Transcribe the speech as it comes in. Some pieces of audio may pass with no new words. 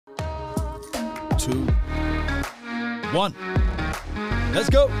2, 1. Let's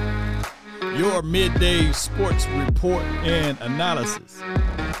go. Your midday sports report and analysis.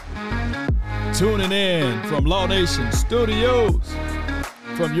 Tuning in from Law Nation Studios.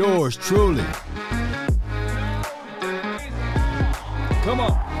 From yours truly. Come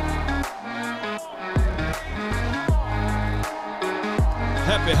on.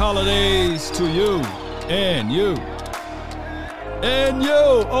 Happy holidays to you and you. And you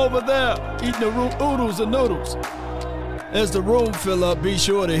over there eating the oodles and noodles. As the room fill up, be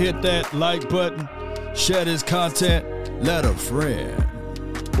sure to hit that like button, share this content, let a friend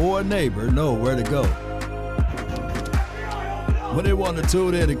or a neighbor know where to go when they want to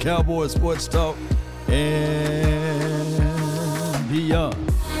tune in to Cowboy Sports Talk and beyond.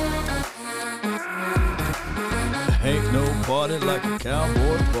 Ain't no party like a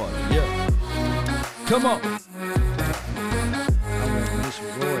cowboy party, yeah. Come on.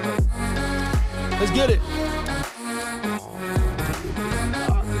 Let's get it.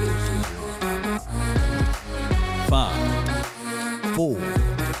 Five, 4,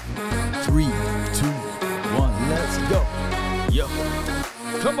 3, 2, 1, let's go. Yo,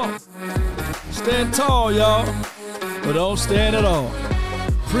 come on. Stand tall, y'all, but don't stand at all.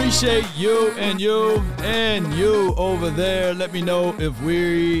 Appreciate you and you and you over there. Let me know if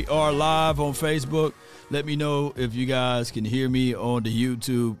we are live on Facebook. Let me know if you guys can hear me on the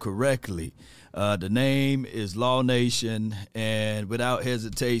YouTube correctly. The name is Law Nation, and without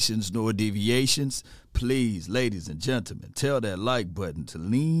hesitations nor deviations, please, ladies and gentlemen, tell that like button to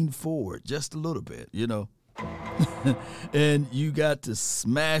lean forward just a little bit, you know. And you got to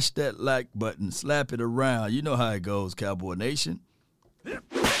smash that like button, slap it around. You know how it goes, Cowboy Nation.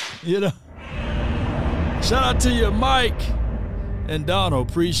 You know. Shout out to you, Mike and Donald.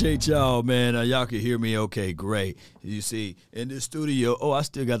 Appreciate y'all, man. Y'all can hear me okay, great. You see, in this studio, I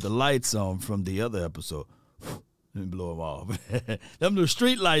still got the lights on from the other episode. Let me blow them off. Them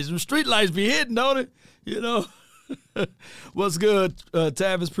street lights be hitting, don't it? You know. What's good,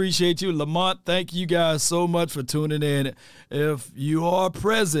 Tavis? Appreciate you. Lamont, thank you guys so much for tuning in. If you are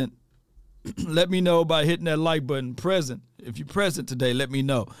present, let me know by hitting that like button. Present. If you're present today, let me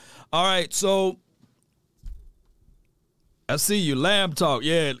know. All right, so I see you. Lamb talk.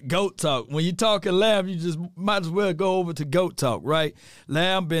 Yeah, goat talk. When you're talking lamb, you just might as well go over to goat talk, right?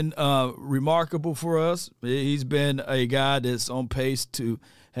 Lamb been remarkable for us. He's been a guy that's on pace to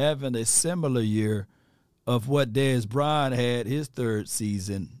having a similar year of what Dez Bryant had his third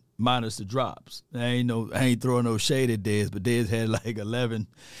season, minus the drops. I ain't throwing no shade at Dez, but Dez had like 11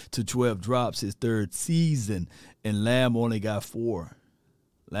 to 12 drops his third season, and Lamb only got 4.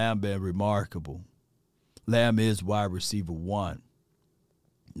 Lamb been remarkable. Lamb is wide receiver 1.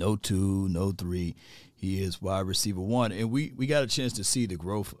 No 2, no 3. He is wide receiver 1. And we got a chance to see the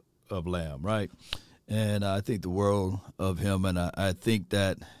growth of Lamb, right? And I think the world of him, and I think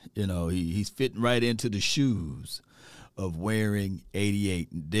that, you know, he's fitting right into the shoes of wearing 88.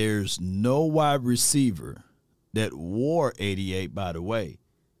 There's no wide receiver that wore 88, by the way,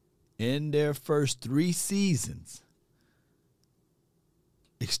 in their first 3 seasons,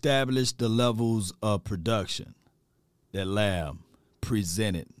 established the levels of production that Lamb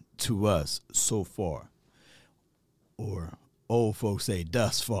presented to us so far, or old folks say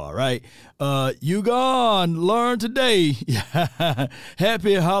thus far, right? You gone, learn today.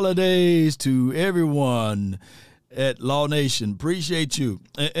 Happy holidays to everyone at Law Nation. Appreciate you.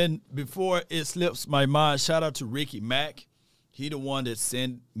 And before it slips my mind, shout out to Ricky Mack. He the one that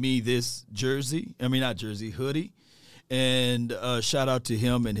sent me this hoodie. And shout out to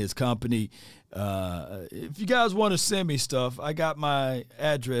him and his company. If you guys want to send me stuff, I got my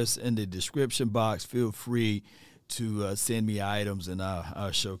address in the description box. Feel free to send me items, and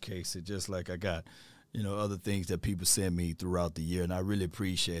I'll showcase it, just like I got, you know, other things that people send me throughout the year. And I really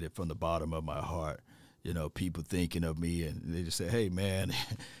appreciate it from the bottom of my heart. You know, people thinking of me, and they just say, hey, man,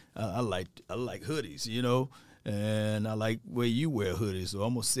 I like hoodies, you know. And I like where you wear hoodies, so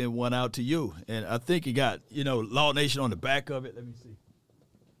I'm going to send one out to you. And I think it got, you know, Law Nation on the back of it. Let me see.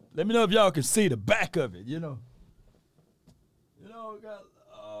 Let me know if y'all can see the back of it, you know. You know,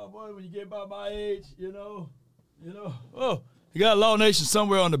 boy, when you get about my age, you know, you got Law Nation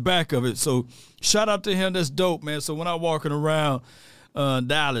somewhere on the back of it. So shout out to him. That's dope, man. So when I'm walking around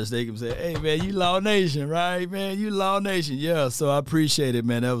Dallas, they can say, hey, man, you Law Nation, right, man? You Law Nation. Yeah, so I appreciate it,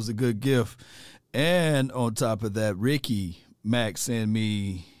 man. That was a good gift. And on top of that, Ricky Mack sent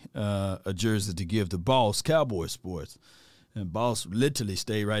me a jersey to give to Boss Cowboy Sports. And Boss literally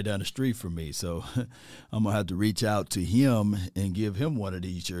stayed right down the street from me. So I'm going to have to reach out to him and give him one of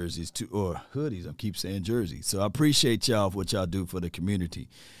these jerseys, or hoodies. I keep saying jerseys. So I appreciate y'all for what y'all do for the community.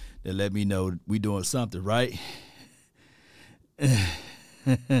 that let me know we doing something right.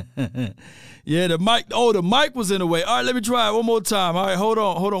 Yeah, the mic was in the way. All right, let me try it one more time. All right, hold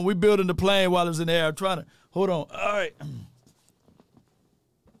on. We building the plane while it's in the air. I'm trying to, hold on. All right.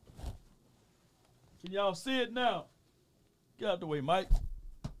 Can y'all see it now? Get out the way, Mike.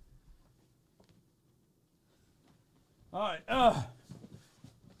 All right.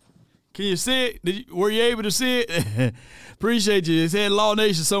 Can you see it? Were you able to see it? Appreciate you. It said Law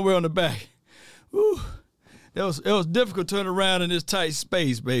Nation somewhere on the back. Whew. It was difficult turning around in this tight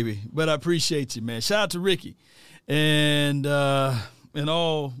space, baby. But I appreciate you, man. Shout out to Ricky and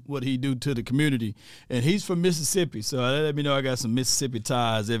all what he do to the community. And he's from Mississippi, so let me know I got some Mississippi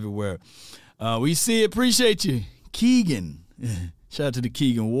ties everywhere. We see it. Appreciate you. Keegan. Shout out to the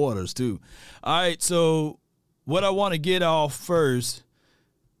Keegan Waters, too. All right, so what I want to get off first,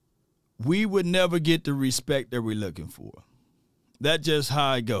 we would never get the respect that we're looking for. That's just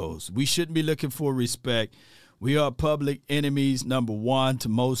how it goes. We shouldn't be looking for respect. We are public enemies, number one, to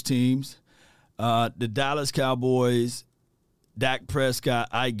most teams. The Dallas Cowboys, Dak Prescott,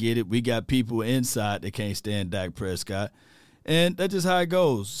 I get it. We got people inside that can't stand Dak Prescott. And that's just how it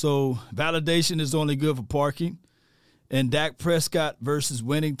goes. So validation is only good for parking. And Dak Prescott versus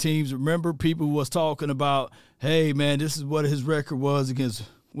winning teams. Remember, people was talking about, hey, man, this is what his record was against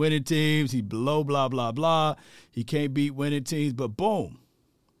winning teams. He below, blah, blah, blah. He can't beat winning teams. But boom.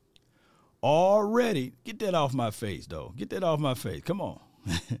 Already, get that off my face, though. Get that off my face. Come on.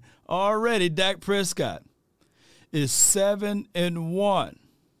 Already, Dak Prescott is 7-1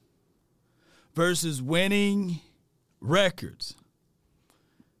 versus winning records.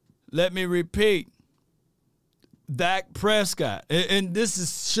 Let me repeat. Dak Prescott, and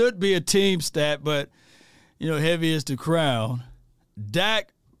this should be a team stat, but, heavy is the crown.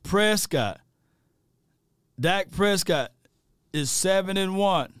 Dak Prescott is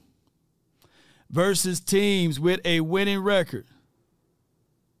 7-1 versus teams with a winning record.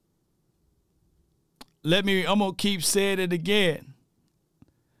 I'm going to keep saying it again.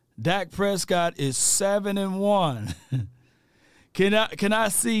 Dak Prescott is 7-1. Can I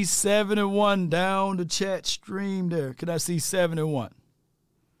see 7-1 down the chat stream there? Can I see 7-1?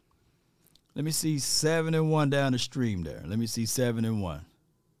 Let me see 7-1 down the stream there. Let me see 7-1.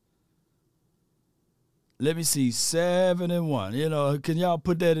 Let me see 7-1. Can y'all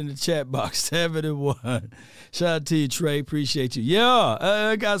put that in the chat box? 7-1. Shout out to you, Trey. Appreciate you. Yeah,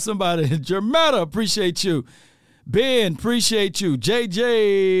 I got somebody. Jermetta, appreciate you. Ben, appreciate you.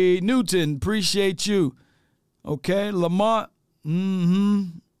 JJ Newton, appreciate you. Okay, Lamont.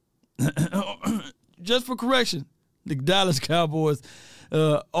 Just for correction, the Dallas Cowboys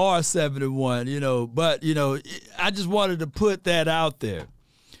are 7-1. But I just wanted to put that out there.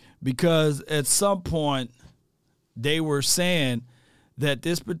 Because at some point, they were saying that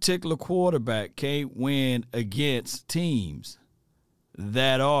this particular quarterback can't win against teams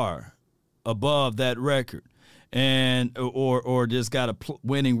that are above that record and or just got a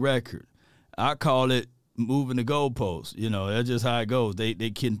winning record. I call it moving the goalposts. That's just how it goes.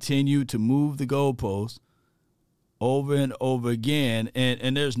 They continue to move the goalposts over and over again,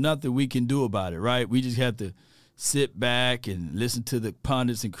 and there's nothing we can do about it, right? We just have to sit back and listen to the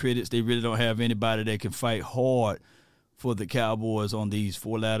pundits and critics. They really don't have anybody that can fight hard for the Cowboys on these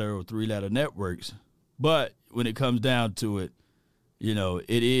 4-ladder or 3-ladder networks. But when it comes down to it,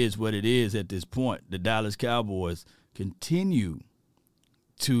 it is what it is at this point. The Dallas Cowboys continue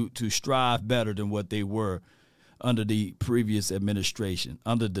to strive better than what they were under the previous administration,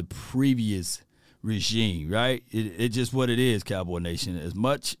 under the previous regime, right? It's just what it is, Cowboy Nation. As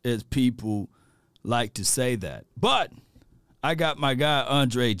much as people like to say that. But I got my guy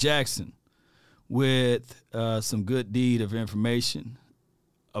Andre Jackson with some good deed of information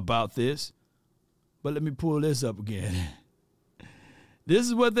about this. But let me pull this up again. This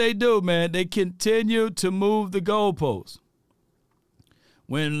is what they do, man. They continue to move the goalposts.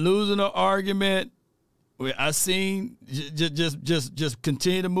 When losing an argument, I seen just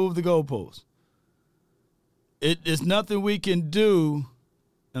continue to move the goalposts. It's nothing we can do.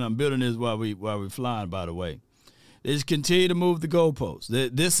 And I'm building this while we're flying, by the way. They just continue to move the goalposts.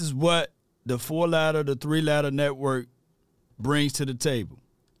 This is what the 4-ladder, the 3-ladder network brings to the table.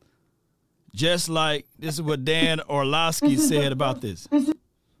 Just like this is what Dan Orlovsky said about this.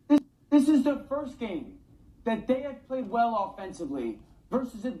 This is the first game that they have played well offensively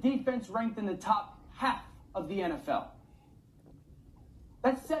versus a defense ranked in the top half of the NFL.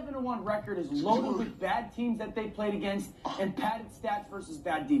 That 7-1 record is loaded with bad teams that they played against and padded stats versus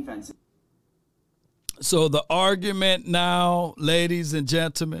bad defenses. So the argument now, ladies and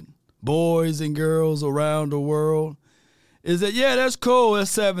gentlemen, boys and girls around the world, is that, yeah, that's cool.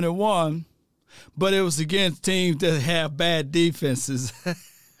 That's 7-1. But it was against teams that have bad defenses.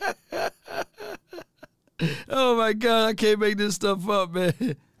 Oh, my God. I can't make this stuff up,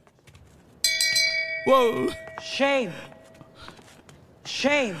 man. Whoa. Shame.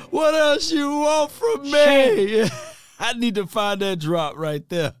 Shame. What else you want from me? Shame. I need to find that drop right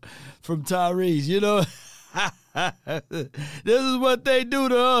there from Tyrese. You know, this is what they do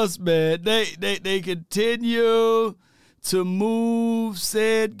to us, man. They continue to move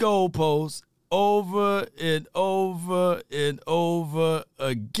said goalposts over and over and over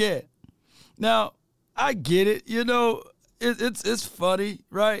again. Now, I get it. You know, it's funny,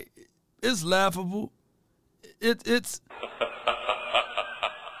 right? It's laughable. It's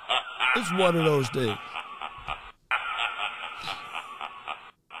one of those days.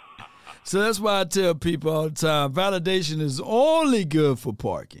 So that's why I tell people all the time, validation is only good for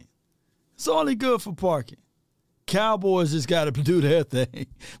parking. It's only good for parking. Cowboys just got to do their thing.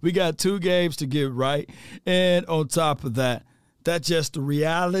 We got 2 games to get right. And on top of that, that's just the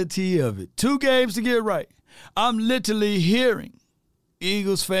reality of it. 2 games to get right. I'm literally hearing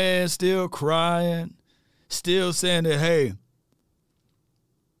Eagles fans still crying, still saying that, hey,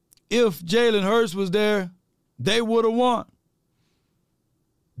 if Jalen Hurts was there, they would have won.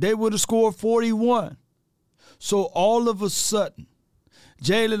 They would have scored 41. So all of a sudden,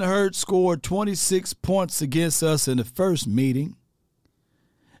 Jalen Hurts scored 26 points against us in the first meeting.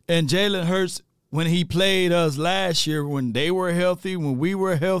 And Jalen Hurts, when he played us last year, when they were healthy, when we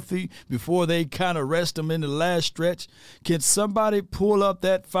were healthy, before they kind of rest them in the last stretch, can somebody pull up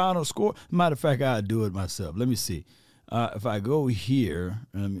that final score? Matter of fact, I'll do it myself. Let me see. If I go here,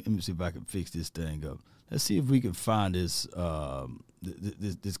 let me see if I can fix this thing up. Let's see if we can find this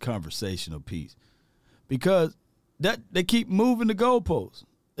this conversational piece, because they keep moving the goalposts.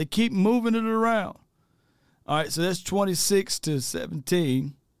 They keep moving it around. All right, so that's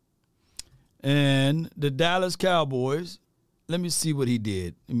 26-17, and the Dallas Cowboys. Let me see what he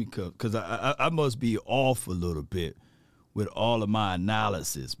did. Let me, because I must be off a little bit with all of my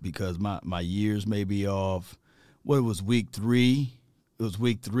analysis, because my years may be off. What was week 3? It was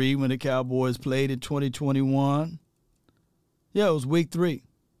week 3 when the Cowboys played in 2021. Yeah, it was week 3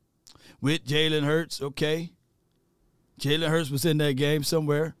 with Jalen Hurts. Okay, Jalen Hurts was in that game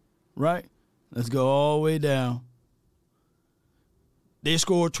somewhere, right? Let's go all the way down. They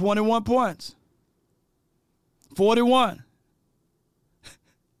scored 21 points. 41.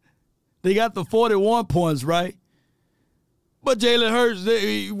 They got the 41 points, right? But Jalen Hurts,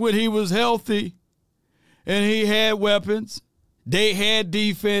 when he was healthy and he had weapons, they had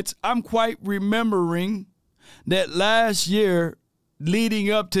defense. I'm quite remembering that last year,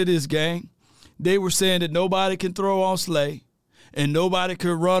 leading up to this game, they were saying that nobody can throw on Slay and nobody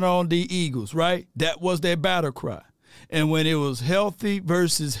could run on the Eagles, right? That was their battle cry. And when it was healthy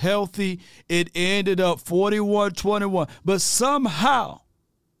versus healthy, it ended up 41-21. But somehow,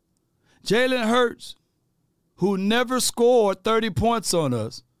 Jalen Hurts, who never scored 30 points on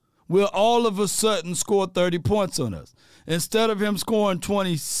us, will all of a sudden score 30 points on us. Instead of him scoring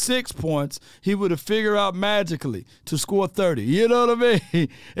 26 points, he would have figured out magically to score 30. You know what I mean?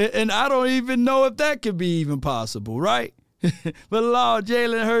 And I don't even know if that could be even possible, right? But Lord,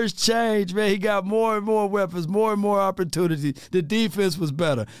 Jalen Hurts changed, man. He got more and more weapons, more and more opportunities. The defense was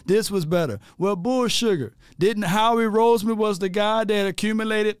better. This was better. Well, bull sugar. Didn't Howie Roseman was the guy that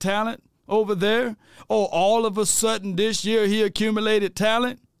accumulated talent over there? Oh, all of a sudden this year he accumulated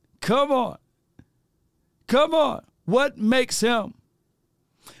talent? Come on. Come on. What makes him?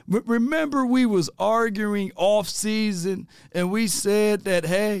 Remember, we was arguing off season and we said that,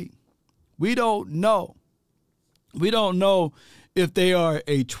 hey, we don't know. We don't know if they are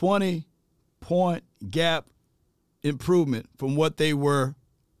a 20-point gap improvement from what they were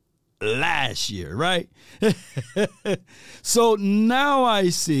last year, right? So now I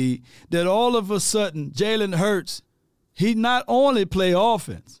see that all of a sudden Jalen Hurts, he not only play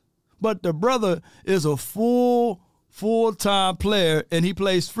offense, but the brother is a full-time player, and he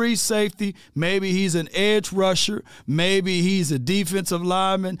plays free safety. Maybe he's an edge rusher. Maybe he's a defensive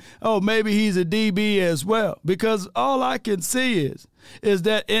lineman. Oh, maybe he's a DB as well. Because all I can see is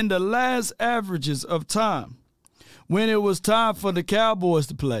that in the last averages of time, when it was time for the Cowboys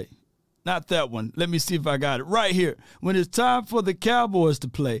to play, not that one. Let me see if I got it right here. When it's time for the Cowboys to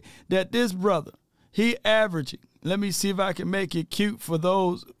play, that this brother, he averaging. Let me see if I can make it cute for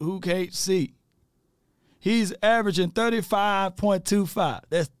those who can't see. He's averaging 35.25.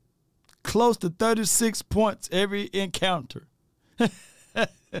 That's close to 36 points every encounter.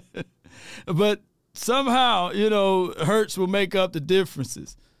 But somehow, Hurts will make up the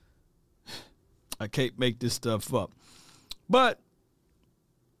differences. I can't make this stuff up. But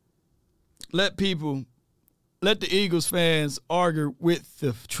let the Eagles fans argue with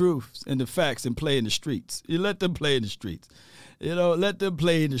the truths and the facts and play in the streets. You let them play in the streets. Let them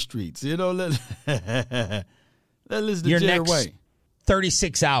play in the streets. Let listen to Jerry Wayne.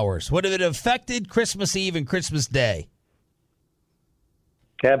 36 hours. Would have it affected Christmas Eve and Christmas Day?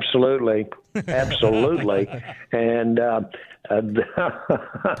 Absolutely. Absolutely. And am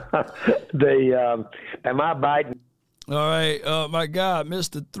I biting? All right. My God,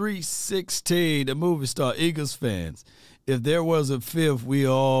 Mr. 316, the movie star, Eagles fans. If there was a fifth, we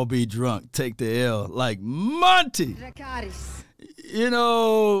all be drunk. Take the L like Monty.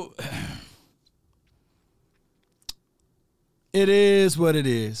 It is what it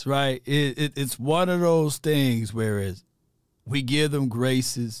is, right? It's one of those things where we give them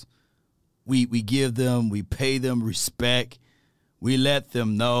graces, we pay them respect, we let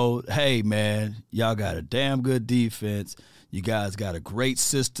them know, hey, man, y'all got a damn good defense. You guys got a great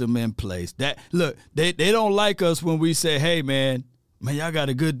system in place. They don't like us when we say, hey, man, y'all got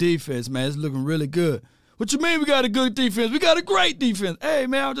a good defense, man. It's looking really good. What you mean we got a good defense? We got a great defense. Hey,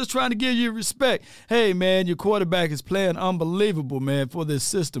 man, I'm just trying to give you respect. Hey, man, your quarterback is playing unbelievable, man, for this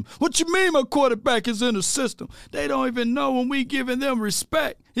system. What you mean my quarterback is in the system? They don't even know when we giving them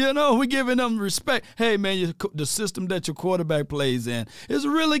respect. We giving them respect. Hey, man, the system that your quarterback plays in is a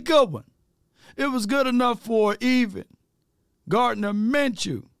really good one. It was good enough for even Gardner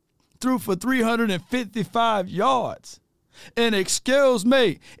Minshew threw for 355 yards. And excuse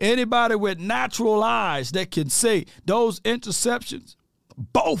me, anybody with natural eyes that can say those interceptions,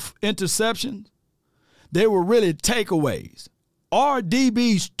 both interceptions, they were really takeaways. Our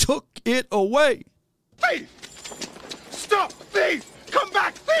DBs took it away. Thief! Stop! Thief! Come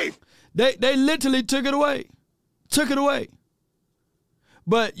back, thief! They literally took it away. Took it away.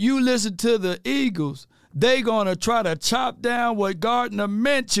 But you listen to the Eagles, they going to try to chop down what Gardner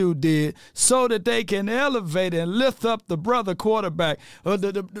Minshew did so that they can elevate and lift up the brother quarterback, the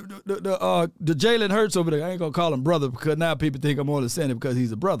Jalen Hurts over there. I ain't going to call him brother because now people think I'm only saying it because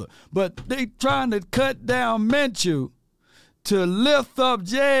he's a brother. But they trying to cut down Minshew to lift up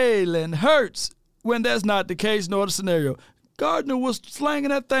Jalen Hurts when that's not the case nor the scenario. Gardner was slanging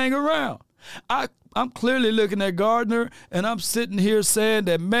that thing around. I'm clearly looking at Gardner, and I'm sitting here saying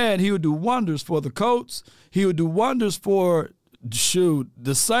that, man, he would do wonders for the Colts. He would do wonders for,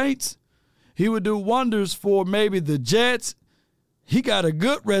 the Saints. He would do wonders for maybe the Jets. He got a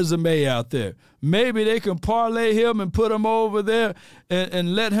good resume out there. Maybe they can parlay him and put him over there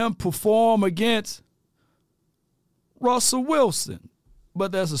and let him perform against Russell Wilson.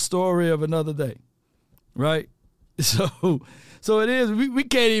 But that's a story of another day, right? So it is. We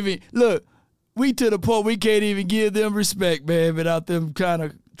can't even, look, we to the point we can't even give them respect, man, without them kind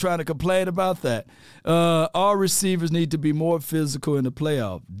of trying to complain about that. Our receivers need to be more physical in the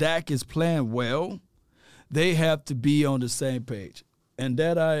playoff. Dak is playing well. They have to be on the same page. And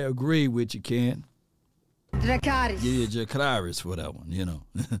that I agree with you, Ken. Dracarys. Yeah, Dracarys for that one,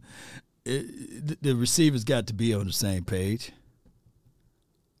 the receivers got to be on the same page.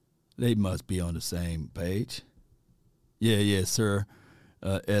 They must be on the same page. Yeah, sir.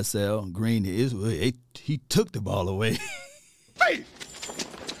 SL Green he took the ball away. Thief!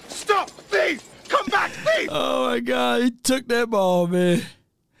 Stop! Thief! Come back, thief! Oh my God, he took that ball, man.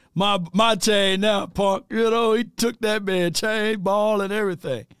 My chain now, Park. He took that man chain, ball, and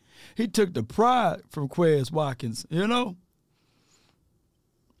everything. He took the pride from Quez Watkins. Jalen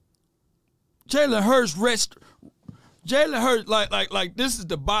Hurts like this is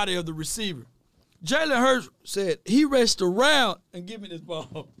the body of the receiver. Jalen Hurts said he raced around and give me this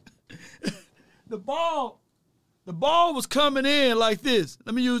ball. The ball was coming in like this.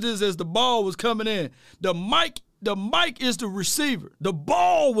 Let me use this as the ball was coming in. The mic is the receiver. The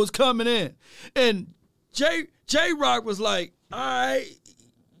ball was coming in. And J-Rock was like, all right,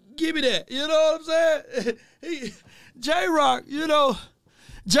 give me that. You know what I'm saying?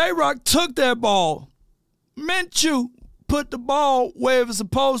 J-Rock took that ball. Minshew put the ball where it was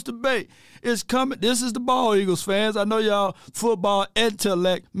supposed to be. It's coming. This is the ball, Eagles fans. I know y'all football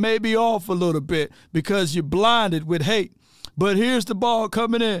intellect may be off a little bit because you're blinded with hate. But here's the ball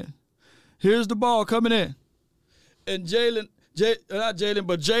coming in. And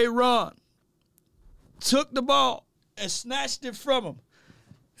J-Ron took the ball and snatched it from him.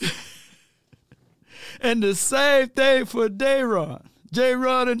 And the same thing for Dayron.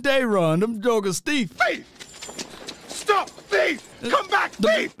 J-Ron and Dayron. Them jokers, Steve. Thief! Stop! Thief! Come back,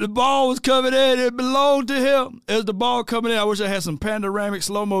 thief! The ball was coming in. It belonged to him. As the ball coming in, I wish I had some panoramic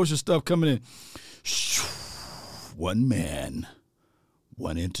slow motion stuff coming in. One man,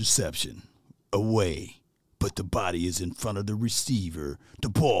 one interception away but the body is in front of the receiver. The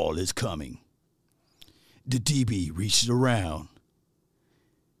ball is coming. The DB reached around,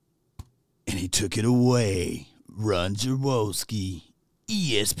 and he took it away. Ron Jaworski,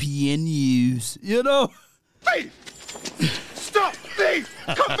 ESPN News. You know? Thief! Stop! Thief!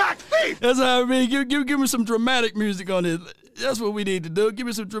 Come back, thief! That's how I mean. Give me some dramatic music on this. That's what we need to do. Give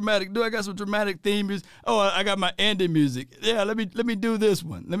me some dramatic. I got some dramatic theme music. Oh, I got my ending music. Yeah, let me do this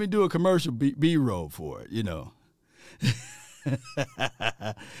one. Let me do a commercial B-roll for it. You know.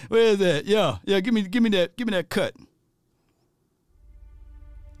 Where is that? Yeah. Give me that cut.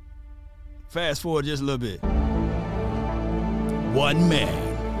 Fast forward just a little bit. One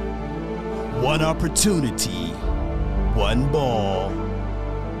man, one opportunity, one ball.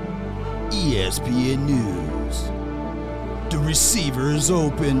 ESPN News. The receiver is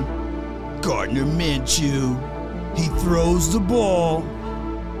open. Gardner Minshew. He throws the ball.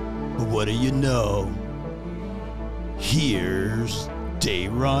 But what do you know? Here's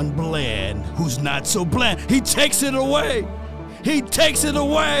Dayron Bland, who's not so bland. He takes it away. He takes it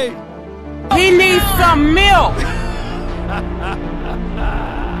away. He needs some milk.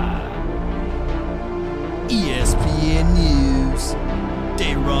 ESPN News.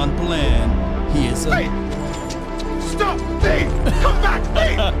 Dayron Bland. He is a... Hey! Stop! Thief! Come back,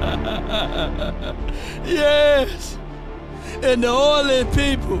 thief! Yes. And the only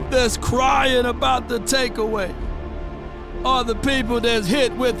people that's crying about the takeaway are the people that's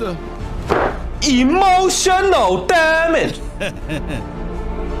hit with the emotional damage.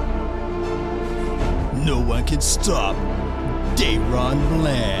 No one can stop Dayron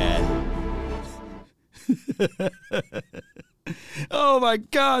Bland. Oh my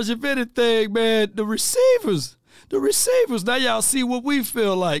gosh, if anything, man, the receivers, now y'all see what we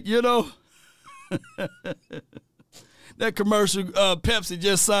feel like, you know? That commercial, Pepsi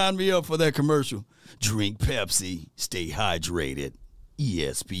just signed me up for that commercial. Drink Pepsi, stay hydrated.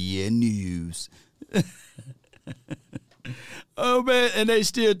 ESPN News. Oh man, and they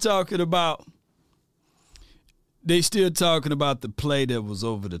still talking about the play that was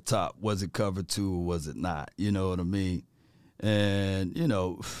over the top. Was it cover 2 or was it not? You know what I mean? And, you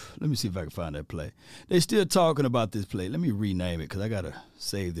know, let me see if I can find that play. They still talking about this play. Let me rename it because I got to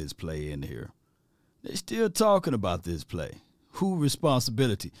save this play in here. They still talking about this play. Who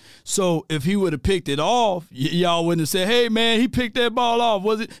responsibility? So if he would have picked it off, y'all wouldn't have said, "Hey man, he picked that ball off."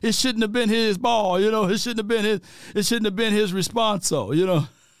 Was it? It shouldn't have been his ball, you know. It shouldn't have been his response. So you know,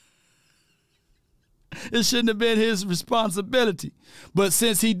 it shouldn't have been his responsibility. But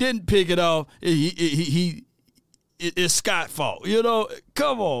since he didn't pick it off, it's Scott's fault. You know,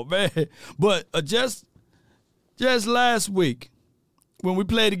 come on, man. But just last week when we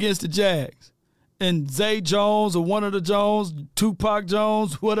played against the Jags. And Zay Jones or one of the Jones, Tupac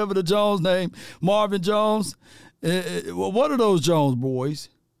Jones, whatever the Jones name, Marvin Jones, one of those Jones boys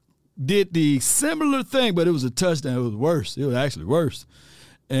did the similar thing, but it was a touchdown. It was worse. It was actually worse.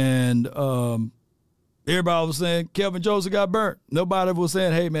 And everybody was saying Kelvin Joseph got burnt. Nobody was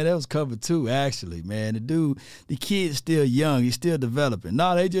saying, hey, man, that was cover 2, actually, man. The kid's still young. He's still developing.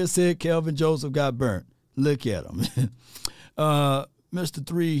 No, they just said Kelvin Joseph got burnt. Look at him. Mr.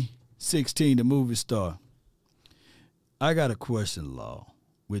 316, the movie star. I got a question, Law.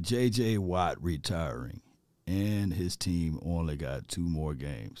 With J.J. Watt retiring and his team only got 2 more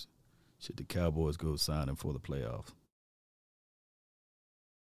games, should the Cowboys go sign him for the playoffs?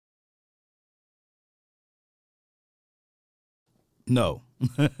 No.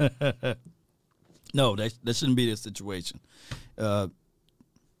 No, that shouldn't be the situation. When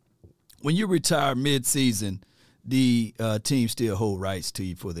you retire mid-season, the team still hold rights to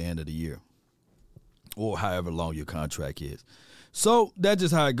you for the end of the year or however long your contract is. So that's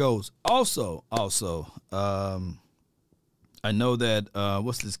just how it goes. Also, I know that,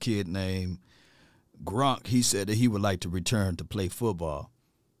 what's this kid named Gronk? He said that he would like to return to play football.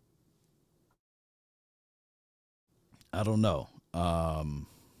 I don't know.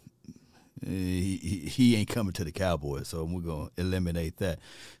 He ain't coming to the Cowboys, so we're going to eliminate that.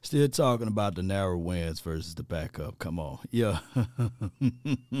 Still talking about the narrow wins versus the backup. Come on. Yeah.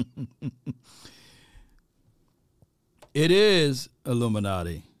 It is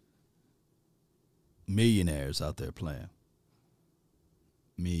Illuminati. Millionaires out there playing.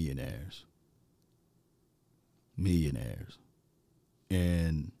 Millionaires.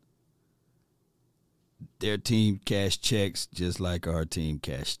 And their team cash checks just like our team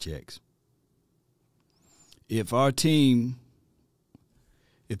cash checks. If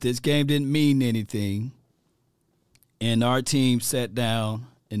this game didn't mean anything and our team sat down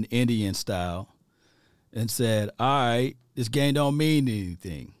in Indian style and said, all right, this game don't mean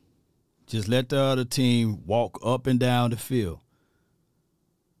anything. Just let the other team walk up and down the field.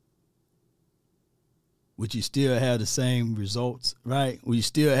 Would you still have the same results, right? Would you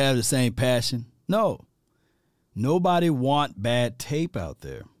still have the same passion? No. Nobody want bad tape out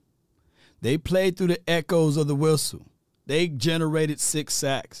there. They played through the echoes of the whistle. They generated 6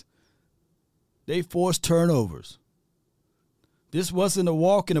 sacks. They forced turnovers. This wasn't a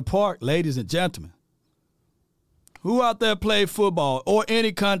walk in the park, ladies and gentlemen. Who out there played football or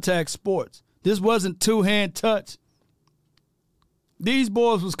any contact sports? This wasn't two-hand touch. These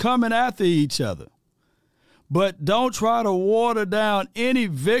boys was coming after each other. But don't try to water down any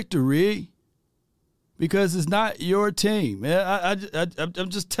victory because it's not your team. I'm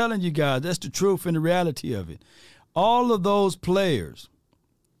just telling you guys, that's the truth and the reality of it. All of those players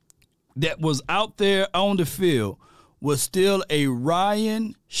that was out there on the field was still a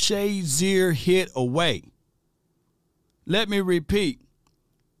Ryan Shazier hit away. Let me repeat.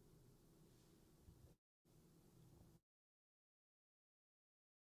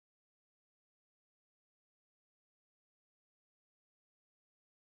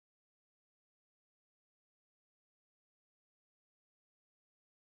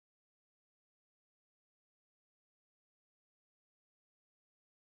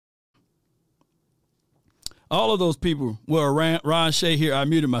 All of those people were Ron Shea here. I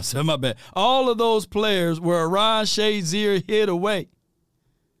muted myself, my bad. All of those players were a Ron Shazier hit away.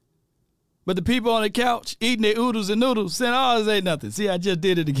 But the people on the couch eating their oodles and noodles saying, oh, this ain't nothing. See, I just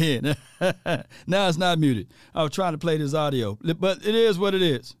did it again. Now it's not muted. I was trying to play this audio. But it is what it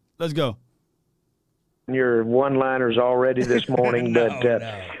is. Let's go. Your one-liners already this morning, No.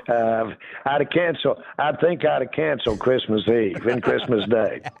 I'd have canceled. I think I'd have canceled Christmas Eve and Christmas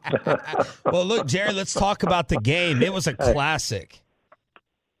Day. Well, look, Jerry, let's talk about the game. It was a classic.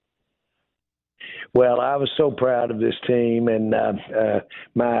 Well, I was so proud of this team, and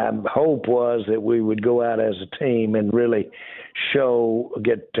my hope was that we would go out as a team and really show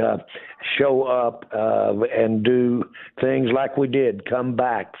up and do things like we did, come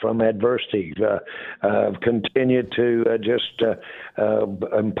back from adversity, continue to just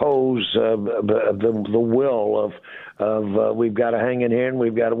impose the will of we've got to hang in here and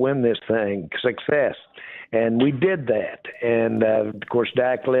we've got to win this thing, success. And we did that. And, of course,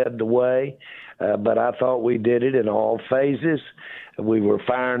 Dak led the way. But I thought we did it in all phases. We were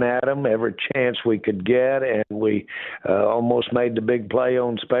firing at them every chance we could get, and we almost made the big play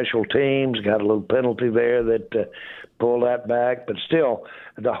on special teams, got a little penalty there that pulled that back. But still,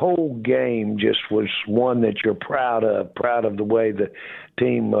 the whole game just was one that you're proud of the way the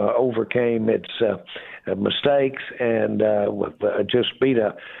team overcame its mistakes and just beat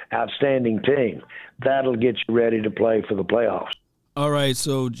an outstanding team. That'll get you ready to play for the playoffs. All right,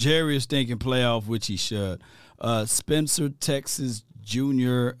 so Jerry is thinking playoff, which he should. Spencer Texas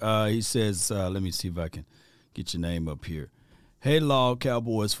Jr., he says, let me see if I can get your name up here. Hey, Law,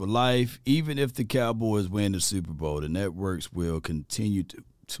 Cowboys for life. Even if the Cowboys win the Super Bowl, the networks will continue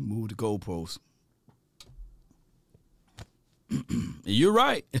to move the goalposts. You're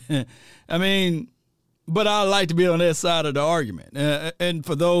right. I mean, but I like to be on that side of the argument. And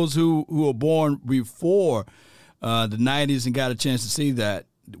for those who were born before the 90s and got a chance to see that,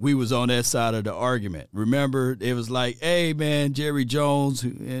 we was on that side of the argument. Remember, it was like, hey, man, Jerry Jones,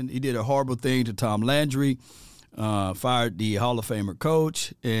 and he did a horrible thing to Tom Landry, fired the Hall of Famer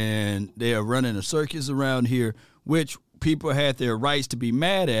coach, and they are running a circus around here, which people had their rights to be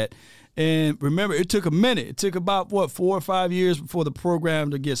mad at. And remember, it took a minute. It took about, 4 or 5 years before the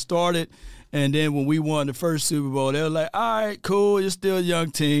program to get started. And then when we won the first Super Bowl, they were like, all right, cool, you're still a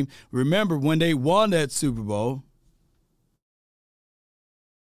young team. Remember, when they won that Super Bowl,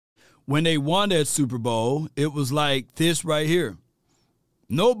 it was like this right here.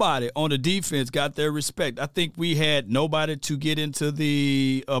 Nobody on the defense got their respect. I think we had nobody to get into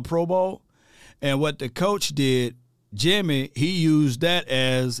the Pro Bowl. And what the coach did, Jimmy, he used that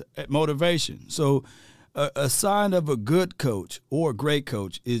as motivation. So a sign of a good coach or a great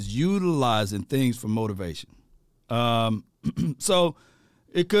coach is utilizing things for motivation. So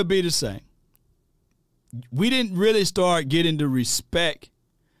it could be the same. We didn't really start getting the respect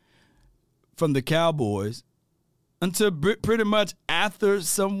from the Cowboys until pretty much after,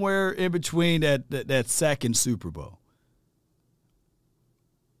 somewhere in between that second Super Bowl.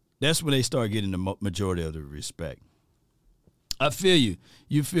 That's when they start getting the majority of the respect. I feel you.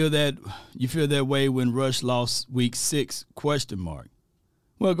 You feel that way when Rush lost week 6, ?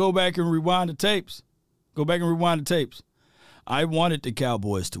 Well, go back and rewind the tapes. I wanted the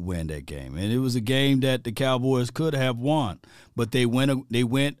Cowboys to win that game, and it was a game that the Cowboys could have won, but they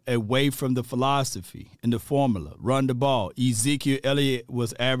went away from the philosophy and the formula. Run the ball. Ezekiel Elliott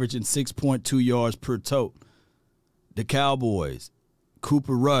was averaging 6.2 yards per tote. The Cowboys,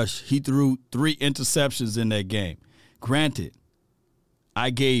 Cooper Rush, he threw 3 interceptions in that game. Granted,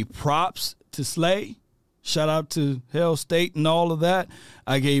 I gave props to Slay. Shout out to Hell State and all of that.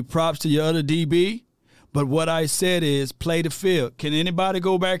 I gave props to your other DB. But what I said is play the field. Can anybody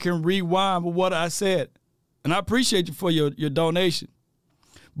go back and rewind with what I said? And I appreciate you for your donation.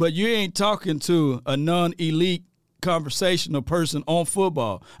 But you ain't talking to a non-elite conversational person on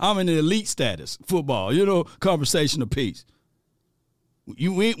football. I'm in the elite status, football, conversational piece.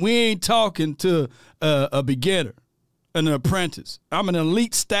 We ain't talking to a beginner, an apprentice. I'm an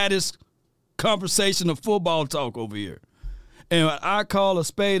elite status conversational football talk over here. And I call a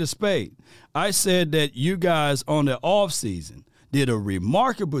spade a spade. I said that you guys on the offseason did a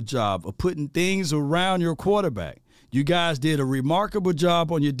remarkable job of putting things around your quarterback. You guys did a remarkable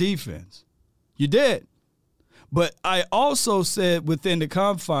job on your defense. You did. But I also said within the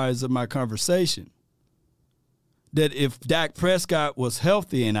confines of my conversation that if Dak Prescott was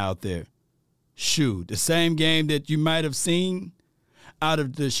healthy and out there, shoot, the same game that you might have seen out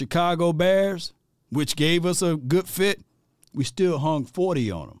of the Chicago Bears, which gave us a good fit, we still hung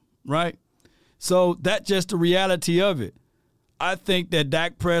 40 on them, right? So that's just the reality of it. I think that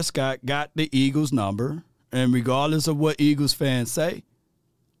Dak Prescott got the Eagles' number, and regardless of what Eagles fans say,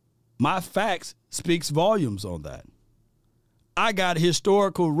 my facts speaks volumes on that. I got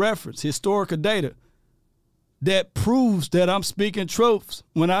historical reference, historical data that proves that I'm speaking truths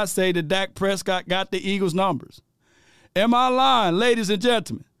when I say that Dak Prescott got the Eagles' numbers. Am I lying, ladies and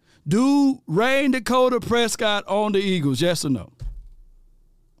gentlemen? Do Rayne Dakota Prescott own the Eagles, yes or no?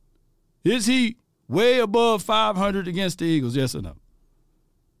 Is he way above 500 against the Eagles, yes or no?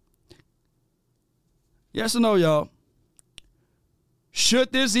 Yes or no, y'all?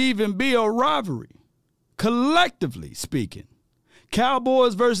 Should this even be a rivalry, collectively speaking?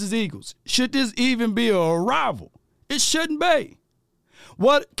 Cowboys versus Eagles. Should this even be a rival? It shouldn't be.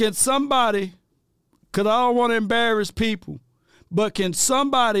 What can somebody, because I don't want to embarrass people, but can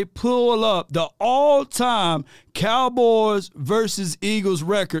somebody pull up the all-time Cowboys versus Eagles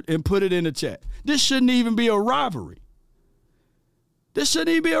record and put it in the chat? This shouldn't even be a rivalry. This shouldn't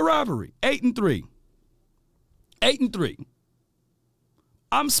even be a rivalry. 8-3. 8-3.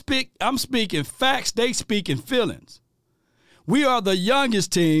 I'm speaking facts. They speaking feelings. We are the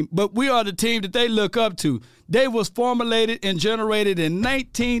youngest team, but we are the team that they look up to. They was formulated and generated in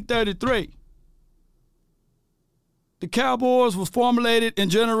 1933. The Cowboys was formulated and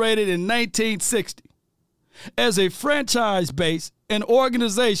generated in 1960. As a franchise base and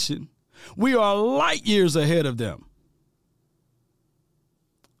organization, we are light years ahead of them.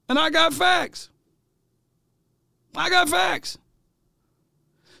 And I got facts.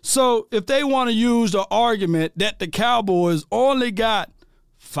 So if they want to use the argument that the Cowboys only got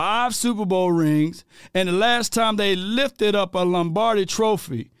 5 Super Bowl rings and the last time they lifted up a Lombardi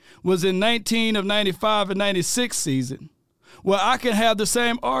trophy was in 95 and 96 season, well, I can have the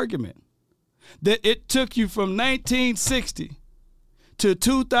same argument that it took you from 1960 to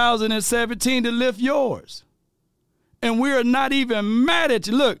 2017 to lift yours. And we are not even mad at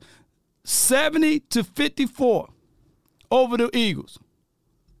you. Look, 70-54 over the Eagles.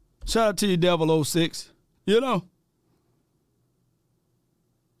 Shout out to you, Devil 06. This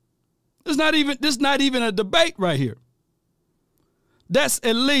is not even a debate right here. That's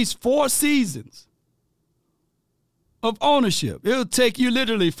at least 4 seasons of ownership. It'll take you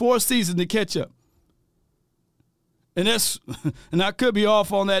literally 4 seasons to catch up. And I could be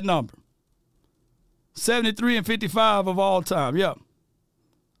off on that number. 73-55 of all time, yeah.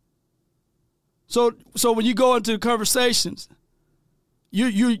 So when you go into conversations,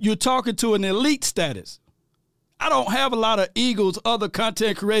 you're talking to an elite status. I don't have a lot of Eagles, other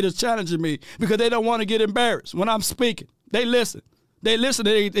content creators challenging me because they don't want to get embarrassed when I'm speaking. They listen. They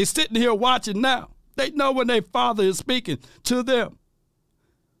sitting here watching now. They know when their father is speaking to them.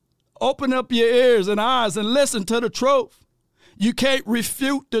 Open up your ears and eyes and listen to the truth. You can't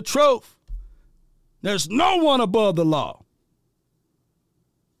refute the truth. There's no one above the law.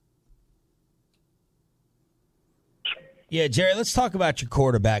 Yeah, Jerry, let's talk about your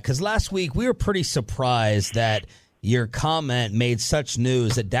quarterback, because last week we were pretty surprised that your comment made such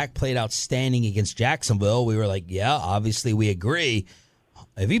news that Dak played outstanding against Jacksonville. We were like, yeah, obviously we agree.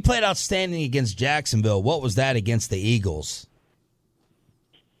 If he played outstanding against Jacksonville, what was that against the Eagles?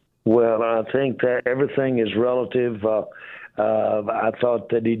 Well, I think that everything is relative. I thought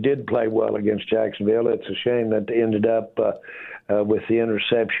that he did play well against Jacksonville. It's a shame that they ended up with the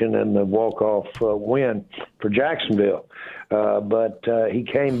interception and the walk-off win for Jacksonville. But he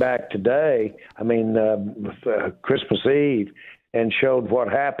came back today, Christmas Eve, and showed what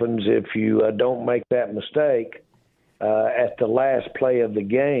happens if you don't make that mistake at the last play of the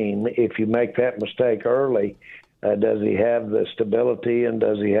game. If you make that mistake early, does he have the stability and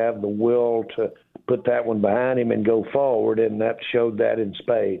does he have the will to put that one behind him and go forward? And that showed that in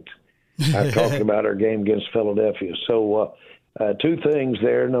spades. I talked about our game against Philadelphia. So two things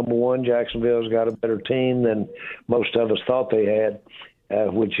there. Number one, Jacksonville's got a better team than most of us thought they had,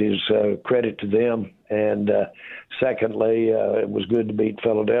 which is credit to them. And secondly, it was good to beat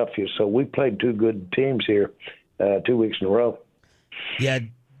Philadelphia. So we played two good teams here 2 weeks in a row. Yeah,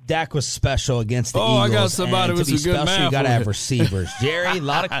 Dak was special against the Eagles. I got somebody with some good math. You got to have receivers. Jerry, a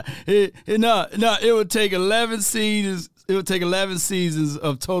lot of it would take 11 seasons. It would take 11 seasons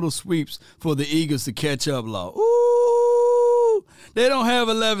of total sweeps for the Eagles to catch up. Law. Ooh, they don't have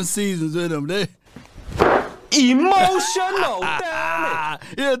 11 seasons in them. They Emotional, damn it.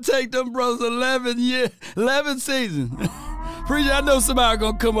 It'll take them brothers 11 seasons. Appreciate. I know somebody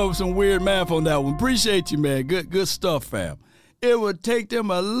gonna come up with some weird math on that one. Appreciate you, man. Good stuff, fam. It would take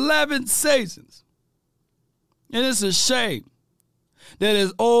them 11 seasons. And it's a shame that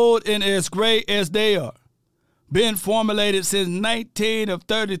as old and as great as they are, been formulated since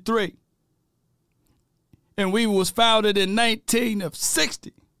 1933. And we was founded in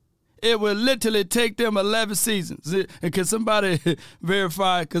 1960. It would literally take them 11 seasons. And can somebody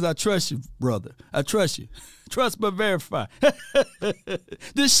verify? Because I trust you, brother. I trust you. Trust but verify.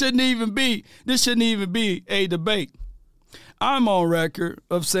 This shouldn't even be a debate. I'm on record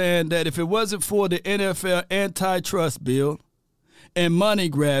of saying that if it wasn't for the NFL antitrust bill and money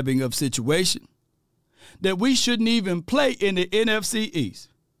grabbing of situation, that we shouldn't even play in the NFC East.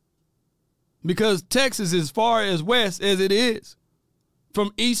 Because Texas is as far as west as it is,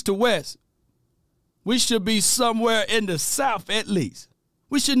 from east to west. We should be somewhere in the south at least.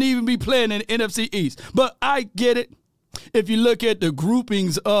 We shouldn't even be playing in the NFC East. But I get it. If you look at the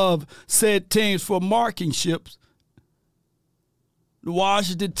groupings of said teams for marking ships, the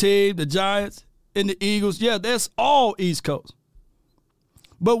Washington team, the Giants, and the Eagles, yeah, that's all East Coast.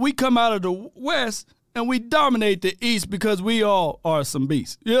 But we come out of the West and we dominate the East because we all are some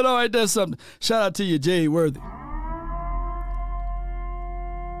beasts. You know, ain't that something? Shout out to you, Jay Worthy.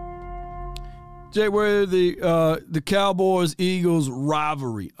 Jay Worthy, the Cowboys-Eagles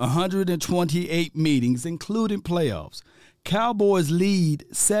rivalry, 128 meetings, including playoffs. Cowboys lead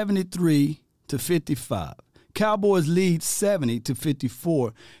 73-55. Cowboys lead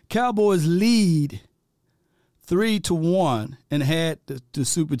 70-54. Cowboys lead 3-1 and had to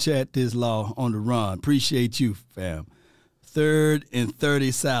super chat this law on the run. Appreciate you, fam. 3rd and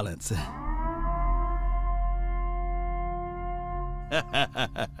 30 silence.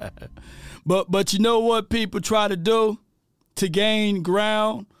 But you know what people try to do to gain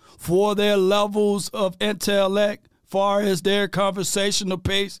ground for their levels of intellect, far as their conversational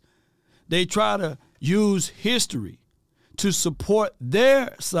pace? They try to use history to support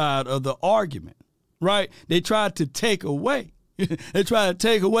their side of the argument, right? They try to take away. They try to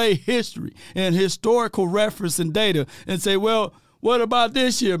take away history and historical reference and data and say, well, what about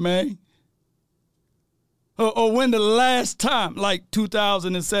this year, man? Or when the last time, like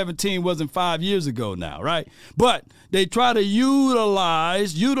 2017 wasn't 5 years ago now, right? But they try to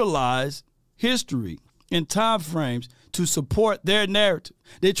utilize history and time frames to support their narrative.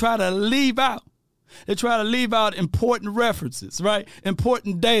 They try to leave out important references, right?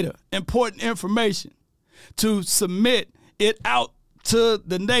 Important data, important information to submit it out to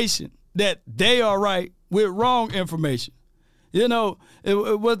the nation that they are right with wrong information. You know,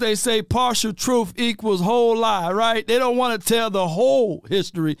 what they say, partial truth equals whole lie, right? They don't want to tell the whole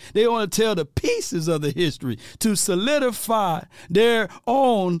history. They want to tell the pieces of the history to solidify their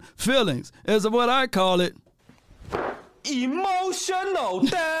own feelings. As what I call it, emotional,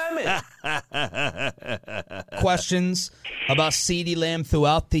 damn it. Questions about CeeDee Lamb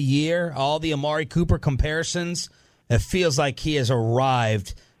throughout the year, all the Amari Cooper comparisons. It feels like he has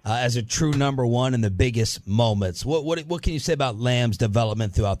arrived as a true number one in the biggest moments. What can you say about Lamb's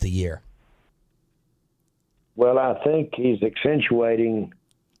development throughout the year? Well, I think he's accentuating.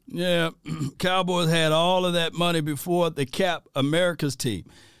 Yeah, Cowboys had all of that money before the cap, America's team.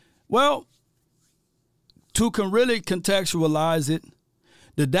 Well, to really contextualize it,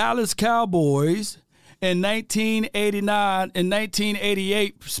 the Dallas Cowboys in 1989 and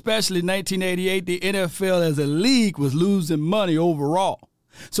 1988, especially 1988, the NFL as a league was losing money overall.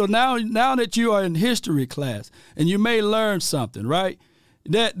 So now that you are in history class and you may learn something, right?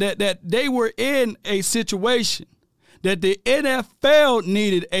 That they were in a situation that the NFL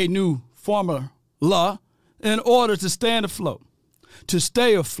needed a new formula in order to stand afloat, to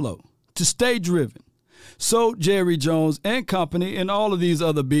stay afloat, to stay driven. So Jerry Jones and company and all of these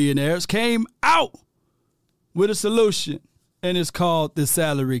other billionaires came out with a solution, and it's called the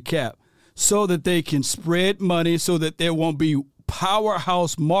salary cap, so that they can spread money, so that there won't be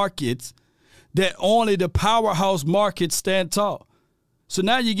powerhouse markets, that only the powerhouse markets stand tall. So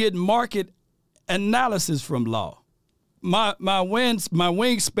now you get market analysis from law. My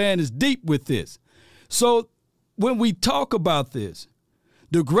wingspan is deep with this. So when we talk about this,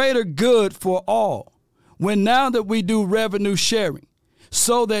 the greater good for all, when now that we do revenue sharing,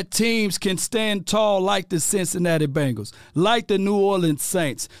 so that teams can stand tall like the Cincinnati Bengals, like the New Orleans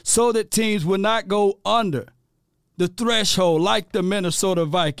Saints, so that teams will not go under the threshold like the Minnesota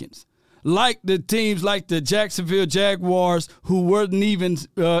Vikings, like the teams like the Jacksonville Jaguars, who weren't even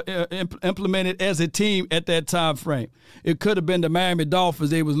implemented as a team at that time frame. It could have been the Miami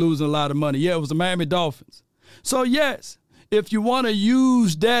Dolphins. They was losing a lot of money. Yeah, it was the Miami Dolphins. So, yes, if you want to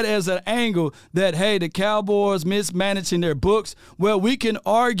use that as an angle that, hey, the Cowboys mismanaging their books, well, we can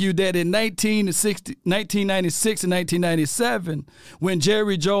argue that in 1996 and 1997, when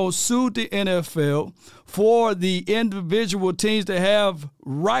Jerry Jones sued the NFL for the individual teams to have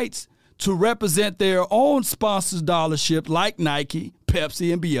rights to represent their own sponsors' dollarship like Nike,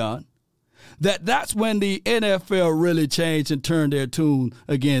 Pepsi, and beyond, that's when the NFL really changed and turned their tune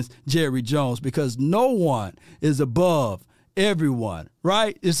against Jerry Jones, because no one is above everyone,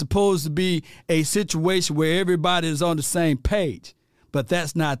 right? It's supposed to be a situation where everybody is on the same page, but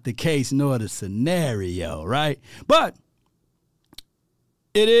that's not the case nor the scenario, right? But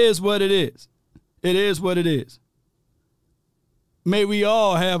it is what it is. It is what it is. May we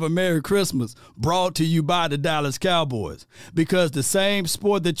all have a Merry Christmas brought to you by the Dallas Cowboys, because the same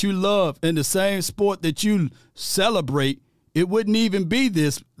sport that you love and the same sport that you celebrate, it wouldn't even be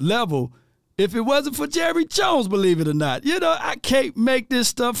this level if it wasn't for Jerry Jones, believe it or not. You know, I can't make this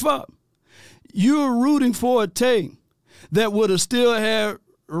stuff up. You're rooting for a team that would have still had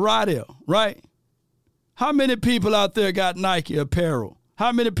Rodell, right? How many people out there got Nike apparel?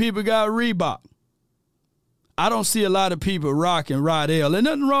 How many people got Reebok? I don't see a lot of people rocking Rodell. And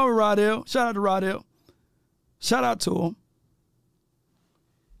nothing wrong with Rodell. Shout out to Rodell. Shout out to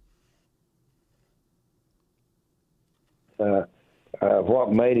him.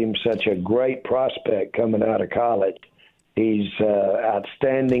 What made him such a great prospect coming out of college? He's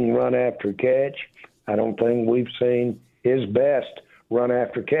outstanding run after catch. I don't think we've seen his best run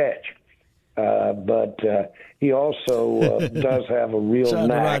after catch. But he also does have a real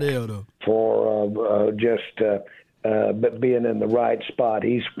knack for just being in the right spot.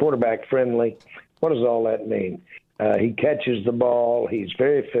 He's quarterback friendly. What does all that mean? He catches the ball. He's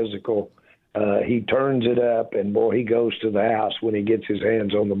very physical. He turns it up, and, boy, he goes to the house when he gets his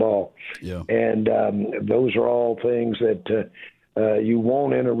hands on the ball. Yeah. And those are all things that you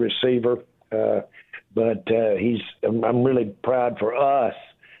want in a receiver. But I'm really proud for us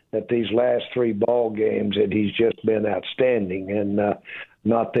that these last three ball games that he's just been outstanding. And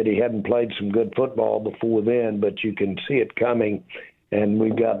not that he hadn't played some good football before then, but you can see it coming. And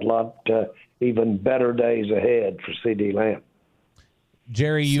we've got a lot even better days ahead for C.D. Lamb.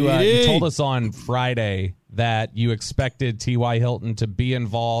 Jerry, you told us on Friday that you expected T.Y. Hilton to be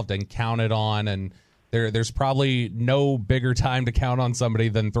involved and counted on, and there's probably no bigger time to count on somebody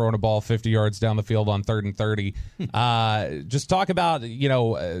than throwing a ball 50 yards down the field on 3rd and 30. Just talk about,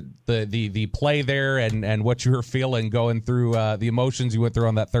 the play there and what you were feeling going through the emotions you went through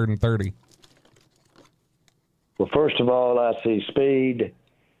on that 3rd and 30. Well, first of all, I see speed.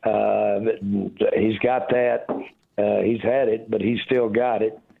 He's got that. He's had it, but he's still got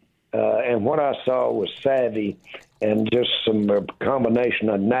it. And what I saw was savvy and just some combination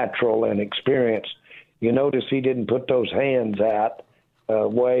of natural and experience. You notice he didn't put those hands out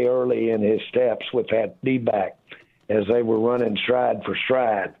way early in his steps with that D-back as they were running stride for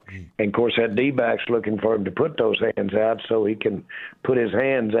stride. And, of course, that D-back's looking for him to put those hands out so he can put his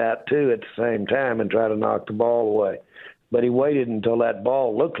hands out, too, at the same time and try to knock the ball away. But he waited until that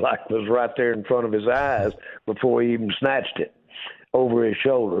ball looked like it was right there in front of his eyes before he even snatched it over his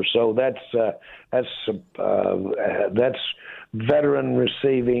shoulder. So that's veteran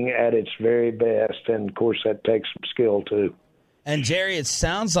receiving at its very best, and of course that takes some skill too. And Jerry, it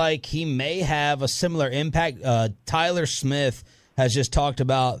sounds like he may have a similar impact. Tyler Smith has just talked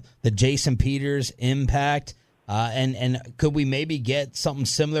about the Jason Peters impact, and could we maybe get something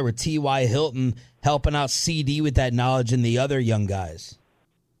similar with T.Y. Hilton helping out CD with that knowledge and the other young guys?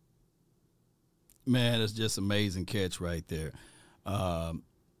 Man, it's just amazing catch right there.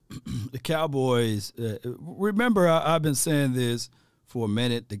 the Cowboys, remember I've been saying this for a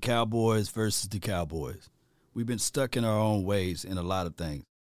minute, the Cowboys versus the Cowboys. We've been stuck in our own ways in a lot of things.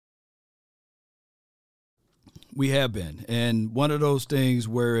 We have been. And one of those things,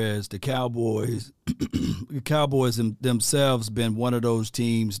 whereas the Cowboys, themselves been one of those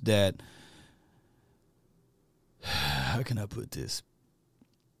teams that, how can I put this?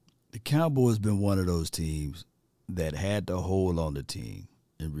 The Cowboys been one of those teams that had the hole on the team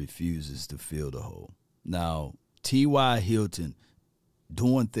and refuses to fill the hole. Now, T.Y. Hilton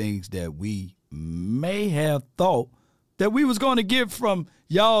doing things that we may have thought that we was going to get from,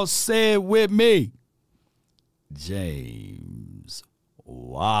 y'all say it with me, James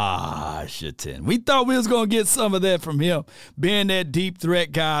Washington. We thought we was going to get some of that from him, being that deep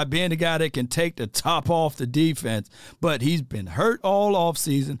threat guy, being the guy that can take the top off the defense. But he's been hurt all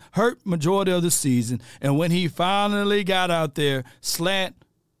offseason, hurt majority of the season. And when he finally got out there, slant,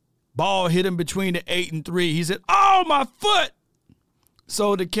 ball hit him between the 8 and 3. He said, oh, my foot.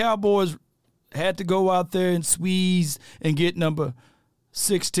 So the Cowboys had to go out there and squeeze and get number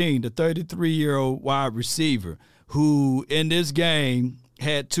 16, the 33-year-old wide receiver, who in this game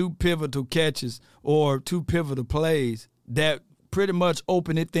had 2 pivotal catches or 2 pivotal plays that pretty much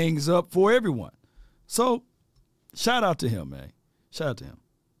opened things up for everyone. So shout out to him, man. Shout out to him.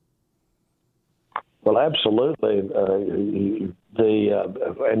 Well, absolutely.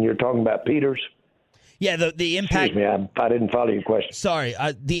 And you're talking about Peters? Yeah, the impact. Excuse me, I didn't follow your question. Sorry,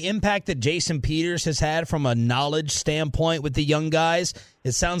 the impact that Jason Peters has had from a knowledge standpoint with the young guys.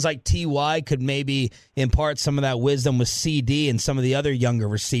 It sounds like T.Y. could maybe impart some of that wisdom with CD and some of the other younger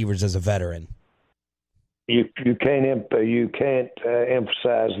receivers as a veteran. You can't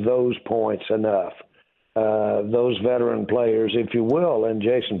emphasize those points enough. Those veteran players, if you will, in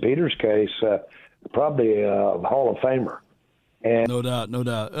Jason Peters' case, probably a Hall of Famer. And no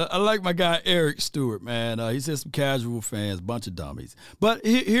doubt. I like my guy Eric Stewart, man. He said some casual fans, bunch of dummies. But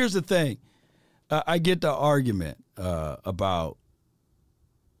here's the thing. I get the argument about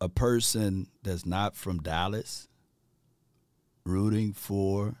a person that's not from Dallas rooting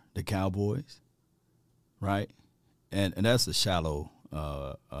for the Cowboys, right? And that's a shallow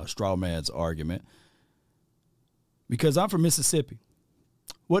straw man's argument, because I'm from Mississippi.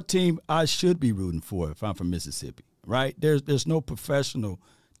 What team I should be rooting for if I'm from Mississippi? Right? There's no professional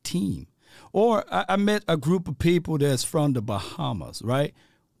team. Or I met a group of people that's from the Bahamas, right?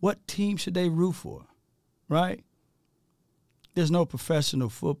 What team should they root for? Right? There's no professional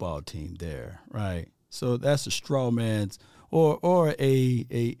football team there, right? So that's a straw man's or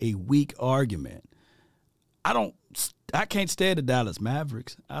a weak argument. I can't stand the Dallas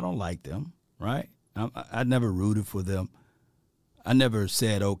Mavericks. I don't like them, right? I never rooted for them. I never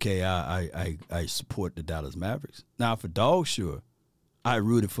said, okay, I support the Dallas Mavericks. Now, for dog sure, I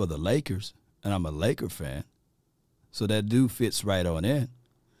rooted for the Lakers, and I'm a Laker fan. So that dude fits right on in.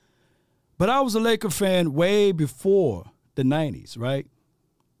 But I was a Laker fan way before the 90s, right?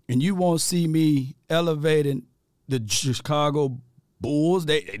 And you won't see me elevating the Chicago Bulls.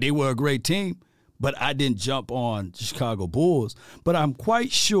 They were a great team, but I didn't jump on Chicago Bulls. But I'm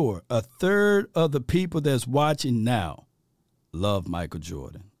quite sure a third of the people that's watching now love Michael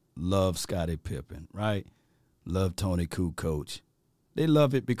Jordan, love Scottie Pippen, right? Love Tony Kukoc. They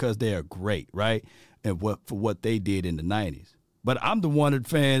love it because they are great, right? And for what they did in the 90s. But I'm the one of the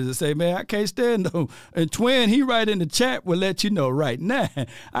fans that say, man, I can't stand them. And Twin, he right in the chat will let you know right now.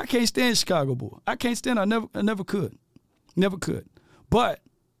 I can't stand Chicago Bulls. I can't stand. I never could. Never could. But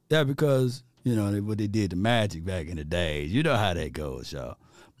that's because, what they did to Magic back in the days. You know how that goes, y'all.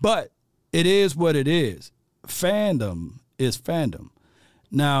 But it is what it is. Fandom is fandom.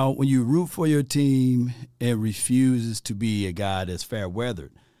 Now, when you root for your team and refuses to be a guy that's fair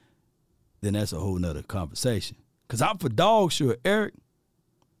weathered, then that's a whole nother conversation. Because I'm for dog sure, Eric.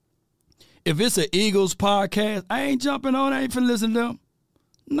 If it's an Eagles podcast, I ain't jumping on. I ain't finna listen to them.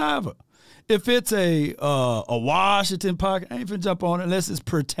 Never. If it's a Washington podcast, I ain't finna jump on it unless it's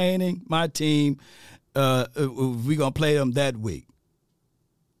pertaining my team. We're gonna play them that week,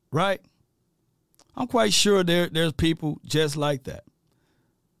 right? I'm quite sure there's people just like that.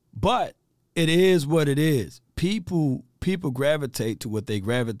 But it is what it is. People gravitate to what they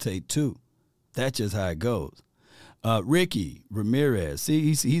gravitate to. That's just how it goes. Ricky Ramirez, see,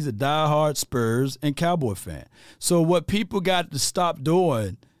 he's a diehard Spurs and Cowboy fan. So what people got to stop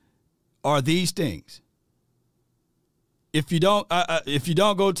doing are these things. If you don't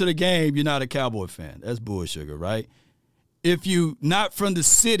go to the game, you're not a Cowboy fan. That's bullshit, right? If you not from the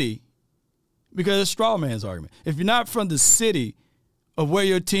city, because it's straw man's argument. If you're not from the city of where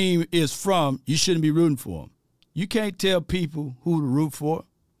your team is from, you shouldn't be rooting for them. You can't tell people who to root for.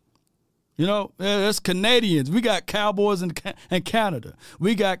 You know, that's Canadians. We got Cowboys in Canada.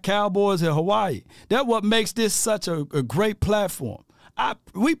 We got Cowboys in Hawaii. That's what makes this such a great platform.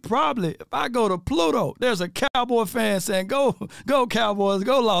 If I go to Pluto, there's a Cowboy fan saying, go Cowboys,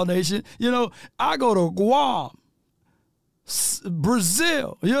 go Law Nation. You know, I go to Guam,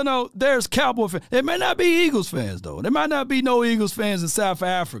 Brazil, you know, there's Cowboy fans. There may not be Eagles fans, though. There might not be no Eagles fans in South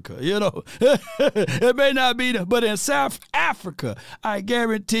Africa, you know. It may not be, but in South Africa, I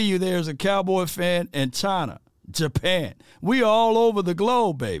guarantee you there's a Cowboy fan in China, Japan. We all over the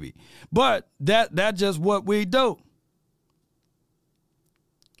globe, baby. But that's just what we do.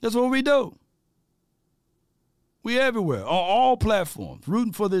 That's what we do. We everywhere, on all platforms,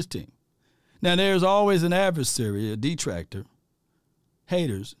 rooting for this team. Now, there's always an adversary, a detractor,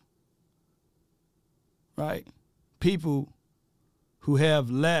 haters, right? People who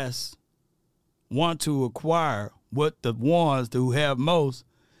have less want to acquire what the ones who have most,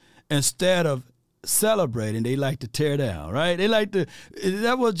 instead of celebrating, they like to tear down, right? They like to,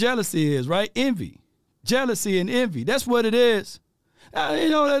 that's what jealousy is, right? Envy. Jealousy and envy. That's what it is. You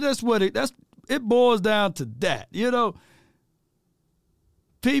know, that's what it boils down to that, you know.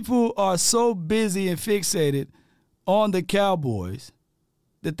 People are so busy and fixated on the Cowboys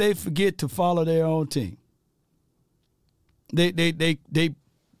that they forget to follow their own team. They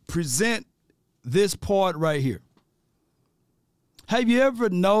present this part right here. Have you ever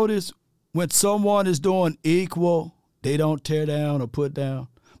noticed when someone is doing equal, they don't tear down or put down?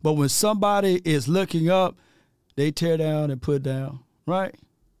 But when somebody is looking up, they tear down and put down, right?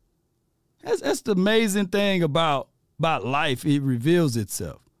 That's the amazing thing about life. It reveals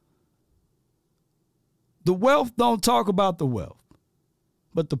itself. The wealth don't talk about the wealth,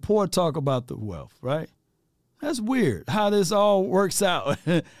 but the poor talk about the wealth, right? That's weird how this all works out,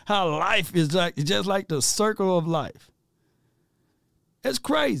 how life is just like the circle of life. It's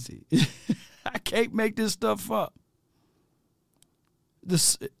crazy. I can't make this stuff up.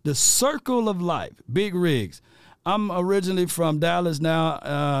 The circle of life, Big Rigs. I'm originally from Dallas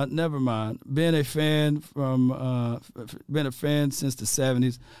now. Never mind. Been a fan since the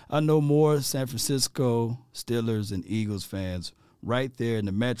 70s. I know more San Francisco Steelers and Eagles fans right there in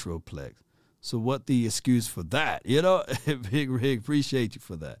the Metroplex. So what the excuse for that? You know, Big Rig, appreciate you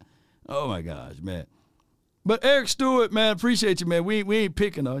for that. Oh, my gosh, man. But Eric Stewart, man, appreciate you, man. We ain't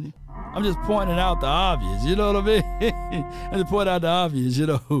picking on you. I'm just pointing out the obvious. You know what I mean? I just point out the obvious, you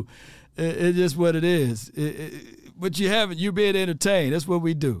know. It's just what it is. But you're being entertained. That's what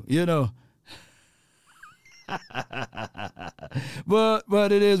we do, you know.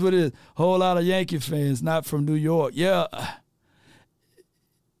 But it is what it is. Whole lot of Yankee fans, not from New York. Yeah.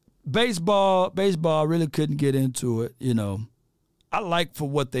 Baseball really couldn't get into it, you know. I like for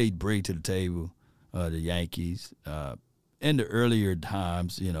what they bring to the table, the Yankees. In the earlier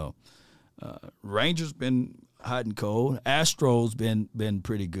times, you know, Rangers been hot and cold. Astros been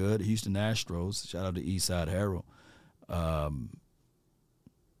pretty good. Houston Astros. Shout out to Eastside Herald.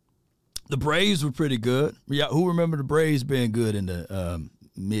 The Braves were pretty good. Yeah, who remember the Braves being good in the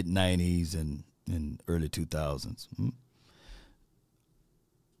mid '90s and early 2000s?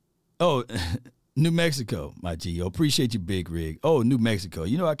 Oh, New Mexico, my G. Appreciate you, Big Rig. Oh, New Mexico.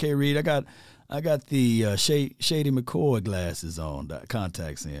 You know I can't read. I got the Shady McCoy glasses on,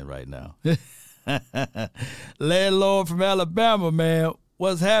 contacts in right now. Landlord from Alabama, man.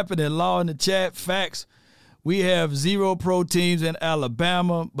 What's happening? Law in the chat. Facts. We have 0 pro teams in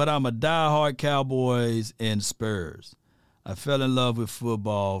Alabama, but I'm a diehard Cowboys and Spurs. I fell in love with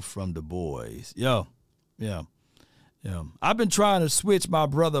football from the boys. Yeah. I've been trying to switch my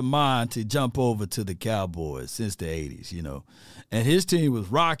brother mine to jump over to the Cowboys since the 80s, you know. And his team was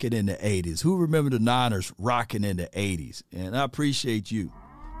rocking in the 80s. Who remember the Niners rocking in the 80s? And I appreciate you.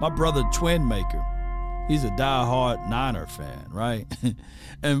 My brother Twin Maker, he's a diehard Niner fan, right?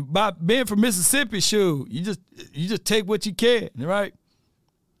 And by being from Mississippi, shoot, you just take what you can, right?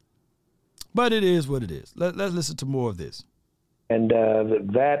 But it is what it is. Let's listen to more of this. And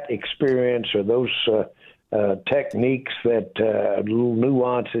that experience or those techniques, that little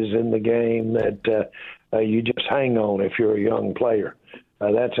nuances in the game that you just hang on if you're a young player.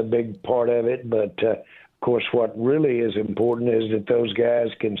 That's a big part of it. But, of course, what really is important is that those guys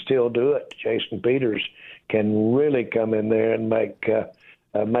can still do it. Jason Peters can really come in there and make a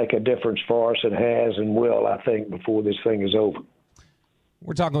difference for us, and has and will, I think, before this thing is over.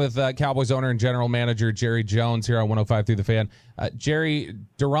 We're talking with Cowboys owner and general manager Jerry Jones here on 105 Through the Fan. Jerry,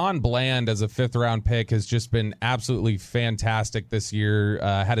 Deron Bland as a fifth-round pick has just been absolutely fantastic this year.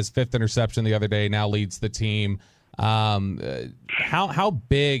 Had his 5th interception the other day, now leads the team. How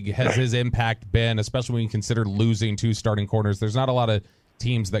big has his impact been, especially when you consider losing 2 starting corners? There's not a lot of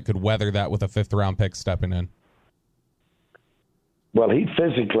teams that could weather that with a 5th-round pick stepping in? Well, he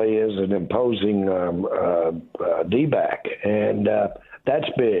physically is an imposing D-back, and that's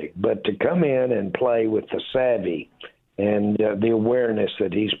big. But to come in and play with the savvy and the awareness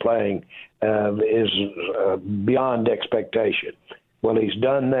that he's playing is beyond expectation. Well, he's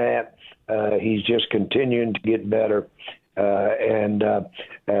done that. He's just continuing to get better. And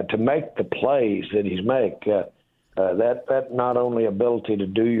to make the plays that he's that not only ability to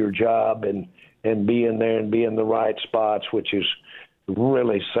do your job and be in there and be in the right spots, which is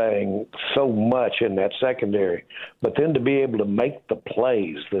really saying so much in that secondary, but then to be able to make the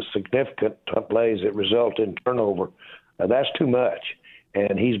plays, the significant plays that result in turnover, that's too much.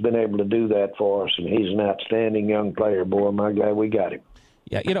 And he's been able to do that for us, and he's an outstanding young player. Boy, my God, we got him.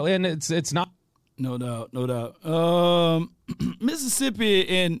 Yeah, and it's not. No doubt. Mississippi,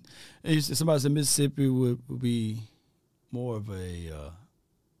 and somebody said Mississippi would be more of a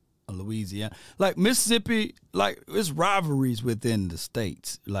Louisiana. Like Mississippi, like it's rivalries within the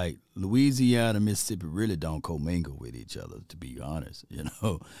states. Like Louisiana and Mississippi really don't commingle with each other, to be honest,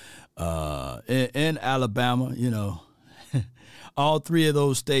 and Alabama, all three of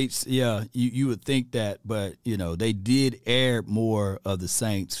those states, you would think that, but, they did air more of the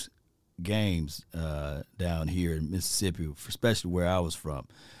Saints games down here in Mississippi, especially where I was from,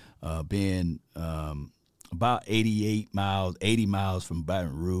 being about 80 miles from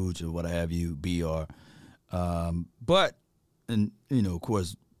Baton Rouge or what have you, BR. But, and, of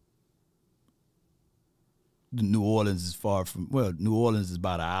course, New Orleans is New Orleans is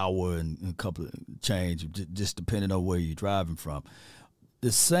about an hour and a couple of change, just depending on where you're driving from. The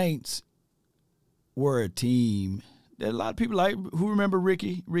Saints were a team that a lot of people like. Who remember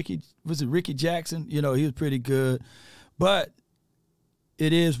Ricky? Was it Ricky Jackson? He was pretty good. But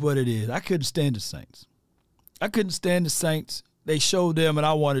it is what it is. I couldn't stand the Saints. They showed them, and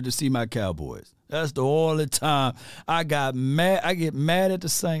I wanted to see my Cowboys. That's the only time I got mad. I get mad at the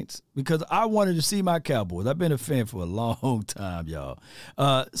Saints because I wanted to see my Cowboys. I've been a fan for a long time, y'all.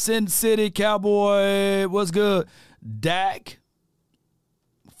 Sin City Cowboy, what's good? Dak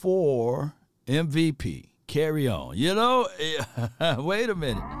for MVP. Carry on. Wait a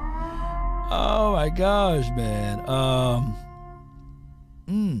minute. Oh, my gosh, man.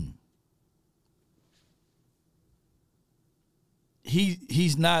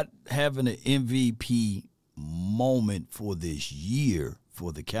 He's not having an MVP moment for this year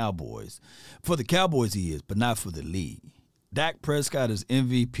for the Cowboys. For the Cowboys he is, but not for the league. Dak Prescott is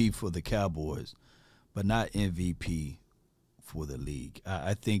MVP for the Cowboys, but not MVP for the league.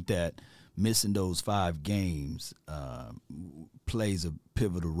 I think that missing those 5 games plays a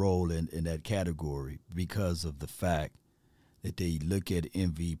pivotal role in that category because of the fact that they look at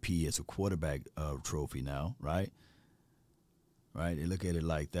MVP as a quarterback trophy now, right? Right, they look at it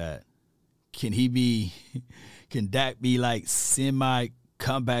like that. Can Dak be like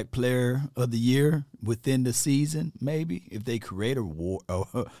semi-comeback player of the year within the season? Maybe if they create an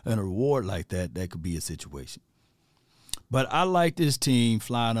award like that, that could be a situation. But I like this team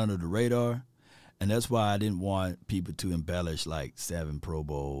flying under the radar, and that's why I didn't want people to embellish like 7 Pro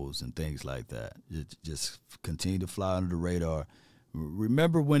Bowls and things like that. Just continue to fly under the radar.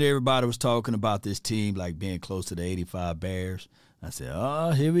 Remember when everybody was talking about this team like being close to the 85 Bears? I said,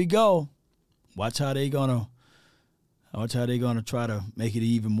 "Oh, here we go. Watch how they gonna try to make it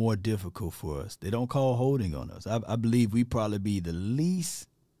even more difficult for us. They don't call holding on us. I believe we probably be the least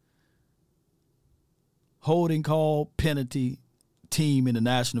holding call penalty team in the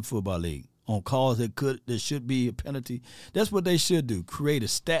National Football League on calls there should be a penalty. That's what they should do. Create a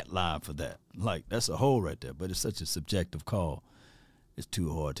stat line for that. Like that's a hole right there. But it's such a subjective call. It's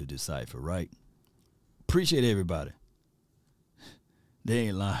too hard to decipher, right? Appreciate everybody. They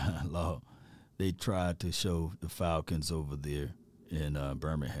ain't lying, Law. They tried to show the Falcons over there in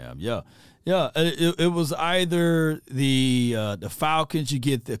Birmingham. Yeah. It was either the Falcons, you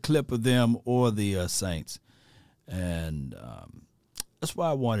get the clip of them, or the Saints. And that's why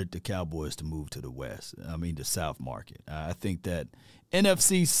I wanted the Cowboys to move to the West. The South market. I think that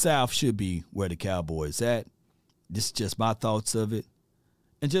NFC South should be where the Cowboys at. This is just my thoughts of it.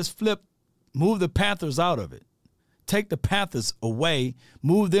 And just move the Panthers out of it. Take the Panthers away,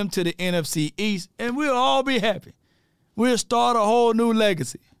 move them to the NFC East, and we'll all be happy. We'll start a whole new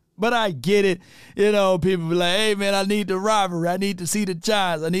legacy. But I get it. People be like, hey, man, I need the rivalry. I need to see the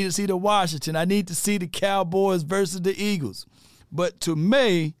Giants. I need to see the Washington. I need to see the Cowboys versus the Eagles. But to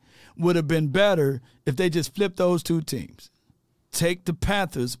me, would have been better if they just flipped those 2 teams. Take the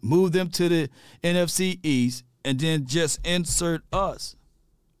Panthers, move them to the NFC East, and then just insert us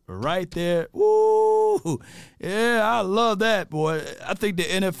right there. Woo! Woo! Yeah, I love that, boy. I think the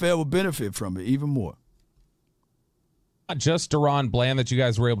NFL will benefit from it even more. Not just Deron Bland that you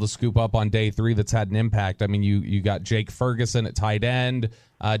guys were able to scoop up on day 3 that's had an impact. I mean, you got Jake Ferguson at tight end.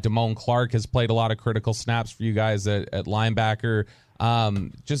 Damone Clark has played a lot of critical snaps for you guys at linebacker.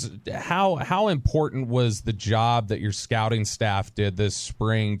 Just how important was the job that your scouting staff did this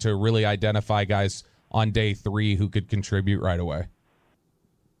spring to really identify guys on day 3 who could contribute right away?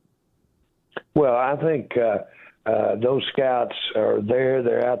 Well, I think those scouts are there.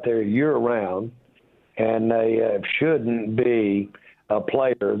 They're out there year-round, and they shouldn't be a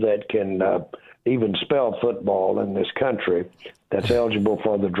player that can even spell football in this country that's eligible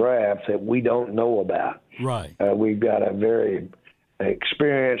for the draft that we don't know about. Right. We've got a very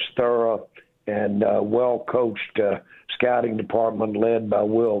experienced, thorough, and well-coached scouting department led by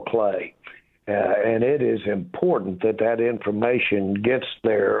Will Clay. And it is important that that information gets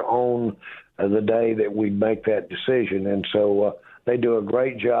there on the day that we make that decision. And so they do a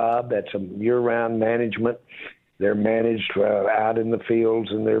great job. That's a year-round management. They're managed out in the fields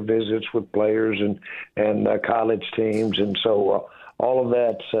and their visits with players and college teams. And so all of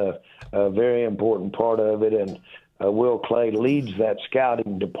that's a very important part of it. And Will Clay leads that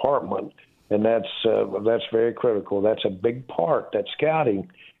scouting department, and that's very critical. That's a big part. That scouting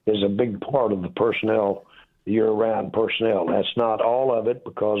is a big part of the personnel, year-round personnel. That's not all of it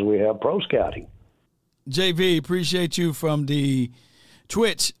because we have pro scouting. JV, appreciate you from the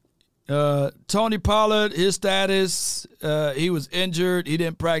Twitch. Tony Pollard, his status, he was injured. He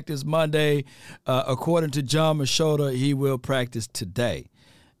didn't practice Monday. According to John Machota, he will practice today.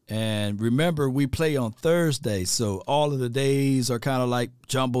 And remember, we play on Thursday, so all of the days are kind of like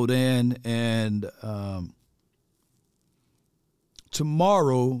jumbled in. And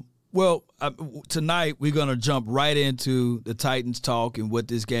tomorrow, tonight we're going to jump right into the Titans talk and what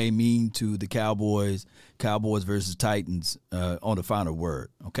this game means to the Cowboys versus Titans on the final word,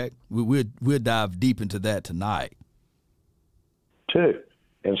 okay? We'll dive deep into that tonight. Too.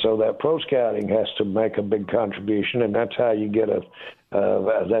 And so that pro scouting has to make a big contribution, and that's how you get a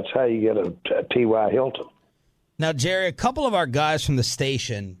T.Y. Hilton. Now, Jerry, a couple of our guys from the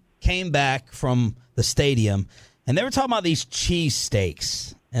station came back from the stadium, and they were talking about these cheese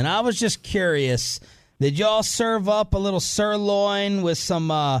steaks. And I was just curious, did y'all serve up a little sirloin with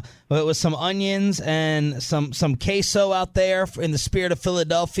some onions and some queso out there in the spirit of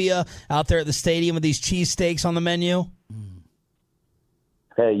Philadelphia out there at the stadium with these cheese steaks on the menu?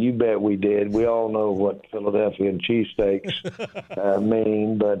 Hey, you bet we did. We all know what Philadelphia cheesesteaks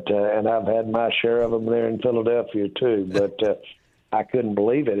mean, but and I've had my share of them there in Philadelphia too. But I couldn't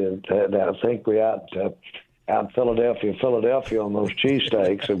believe it. And I think we out Philadelphia on those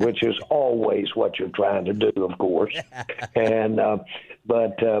cheesesteaks, which is always what you're trying to do, of course. And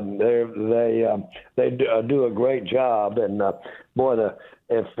but they do a great job. And boy,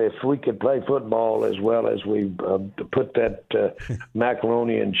 if we could play football as well as we put that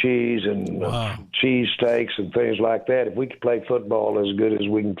macaroni and cheese and cheese steaks and things like that, if we could play football as good as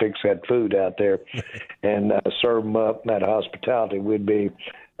we can fix that food out there and serve them up, that hospitality, we'd be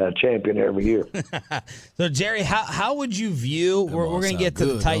a champion every year. So, Jerry, how would you view, we're going to get to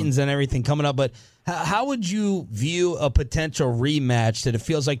the Titans and everything coming up, but how would you view a potential rematch that it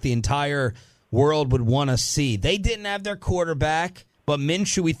feels like the entire world would want to see? They didn't have their quarterback, but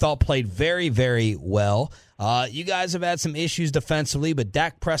Minshew, we thought, played very, very well. You guys have had some issues defensively, but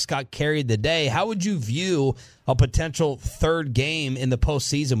Dak Prescott carried the day. How would you view a potential third game in the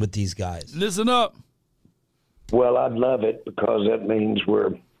postseason with these guys? Listen up. Well, I'd love it because that means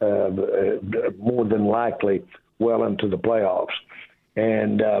we're more than likely well into the playoffs.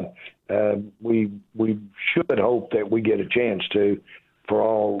 And we should hope that we get a chance to, for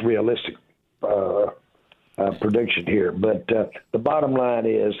all realistic prediction here. But the bottom line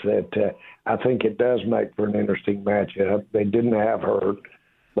is that I think it does make for an interesting matchup. They didn't have Hurt,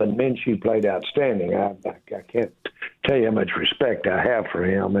 but Minshew played outstanding. I can't tell you how much respect I have for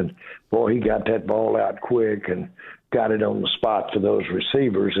him. And, boy, he got that ball out quick and got it on the spot for those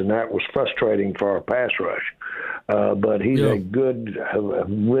receivers, and that was frustrating for our pass rush. But he's a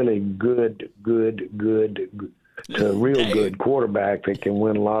really good quarterback that can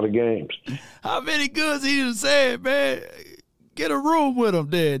win a lot of games. How many goods he just said, man? Get a room with him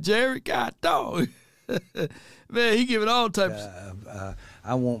there, Jerry. God dog. Man, he giving all types.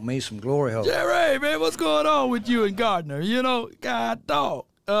 I want me some glory hole. Jerry, man, what's going on with you and Gardner? You know, God dog.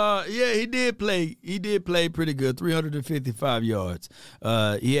 Yeah, he did play. He did play pretty good, 355 yards.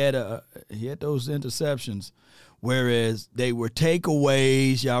 He had those interceptions, whereas they were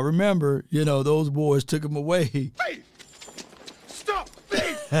takeaways. Y'all remember, those boys took him away. Stop!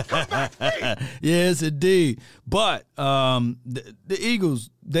 Thief! Yes, indeed. But the Eagles,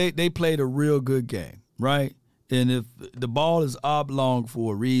 they played a real good game, right? And if the ball is oblong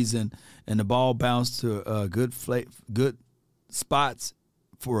for a reason, and the ball bounced to good spots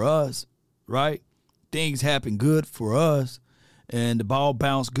for us, right? Things happen good for us, and the ball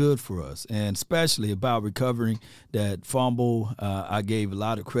bounced good for us. And especially about recovering that fumble, I gave a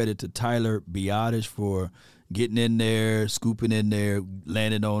lot of credit to Tyler Biadasz for getting in there, scooping in there,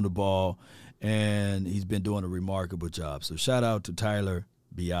 landing on the ball, and he's been doing a remarkable job. So shout out to Tyler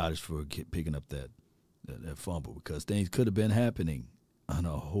Biadasz for picking up that fumble, because things could have been happening on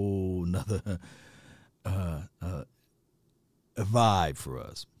a whole nother vibe for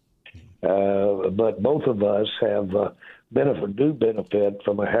us. But both of us have benefit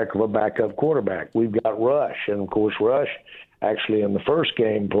from a heck of a backup quarterback. We've got Rush, and of course Rush actually in the first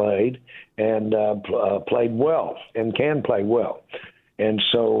game played and played well and can play well. And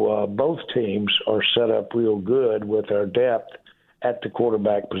so both teams are set up real good with our depth at the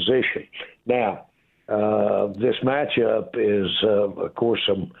quarterback position. Now, this matchup is, of course,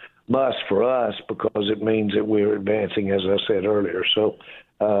 a must for us because it means that we're advancing, as I said earlier. So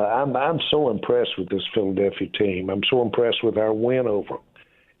I'm so impressed with this Philadelphia team. I'm so impressed with our win over them.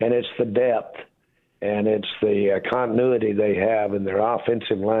 And it's the depth and it's the continuity they have in their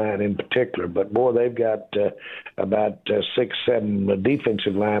offensive line in particular. But, boy, they've got about 6, 7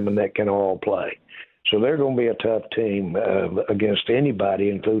 defensive linemen that can all play. So they're going to be a tough team against anybody,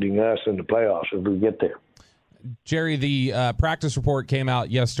 including us, in the playoffs if we get there. Jerry, the practice report came out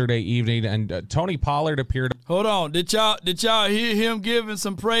yesterday evening, and Tony Pollard appeared. Hold on. Did y'all hear him giving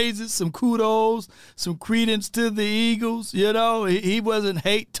some praises, some kudos, some credence to the Eagles? You know, he wasn't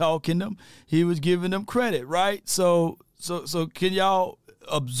hate talking them. He was giving them credit, right? So can y'all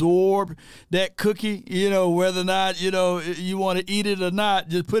absorb that cookie? You know, whether or not you want to eat it or not,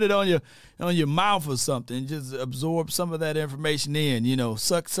 just put it on your mouth or something. Just absorb some of that information in. You know,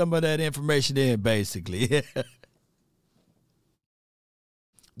 suck some of that information in, basically.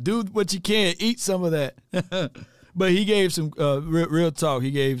 Do what you can. Eat some of that. But he gave some real talk.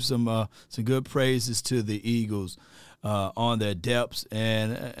 He gave some good praises to the Eagles on their depths,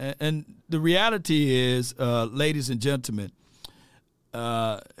 and the reality is, ladies and gentlemen,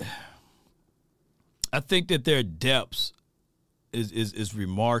 I think that their depths is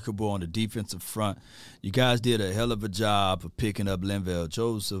remarkable on the defensive front. You guys did a hell of a job of picking up Linval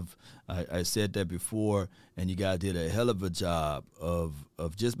Joseph. I said that before, and you guys did a hell of a job of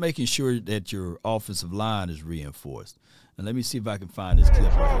just making sure that your offensive line is reinforced. And let me see if I can find this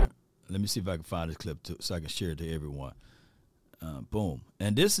clip right here. Let me see if I can find this clip so I can share it to everyone. Boom.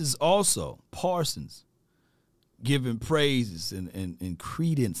 And this is also Parsons giving praises and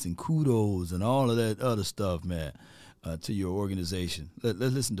credence and kudos and all of that other stuff, man, to your organization. Let's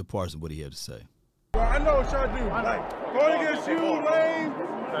listen to Parsons, what he had to say. Bro, I know what y'all do. Like, going against you, Lane,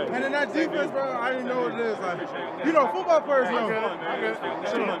 and then that defense, bro, I didn't know what it is. Like, you know, football players know. I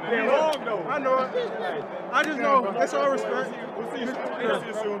know it. I just know. It's all respect. We'll see you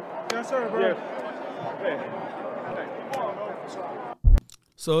soon. Yes, sir, bro.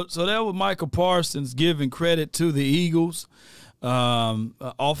 So that was Michael Parsons giving credit to the Eagles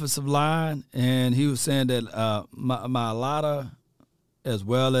offensive line, and he was saying that Mailata, as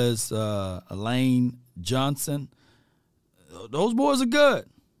well as Lane Johnson, those boys are good.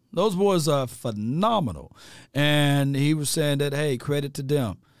 Those boys are phenomenal. And he was saying that, hey, credit to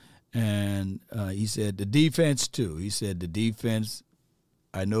them. And he said the defense, too. He said the defense,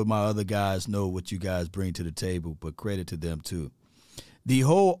 I know my other guys know what you guys bring to the table, but credit to them, too. The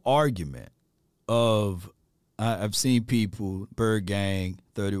whole argument of I've seen people, Bird Gang,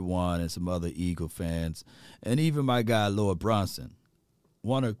 31, and some other Eagle fans, and even my guy Lord Bronson,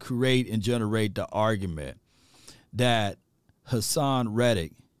 want to create and generate the argument that Hassan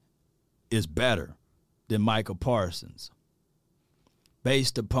Reddick is better than Michael Parsons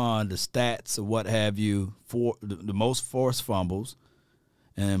based upon the stats or what have you, for the most forced fumbles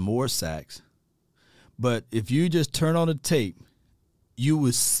and more sacks. But if you just turn on the tape, you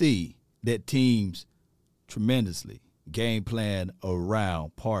will see that teams tremendously game plan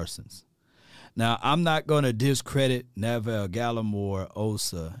around Parsons. Now, I'm not going to discredit Neville Gallimore,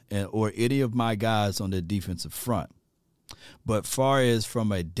 Osa, or any of my guys on the defensive front. But far as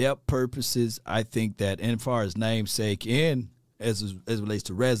from a depth purposes, I think that, and far as namesake and as it relates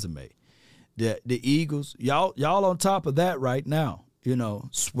to resume, the Eagles, y'all on top of that right now. You know,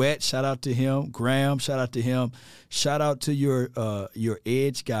 Sweat, shout out to him. Graham, shout out to him. Shout out to your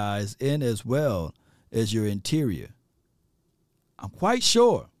edge guys and as well as your interior. I'm quite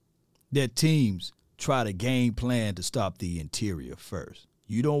sure that teams try to game plan to stop the interior first.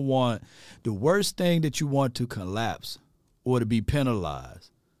 You don't want the worst thing that you want to collapse or to be penalized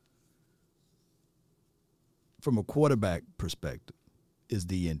from a quarterback perspective is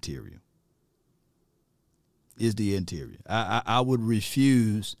the interior. I would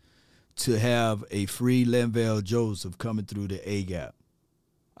refuse to have a free Linval Joseph coming through the A gap.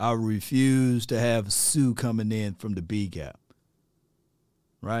 I refuse to have Sue coming in from the B gap.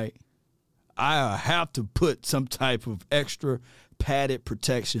 Right? I have to put some type of extra padded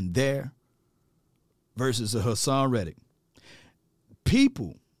protection there versus a Hassan Reddick.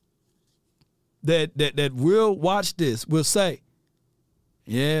 People that will watch this will say,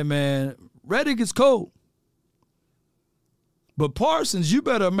 yeah, man, Reddick is cold. But Parsons, you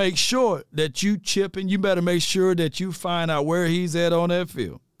better make sure that you chip and you better make sure that you find out where he's at on that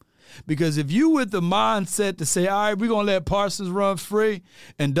field. Because if you with the mindset to say, all right, we're going to let Parsons run free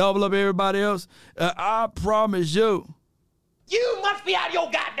and double up everybody else, I promise you. You must be out of your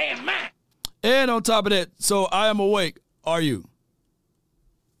goddamn mind. And on top of that, so I am awake. Are you?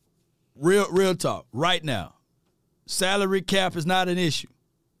 Real talk. Right now, salary cap is not an issue.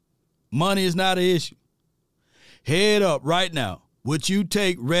 Money is not an issue. Head up right now. Would you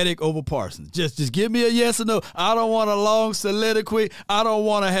take Reddick over Parsons? Just give me a yes or no. I don't want a long soliloquy. I don't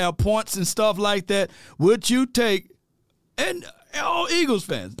want to have points and stuff like that. Would you take, and all Eagles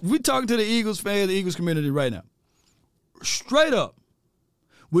fans, we're talking to the Eagles fans, the Eagles community right now. Straight up,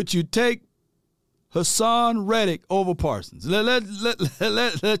 would you take Hassan Reddick over Parsons?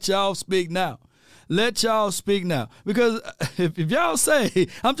 Let y'all speak now. Let y'all speak now. Because if y'all say,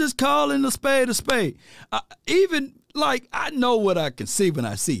 I'm just calling a spade a spade, even like I know what I can see when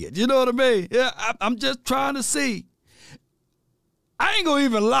I see it. You know what I mean? Yeah, I'm just trying to see. I ain't going to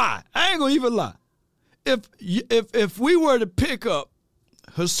even lie. If we were to pick up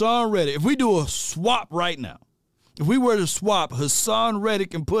Hassan Reddick, if we do a swap right now, if we were to swap Hassan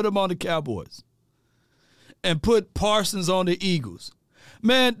Reddick and put him on the Cowboys and put Parsons on the Eagles,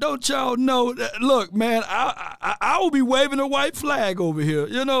 man, don't y'all know that? Look, man, I will be waving a white flag over here.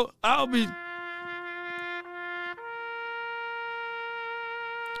 You know, I'll be.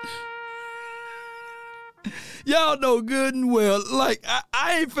 Y'all know good and well, like,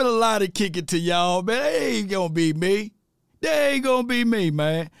 I ain't finna lie to kick it to y'all, man. That ain't gonna be me. That ain't gonna be me,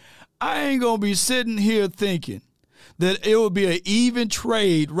 man. I ain't gonna be sitting here thinking that it would be an even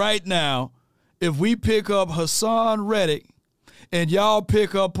trade right now if we pick up Hassan Reddick and y'all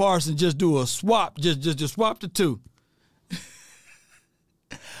pick up Parsons, just do a swap, just swap the two.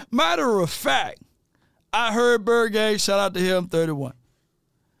 Matter of fact, I heard Burgay, shout out to him, 31.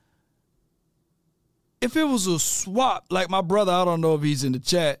 If it was a swap, like my brother, I don't know if he's in the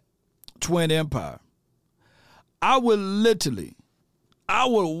chat, Twin Empire, I would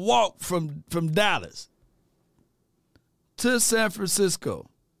walk from Dallas to San Francisco,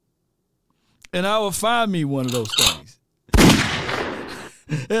 and I would find me one of those things.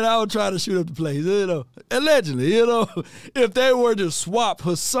 And I would try to shoot up the place, you know, allegedly, you know, if they were to swap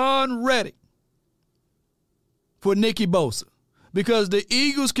Hassan Reddick for Nicky Bosa. Because the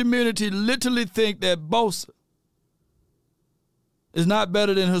Eagles community literally think that Bosa is not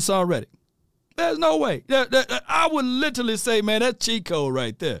better than Hassan Reddick. There's no way. I would literally say, man, that's cheat code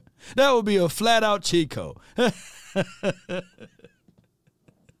right there. That would be a flat-out cheat code.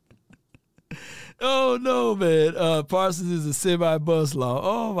 Oh, no, man. Parsons is a semi-bus law.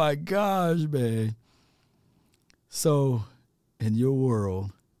 Oh, my gosh, man. So, in your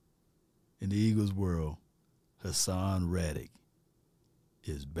world, in the Eagles' world, Hassan Reddick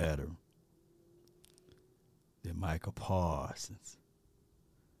is better than Michael Parsons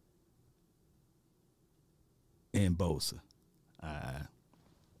and Bosa. I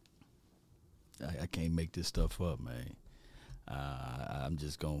can't make this stuff up, man. I'm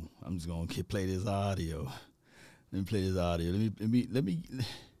just gonna play this audio. Let me play this audio. Let me.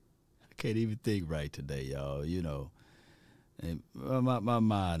 I can't even think right today, y'all. You know, and my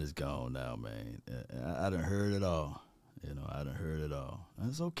mind is gone now, man. I done heard it all. You know, I done heard it all.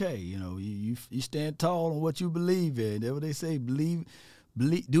 That's okay. You know, you stand tall on what you believe in. That's what they say. Believe,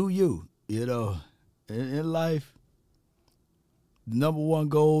 do you. You know, in life, the number one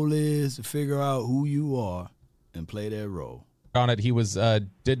goal is to figure out who you are and play that role. On it, he was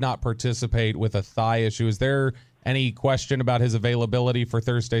did not participate with a thigh issue. Is there any question about his availability for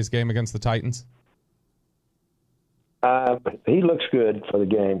Thursday's game against the Titans? He looks good for the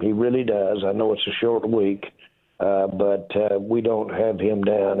game. He really does. I know it's a short week. But we don't have him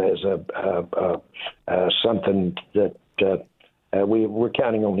down as something that we're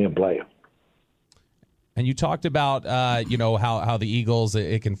counting on him playing. And you talked about, how the Eagles,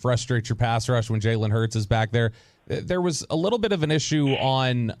 it can frustrate your pass rush when Jalen Hurts is back there. There was a little bit of an issue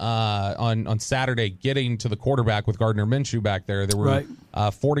on Saturday getting to the quarterback with Gardner Minshew back there. There were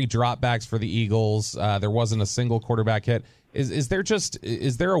 40 dropbacks for the Eagles. There wasn't a single quarterback hit. Is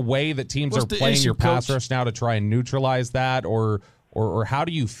there a way that teams are playing your pass rush now to try and neutralize that, or how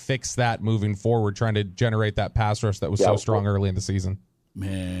do you fix that moving forward, trying to generate that pass rush that was so strong early in the season?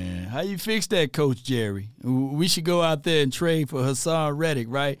 Man, how you fix that, Coach Jerry? We should go out there and trade for Hassan Reddick,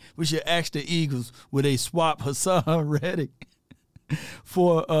 right? We should ask the Eagles, would they swap Hassan Reddick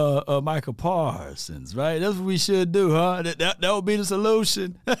for Michael Parsons, right? That's what we should do, huh? That would be the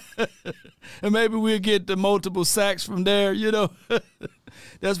solution. And maybe we'll get the multiple sacks from there, you know.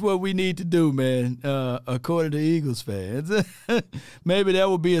 That's what we need to do, man, according to Eagles fans. Maybe that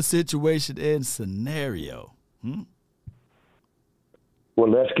would be a situation and scenario. Well,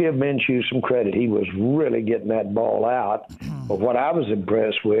 let's give Minshew some credit. He was really getting that ball out. But what I was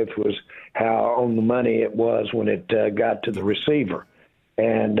impressed with was how on the money it was when it got to the receiver.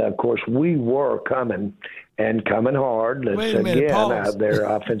 And, of course, we were coming hard. Wait a minute, pause. Their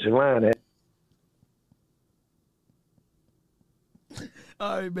offensive line had.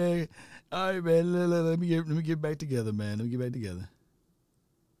 All right, man. Let me get back together, man. Let me get back together.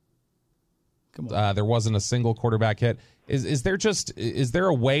 Come on. There wasn't a single quarterback hit. Is there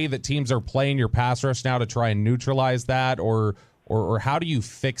a way that teams are playing your pass rush now to try and neutralize that, or how do you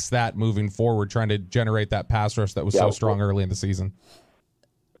fix that moving forward, trying to generate that pass rush that was so strong early in the season?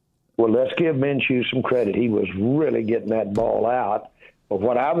 Well, let's give Minshew some credit. He was really getting that ball out. But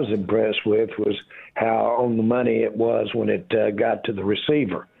what I was impressed with was how on the money it was when it got to the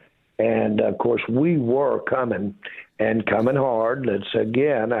receiver. And, of course, we were coming hard.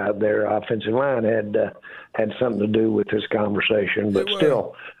 Their offensive line had something to do with this conversation. But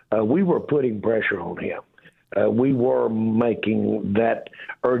still, we were putting pressure on him. We were making that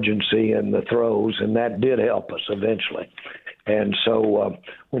urgency in the throws, and that did help us eventually. And so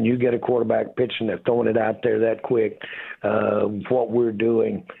when you get a quarterback pitching and throwing it out there that quick, what we're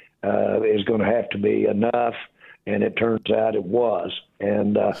doing is going to have to be enough, and it turns out it was.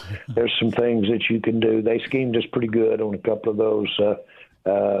 And there's some things that you can do. They schemed us pretty good on a couple of those,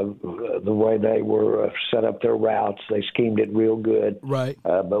 the way they were set up their routes. They schemed it real good. Right.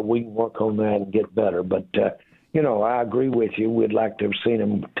 But we can work on that and get better. But, I agree with you. We'd like to have seen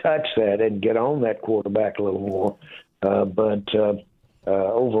them touch that and get on that quarterback a little more. But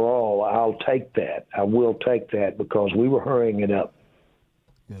overall, I'll take that. I will take that because we were hurrying it up.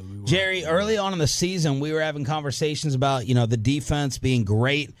 Jerry, early on in the season, we were having conversations about, the defense being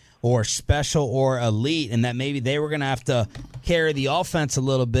great or special or elite, and that maybe they were going to have to carry the offense a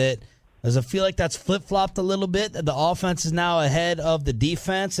little bit. Does it feel like that's flip-flopped a little bit, that the offense is now ahead of the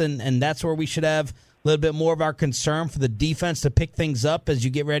defense, and that's where we should have a little bit more of our concern for the defense to pick things up as you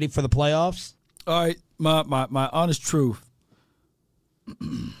get ready for the playoffs? All right, my honest truth,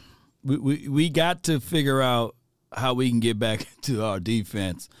 we got to figure out how we can get back to our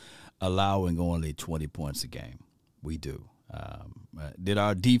defense allowing only 20 points a game. We do. Did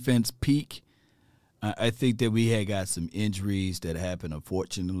our defense peak? I think that we had got some injuries that happened,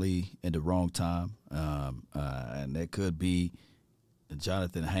 unfortunately, at the wrong time. And that could be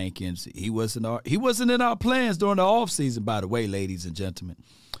Jonathan Hankins. He wasn't in our plans during the offseason, by the way, ladies and gentlemen.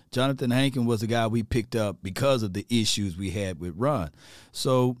 Jonathan Hankins was a guy we picked up because of the issues we had with Ron.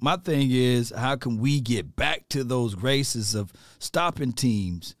 So my thing is, how can we get back to those graces of stopping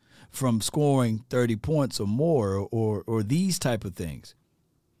teams from scoring 30 points or more or these type of things?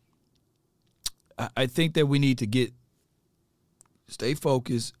 I think that we need to stay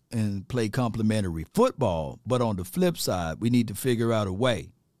focused and play complementary football. But on the flip side, we need to figure out a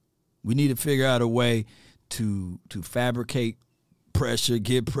way. We need to figure out a way to fabricate pressure,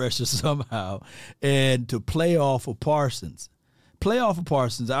 get pressure somehow, and to play off of Parsons. Play off of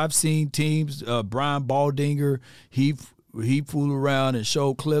Parsons. I've seen teams, Brian Baldinger, he fooled around and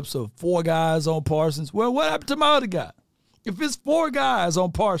showed clips of 4 guys on Parsons. Well, what happened to my other guy? If it's 4 guys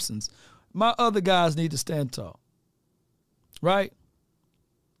on Parsons, my other guys need to stand tall. Right?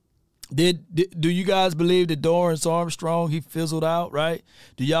 Do you guys believe that Dorrance Armstrong, he fizzled out, right?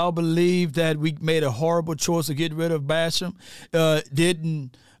 Do y'all believe that we made a horrible choice of getting rid of Basham?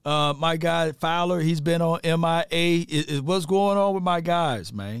 Didn't my guy Fowler, he's been on MIA. What's going on with my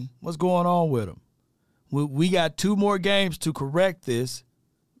guys, man? What's going on with them? We got 2 more games to correct this,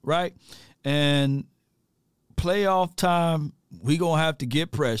 right? And playoff time, we're going to have to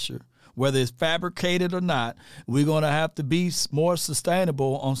get pressure. Whether it's fabricated or not, we're going to have to be more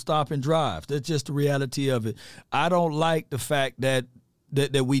sustainable on stop and drive. That's just the reality of it. I don't like the fact that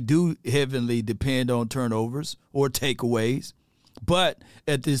we do heavily depend on turnovers or takeaways. But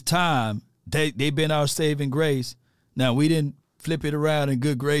at this time, they've been our saving grace. Now, we didn't flip it around in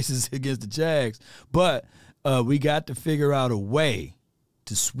good graces against the Jags, but we got to figure out a way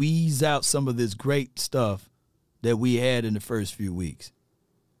to squeeze out some of this great stuff that we had in the first few weeks.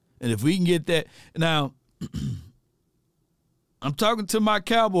 And if we can get that – now, I'm talking to my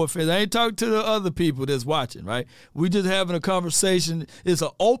Cowboy fans. I ain't talking to the other people that's watching, right? We just having a conversation. It's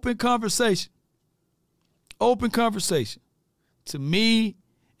an open conversation. Open conversation. To me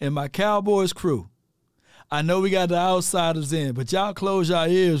and my Cowboys crew. I know we got the outsiders in, but y'all close your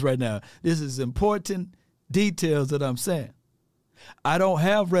ears right now. This is important details that I'm saying. I don't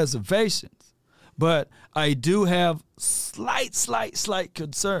have reservations, but I do have slight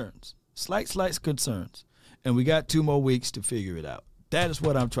concerns. Slight concerns. And we got 2 more weeks to figure it out. That is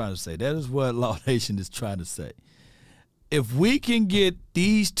what I'm trying to say. That is what Law Nation is trying to say. If we can get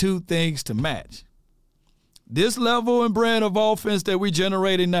these 2 things to match, this level and brand of offense that we're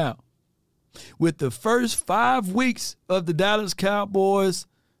generating now, with the first 5 weeks of the Dallas Cowboys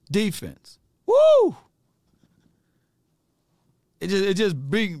defense, woo! It just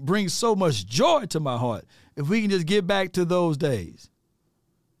brings so much joy to my heart if we can just get back to those days.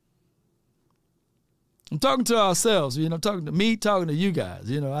 I'm talking to ourselves, talking to me, talking to you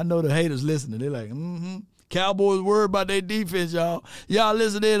guys. I know the haters listening. They're like, Cowboys worried about their defense, y'all. Y'all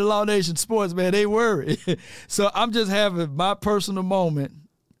listen to Law Nation Sports, man. They worry. So I'm just having my personal moment.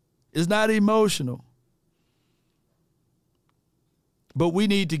 It's not emotional. But we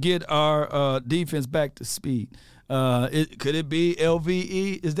need to get our defense back to speed. Could it be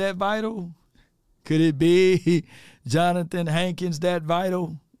LVE? Is that vital? Could it be Jonathan Hankins that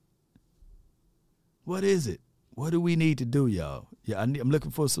vital? What is it? What do we need to do, y'all? Yeah, I'm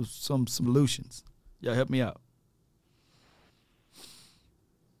looking for some solutions. Y'all help me out.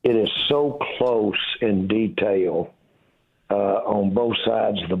 It is so close in detail on both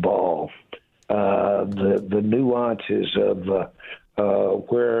sides of the ball. The nuances of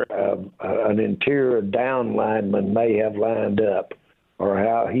where an interior down lineman may have lined up, or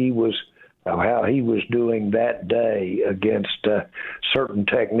how he was doing that day against certain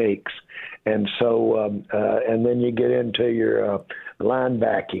techniques. And so, and then you get into your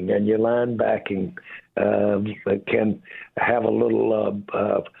linebacking, and your linebacking can have a little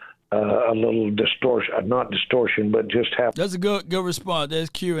distortion, not distortion, but just have. That's a good response.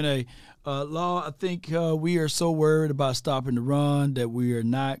 That's Q&A. Law, I think we are so worried about stopping the run that we are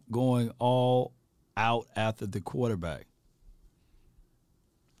not going all out after the quarterback.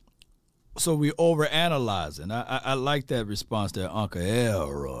 So we overanalyzing. I like that response there, Uncle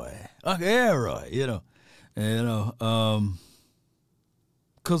Elroy. Uncle Elroy,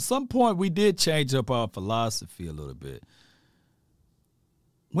 because some point we did change up our philosophy a little bit.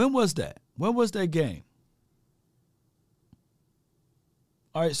 When was that? When was that game?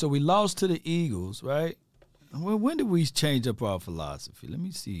 All right, so we lost to the Eagles, right? When did we change up our philosophy? Let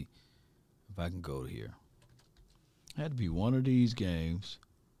me see if I can go here. It had to be one of these games.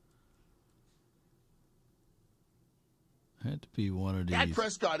 Had to be one of these. Dak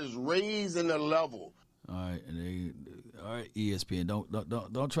Prescott is raising the level. All right, all right, ESPN.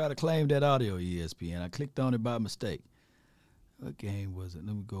 Don't try to claim that audio, ESPN. I clicked on it by mistake. What game was it?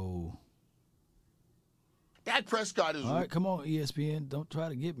 Let me go. Dak Prescott is. All right, come on, ESPN. Don't try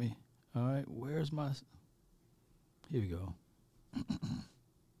to get me. All right, where's my? Here we go.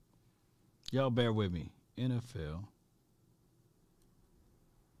 Y'all bear with me. NFL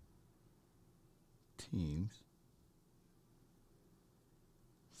teams.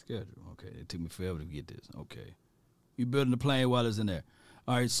 Schedule. Okay, it took me forever to get this. Okay. You building the plane while it's in there.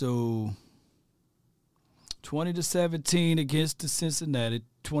 All right, so 20-17 against the Cincinnati,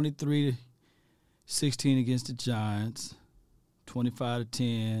 23-16 against the Giants,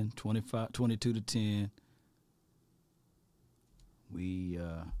 25-10, 22-10. We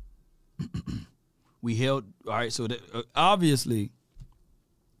we held. All right, so obviously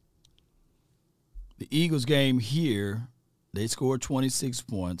the Eagles game here. They scored 26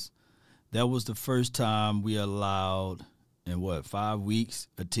 points. That was the first time we allowed, in 5 weeks,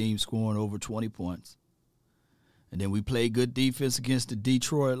 a team scoring over 20 points. And then we played good defense against the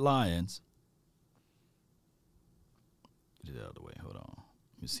Detroit Lions. Get it out of the way. Hold on.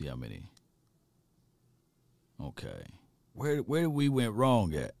 Let me see how many. Okay. Where did we went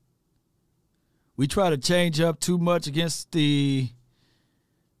wrong at? We tried to change up too much against the.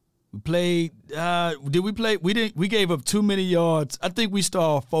 We played. Did we play? We didn't. We gave up too many yards. I think we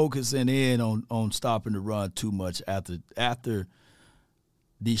started focusing in on stopping the run too much after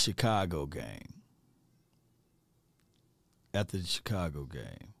the Chicago game. After the Chicago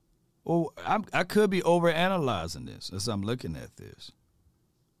game. Well, I could be overanalyzing this as I'm looking at this.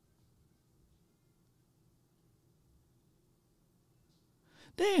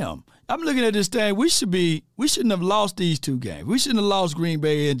 damn, I'm looking at this thing. We shouldn't have lost these two games. We shouldn't have lost Green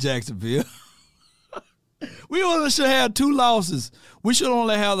Bay and Jacksonville. We only should have 2 losses. We should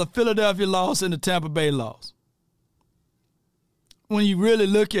only have the Philadelphia loss and the Tampa Bay loss. When you really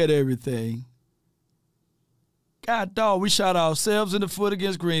look at everything, God dog, we shot ourselves in the foot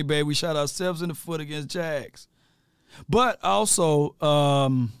against Green Bay. We shot ourselves in the foot against Jags. But also,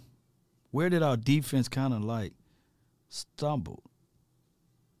 where did our defense kind of like stumble?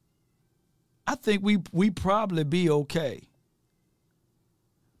 I think we probably be okay.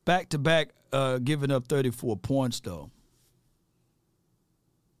 Back-to-back giving up 34 points, though.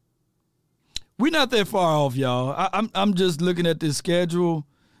 We're not that far off, y'all. I'm just looking at this schedule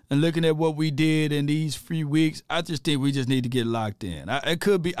and looking at what we did in these few weeks. I just think we just need to get locked in. I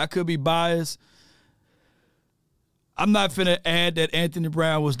could be biased. I'm not finna add that Anthony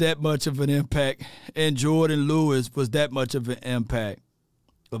Brown was that much of an impact and Jordan Lewis was that much of an impact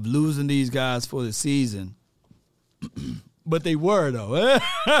of losing these guys for the season. But they were, though.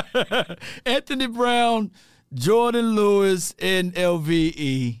 Anthony Brown, Jordan Lewis, and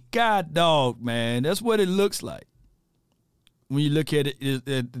LVE. God dog, man. That's what it looks like when you look at it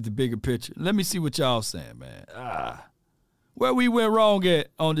at the bigger picture. Let me see what y'all saying, man. Where we went wrong at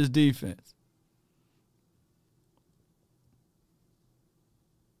on this defense.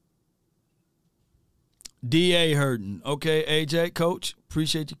 DA hurting. Okay, AJ, coach.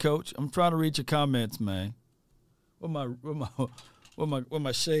 Appreciate you, coach. I'm trying to read your comments, man. Where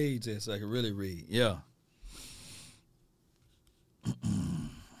my shades is so I can really read. Yeah.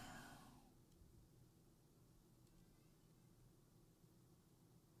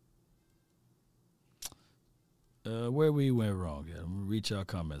 Where we went wrong at. I'm gonna read y'all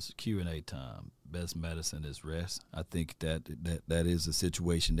comments. Q&A time. Best medicine is rest. I think that is a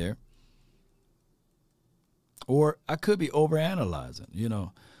situation there. Or I could be overanalyzing, you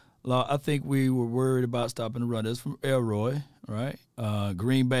know. I think we were worried about stopping the run. That's from Elroy, right?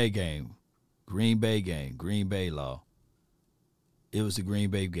 Green Bay game. Green Bay law. It was the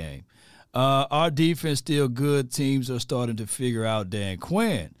Green Bay game. Our defense still good. Teams are starting to figure out Dan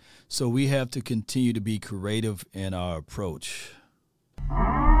Quinn. So we have to continue to be creative in our approach.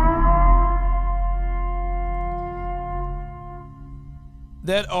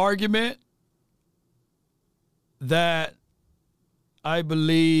 That argument that I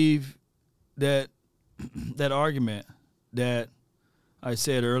believe that argument that I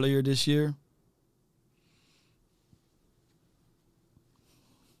said earlier this year,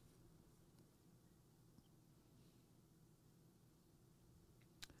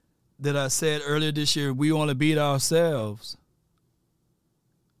 we only beat ourselves.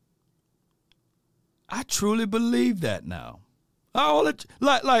 I truly believe that now. Let's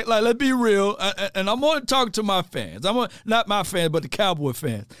be real, and I'm going to talk to my fans. Not my fans, but the Cowboy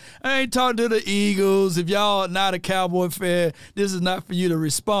fans. I ain't talking to the Eagles. If y'all not a Cowboy fan, this is not for you to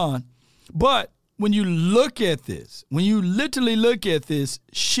respond. But when you look at this, when you literally look at this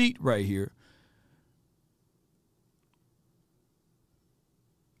sheet right here,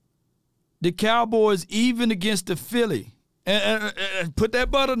 the Cowboys, even against the Philly, and put that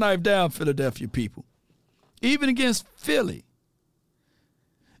butter knife down, Philadelphia people, even against Philly,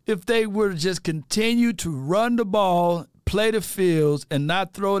 if they were to just continue to run the ball, play the fields, and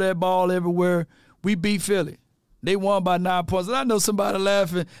not throw that ball everywhere, we beat Philly. They won by 9 points. And I know somebody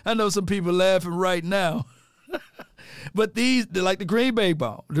laughing. I know some people laughing right now. But they're like the Green Bay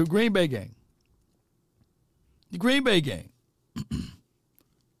game. The Green Bay game.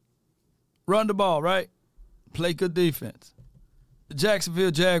 Run the ball, right? Play good defense. The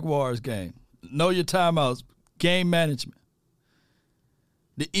Jacksonville Jaguars game. Know your timeouts. Game management.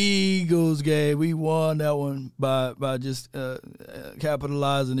 The Eagles game, we won that one by just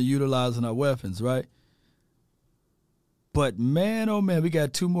capitalizing and utilizing our weapons, right? But, man, oh, man, we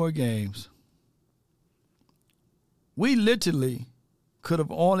got 2 more games. We literally could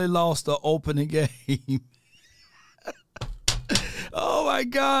have only lost the opening game. Oh, my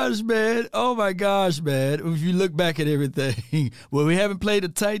gosh, man. If you look back at everything. Well, we haven't played the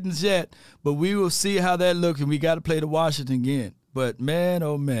Titans yet, but we will see how that looks, and we got to play the Washington again. But, man,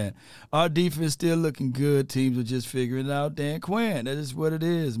 oh, man, our defense still looking good. Teams are just figuring out Dan Quinn. That is what it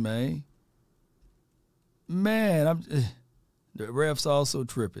is, man. Man, the refs also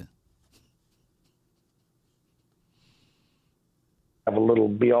tripping. Have a little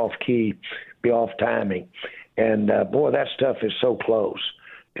be off key, be off timing. And, boy, that stuff is so close.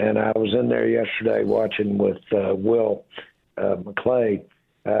 And I was in there yesterday watching with Will McClay,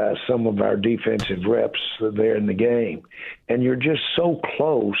 some of our defensive reps there in the game. And you're just so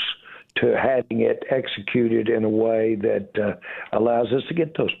close to having it executed in a way that allows us to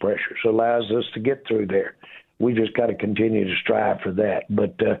get those pressures, allows us to get through there. We just got to continue to strive for that.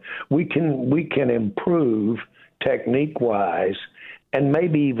 But we can improve technique-wise and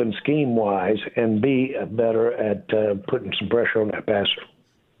maybe even scheme-wise and be better at putting some pressure on that passer.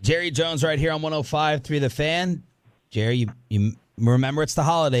 Jerry Jones right here on 105.3 The Fan. Jerry, you remember it's the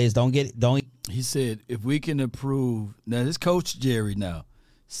holidays. Don't. He said if we can improve. Now this Coach Jerry now,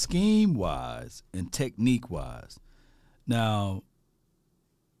 scheme-wise and technique-wise. Now,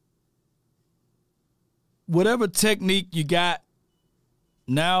 whatever technique you got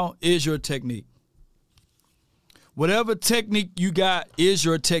now is your technique. Whatever technique you got is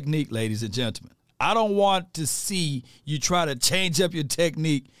your technique, ladies and gentlemen. I don't want to see you try to change up your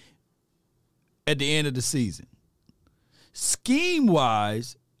technique at the end of the season.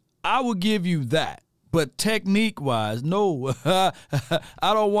 Scheme-wise, I will give you that. But technique-wise, no. I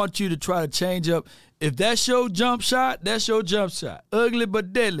don't want you to try to change up. If that's your jump shot, that's your jump shot. Ugly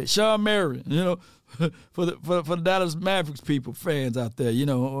but deadly. Sean Marion, for the Dallas Mavericks people, fans out there,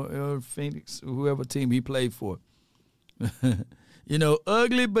 or Phoenix, whoever team he played for.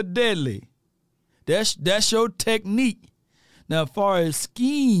 Ugly but deadly. That's your technique. Now, as far as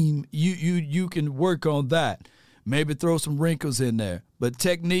scheme, you can work on that. Maybe throw some wrinkles in there. But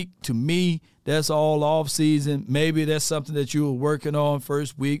technique, to me, that's all off season. Maybe that's something that you were working on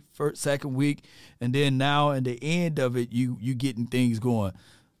first week, second week, and then now in the end of it, you getting things going.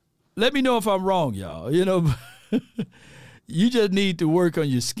 Let me know if I'm wrong, y'all. You just need to work on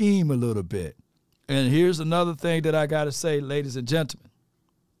your scheme a little bit. And here's another thing that I got to say, ladies and gentlemen.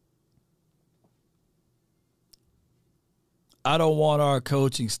 I don't want our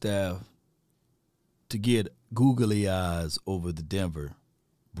coaching staff to get googly eyes over the Denver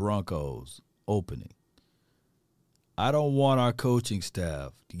Broncos opening. I don't want our coaching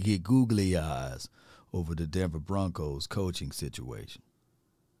staff to get googly eyes over the Denver Broncos coaching situation.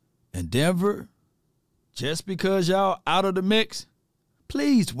 And Denver, just because y'all out of the mix,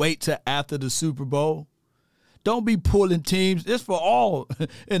 please wait till after the Super Bowl. Don't be pulling teams. It's for all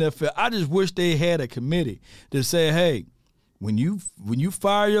NFL. I just wish they had a committee to say, hey, when you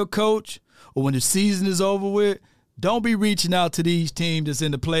fire your coach or when the season is over with, don't be reaching out to these teams that's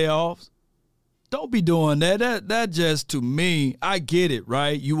in the playoffs. Don't be doing that. That just, to me, I get it,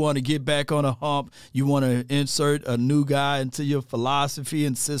 right? You want to get back on a hump. You want to insert a new guy into your philosophy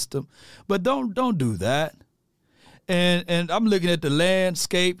and system. But don't do that. And I'm looking at the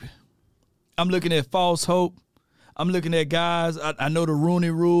landscape. I'm looking at false hope. I'm looking at guys. I know the Rooney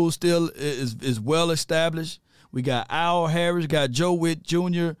Rule still is well established. We got Al Harris, got Joe Witt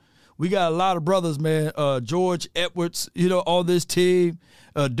Jr. We got a lot of brothers, man. George Edwards, on this team.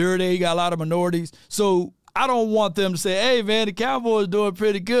 Dirty, got a lot of minorities. So I don't want them to say, hey, man, the Cowboys doing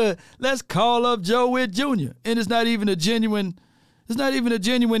pretty good. Let's call up Joe Witt Jr. And it's not even a genuine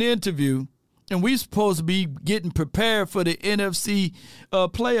interview. And we supposed to be getting prepared for the NFC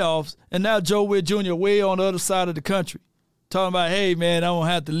playoffs. And now Joe Witt Jr. way on the other side of the country. Talking about, hey, man, I don't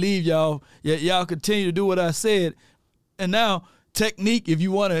have to leave y'all. Y'all continue to do what I said. And now technique, if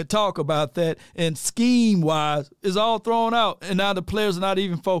you want to talk about that, and scheme-wise, is all thrown out. And now the players are not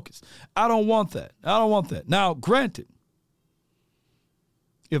even focused. I don't want that. Now, granted,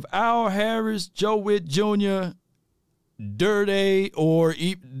 if Al Harris, Joe Witt Jr., Dirty, or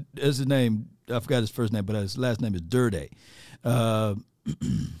as his name, I forgot his first name, but his last name is Dirty, or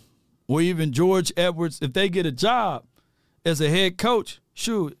even George Edwards, if they get a job as a head coach,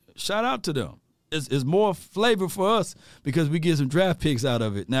 shoot, shout out to them. It's more flavor for us because we get some draft picks out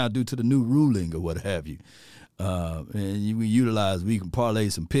of it now due to the new ruling or what have you. And we can parlay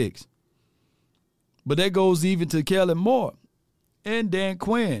some picks. But that goes even to Kellen Moore and Dan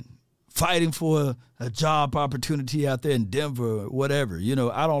Quinn fighting for a job opportunity out there in Denver or whatever.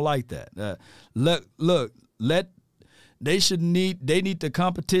 I don't like that. They need the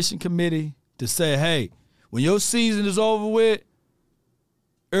competition committee to say, hey, when your season is over with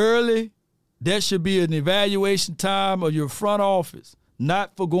early, there should be an evaluation time of your front office,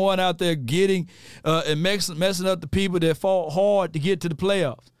 not for going out there getting and messing up the people that fought hard to get to the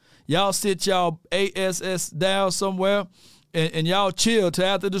playoffs. Y'all sit y'all ASS down somewhere and y'all chill till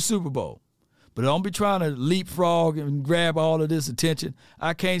after the Super Bowl. But don't be trying to leapfrog and grab all of this attention.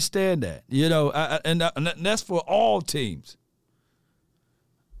 I can't stand that. And that's for all teams.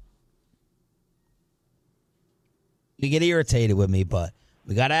 You get irritated with me, but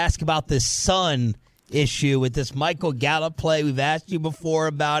we got to ask about this Sun issue with this Michael Gallup play. We've asked you before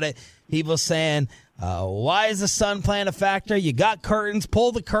about it. People saying Why is the sun playing a factor? You got curtains.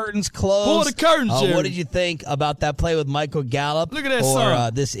 Pull the curtains closed. Pull the curtains, Jerry. What did you think about that play with Michael Gallup? Look at that Or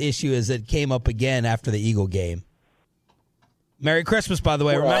sun. This issue as it came up again after the Eagle game? Merry Christmas, by the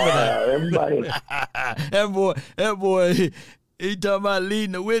way. Remember that. Everybody. that boy, he talking about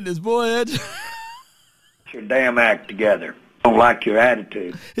leading the witness, boy. Get your damn act together. Don't like your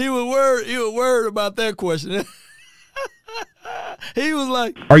attitude. He was worried about that question. He was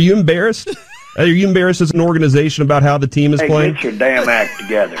like, Are you embarrassed? Are you embarrassed as an organization about how the team is playing? Get your damn act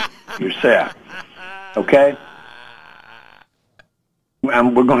together yourself. Okay? We're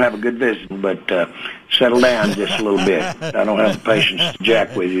going to have a good visit, but settle down just a little bit. I don't have the patience to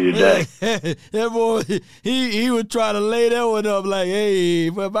jack with you today. that boy, he would try to lay that one up like, hey,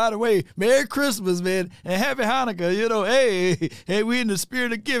 but by the way, Merry Christmas, man, and Happy Hanukkah. You know, hey, we in the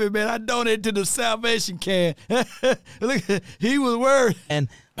spirit of giving, man. I donated to the Salvation Can. Look, he was worried. And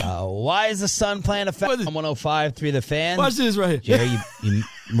why is the sun playing a factor? 105.3 The Fan. Watch this right here. Jerry, you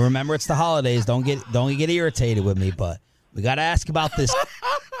remember it's the holidays. Don't get irritated with me, but we got to ask about this.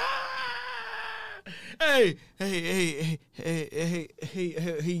 Hey,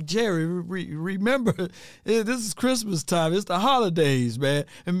 Jerry, remember, this is Christmas time. It's the holidays, man.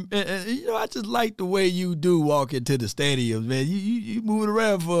 And you know, I just like the way you do walk into the stadiums, man. You moving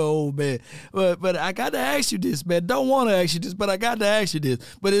around for an old man. But I got to ask you this, man. Don't want to ask you this, but I got to ask you this.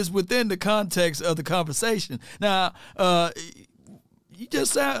 But it's within the context of the conversation. Now, you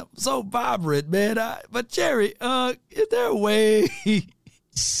just sound so vibrant, man. But Jerry, is there a way?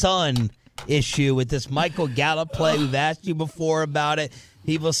 Sun issue with this Michael Gallup play. We've asked you before about it.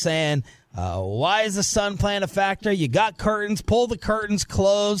 People saying, why is the sun playing a factor? You got curtains. Pull the curtains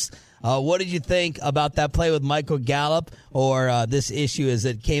closed. What did you think about that play with Michael Gallup or this issue as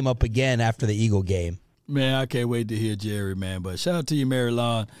it came up again after the Eagle game? Man, I can't wait to hear Jerry, man. But shout out to you, Mary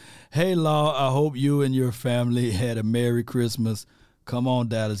Lawn. Hey, Law, I hope you and your family had a Merry Christmas. Come on,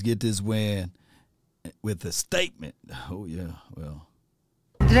 Dallas, get this win with a statement. Oh, yeah, well.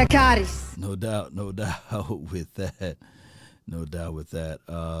 Dracarys. No doubt with that. No doubt with that.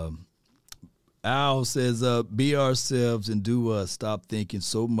 Al says, be ourselves and do us. Stop thinking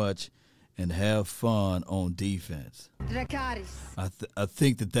so much and have fun on defense. Dracarys. I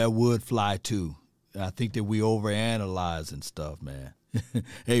think that would fly, too. I think that we overanalyze and stuff, man.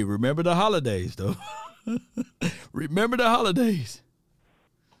 Hey, remember the holidays, though. Remember the holidays.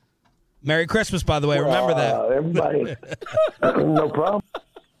 Merry Christmas, by the way. Remember that. Everybody, no problem.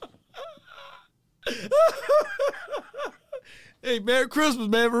 Hey, Merry Christmas,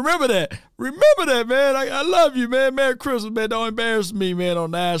 man. Remember that. Remember that, man. I love you, man. Merry Christmas, man. Don't embarrass me, man,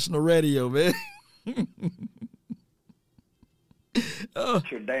 on national radio, man.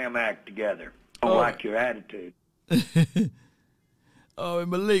 Get your damn act together. Don't like your attitude. Oh, and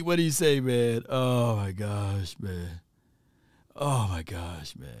Malik, what do you say, man? Oh, my gosh, man. Oh, my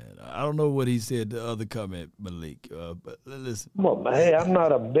gosh, man. I don't know what he said, the other comment, Malik, but listen. Well, hey, I'm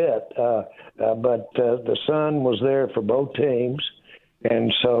not a bit, but the sun was there for both teams,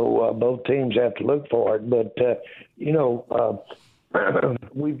 and so both teams have to look for it. But,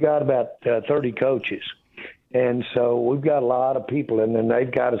 we've got about 30 coaches, and so we've got a lot of people, and then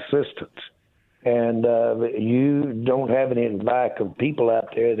they've got assistants. And you don't have any in the back of people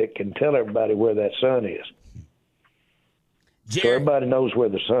out there that can tell everybody where that sun is. So everybody knows where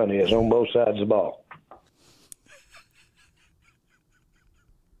the sun is on both sides of the ball.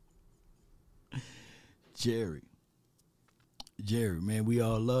 Jerry, man, we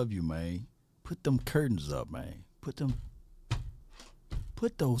all love you, man. Put them curtains up, man. Put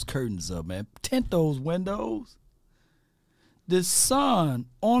those curtains up, man. Tint those windows. The sun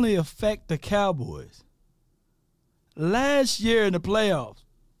only affect the Cowboys. Last year in the playoffs,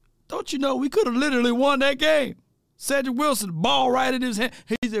 don't you know we could have literally won that game? Cedric Wilson, ball right in his hand.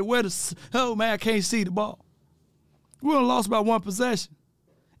 He said, oh, man, I can't see the ball. We would have lost by one possession.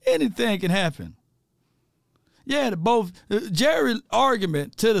 Anything can happen. Yeah, Jerry's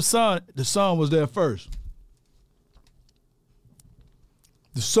argument to the sun was there first.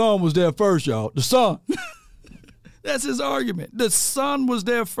 The sun was there first, y'all. The sun. That's his argument. The sun was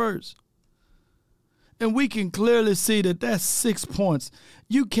there first. And we can clearly see that that's 6 points.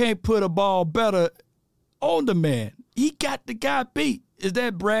 You can't put a ball better on the man. He got the guy beat. Is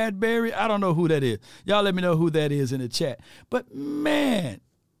that Bradbury? I don't know who that is. Y'all let me know who that is in the chat. But, man,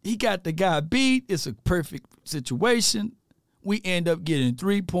 he got the guy beat. It's a perfect situation. We end up getting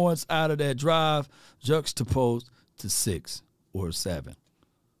 3 points out of that drive, juxtaposed to 6 or 7.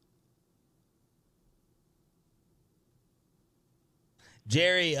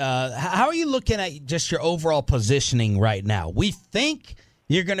 Jerry, how are you looking at just your overall positioning right now? We think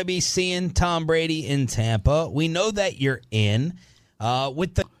you're going to be seeing Tom Brady in Tampa. We know that you're in.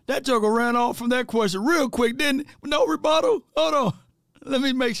 That joker ran off from that question real quick, didn't it? No rebuttal? Hold on. Let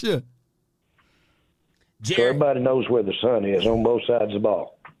me make sure. So everybody knows where the sun is on both sides of the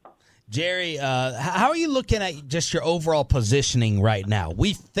ball. Jerry, how are you looking at just your overall positioning right now?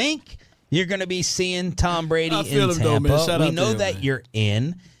 We think you're going to be seeing Tom Brady in Tampa. We know that you're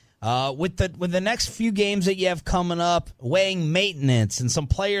in. With the next few games that you have coming up, weighing maintenance and some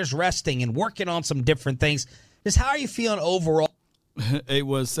players resting and working on some different things, just how are you feeling overall?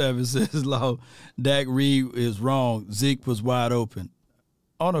 817 says, "Law, Dak Reed is wrong. Zeke was wide open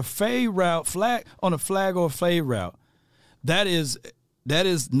on a fade route, flag or fade route. That is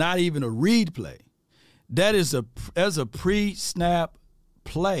not even a read play. That's a pre-snap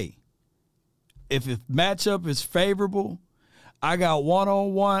play. If matchup is favorable, I got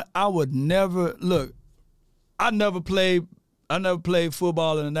one-on-one. I would never look. I never played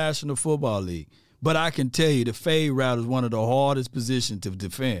football in the National Football League, but I can tell you the fade route is one of the hardest positions to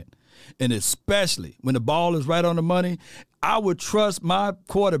defend, and especially when the ball is right on the money. I would trust my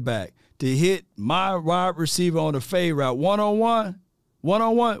quarterback to hit my wide receiver on the fade route one-on-one.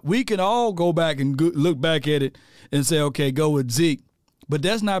 We can all go back and look back at it and say, okay, go with Zeke, but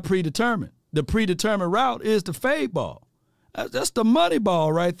that's not predetermined. The predetermined route is the fade ball. That's the money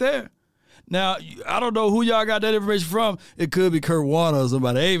ball right there. Now, I don't know who y'all got that information from. It could be Kurt Warner or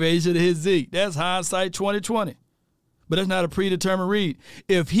somebody. Hey, man, he should have hit Zeke. That's hindsight 2020. But that's not a predetermined read.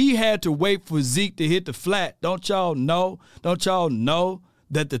 If he had to wait for Zeke to hit the flat, don't y'all know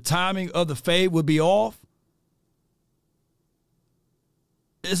that the timing of the fade would be off?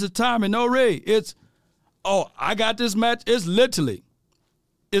 It's a timing, no read. I got this match. It's literally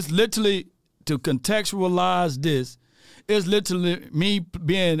to contextualize this. It's literally me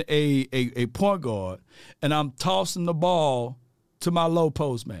being a point guard, and I'm tossing the ball to my low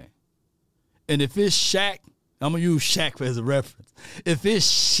post man. And if it's Shaq, I'm going to use Shaq as a reference. If it's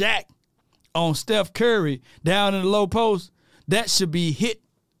Shaq on Steph Curry down in the low post, that should be hit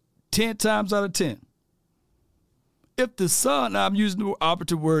 10 times out of 10. If the sun, I'm using the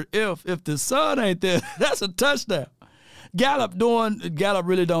operative word if the sun ain't there, that's a touchdown. Gallup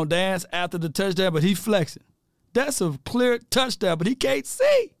really don't dance after the touchdown, but he's flexing. That's a clear touchdown, but he can't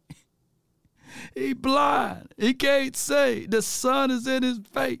see. He blind. He can't see. The sun is in his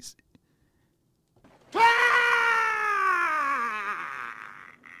face.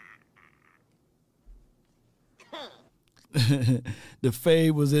 The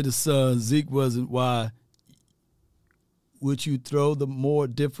fade was in the sun. Zeke wasn't. Why? Would you throw the more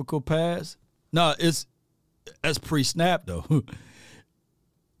difficult pass? No, that's pre-snap, though.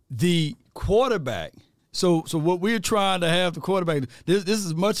 The quarterback. So what we're trying to have the quarterback, this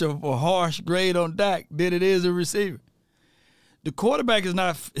is much of a harsh grade on Dak than it is a receiver. The quarterback is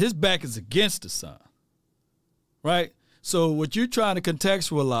not, his back is against the sun, right? So what you're trying to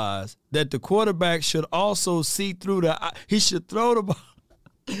contextualize, that the quarterback should also see through he should throw the ball,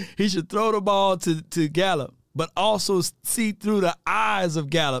 he should throw the ball to Gallup, but also see through the eyes of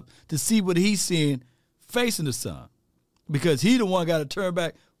Gallup to see what he's seeing facing the sun, because he the one got to turn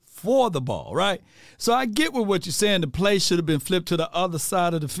back for the ball, right? So I get what you're saying. The play should have been flipped to the other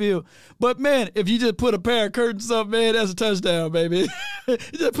side of the field. But, man, if you just put a pair of curtains up, man, that's a touchdown, baby. You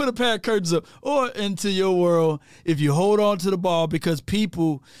just put a pair of curtains up. Or into your world, if you hold on to the ball, because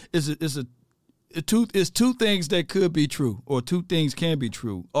people, it's two things that could be true, or two things can be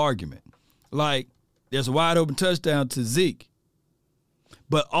true argument. Like, there's a wide open touchdown to Zeke.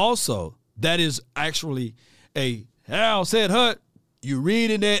 But also, that is actually Hal said, Hut, you're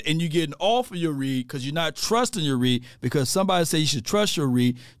reading that and you're getting off of your read because you're not trusting your read, because somebody said you should trust your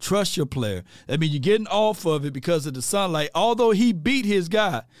read, trust your player. I mean, you're getting off of it because of the sunlight. Although he beat his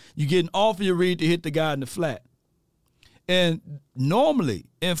guy, you're getting off of your read to hit the guy in the flat. And normally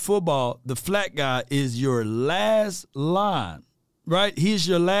in football, the flat guy is your last line, right? He's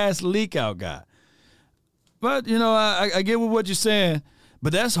your last leak out guy. But, I get what you're saying,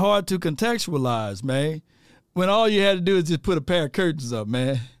 but that's hard to contextualize, man. When all you had to do is just put a pair of curtains up,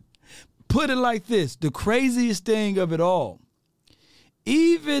 man. Put it like this. The craziest thing of it all,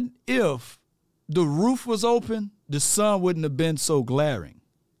 even if the roof was open, the sun wouldn't have been so glaring.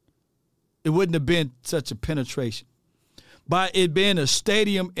 It wouldn't have been such a penetration. By it being a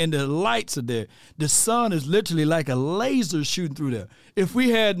stadium and the lights are there, the sun is literally like a laser shooting through there. If we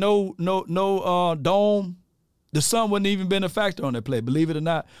had no dome, the sun wouldn't even been a factor on that play, believe it or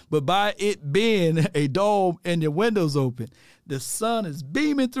not. But by it being a dome and your windows open, the sun is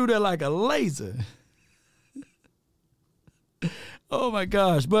beaming through there like a laser. Oh, my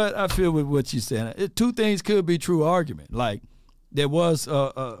gosh. But I feel with what you're saying. Two things could be true argument. Like, there was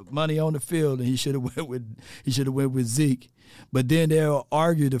money on the field, and he should have went with Zeke. But then they'll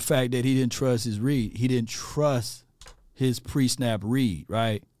argue the fact that he didn't trust his read. He didn't trust his pre-snap read,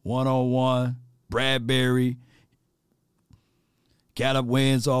 right? One-on-one, Bradbury, Gallup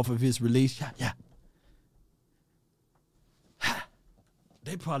wins off of his release. Yeah.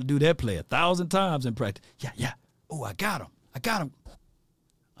 They probably do that play 1,000 times in practice. Yeah. Oh, I got him.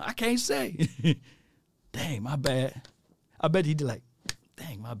 I can't say. Dang, my bad. I bet he did like,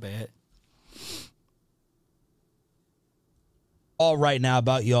 dang, my bad. All right now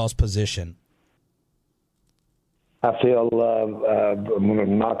about y'all's position. I feel, I'm going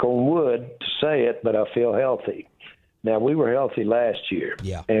to knock on wood to say it, but I feel healthy. Now, we were healthy last year,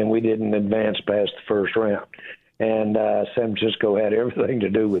 and we didn't advance past the first round. And San Francisco had everything to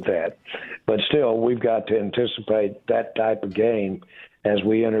do with that. But still, we've got to anticipate that type of game as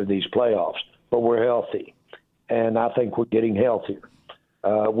we enter these playoffs. But we're healthy, and I think we're getting healthier.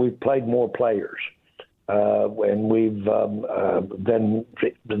 We've played more players, and we've than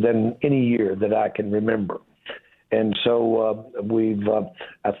any year that I can remember. And so we've,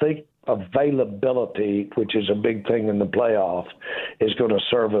 I think, availability, which is a big thing in the playoff, is going to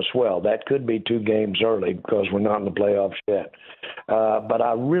serve us well. That could be 2 games early because we're not in the playoffs yet. But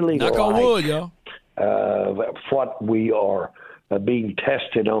I really knock on wood, y'all. What we are being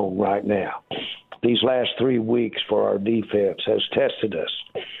tested on right now. These last 3 weeks for our defense has tested us.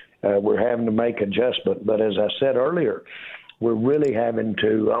 We're having to make adjustment. But as I said earlier, we're really having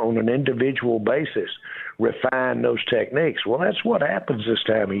to, on an individual basis, refine those techniques. Well, that's what happens this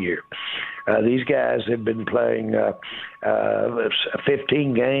time of year. These guys have been playing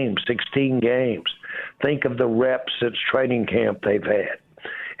 15 games, 16 games. Think of the reps since training camp they've had.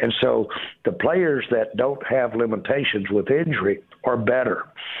 And so the players that don't have limitations with injury are better.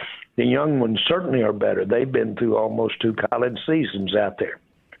 The young ones certainly are better. They've been through almost 2 college seasons out there.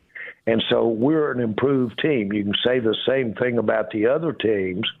 And so we're an improved team. You can say the same thing about the other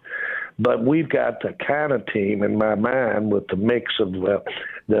teams, but we've got the kind of team in my mind with the mix of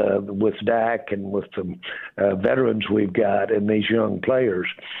with Dak and with the veterans we've got and these young players.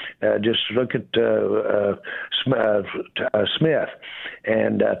 Just look at Smith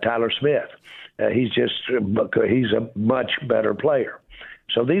and Tyler Smith. He's a much better player.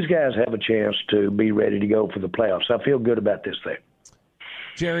 So these guys have a chance to be ready to go for the playoffs. I feel good about this thing.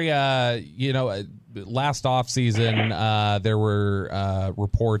 Jerry, last offseason, there were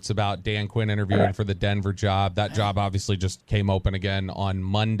reports about Dan Quinn interviewing for the Denver job. That job obviously just came open again on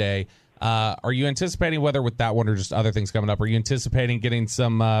Monday. Are you anticipating, whether with that one or just other things coming up, are you anticipating getting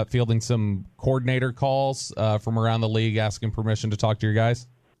some fielding some coordinator calls from around the league asking permission to talk to your guys?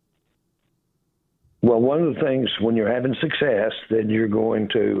 Well, one of the things when you're having success, then you're going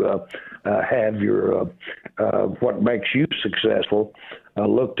to have your what makes you successful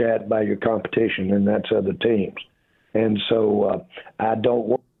looked at by your competition, and that's other teams. And so I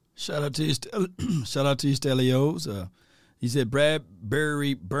don't. Shout out to you, Stelios. He said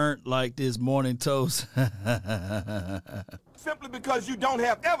Bradbury burnt like this morning toast. Simply because you don't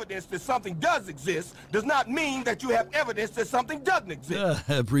have evidence that something does exist does not mean that you have evidence that something doesn't exist.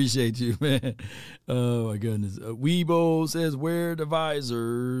 I appreciate you, man. Oh, my goodness. Weebo says, wear the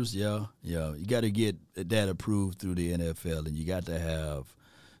visors. Yeah. You got to get that approved through the NFL, and you got to have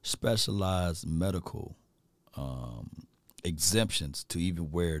specialized medical exemptions to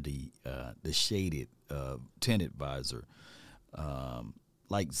even wear the shaded tinted visor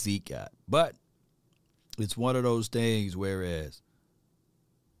like Zeke got. But it's one of those things whereas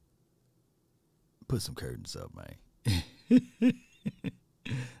put some curtains up, man.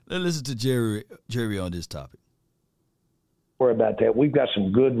 Let's listen to Jerry on this topic. Worry about that. We've got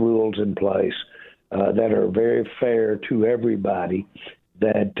some good rules in place that are very fair to everybody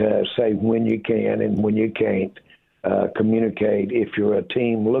that say when you can and when you can't communicate. If you're a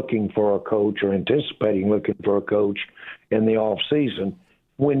team looking for a coach or anticipating looking for a coach in the off season,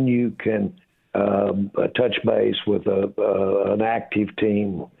 when you can touch base with an active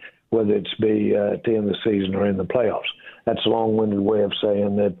team, whether it's be at the end of the season or in the playoffs. That's a long-winded way of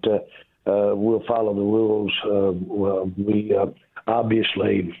saying that we'll follow the rules. We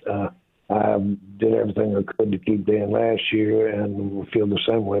obviously I did everything I could to keep Dan last year, and we feel the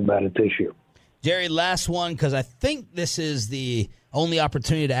same way about it this year. Jerry, last one, because I think this is the only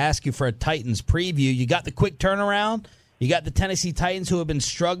opportunity to ask you for a Titans preview. You got the quick turnaround. You got the Tennessee Titans who have been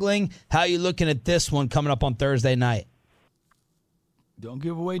struggling. How are you looking at this one coming up on Thursday night? Don't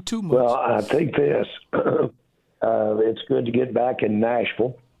give away too much. Well, I think this. It's good to get back in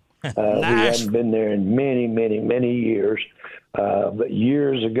Nashville. We haven't been there in many, many, many years. But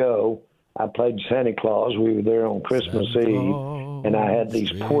years ago, I played Santa Claus. We were there on Christmas Eve. and I had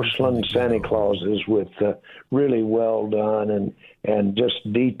these porcelain Santa Clauses with really well done and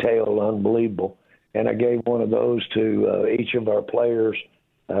just detail unbelievable. And I gave one of those to each of our players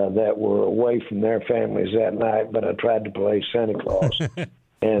that were away from their families that night, but I tried to play Santa Claus.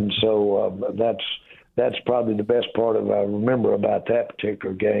 And so that's probably the best part of I remember about that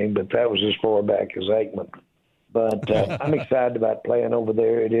particular game, but that was as far back as Aikman. But I'm excited about playing over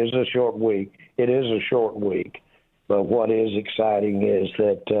there. It is a short week. But what is exciting is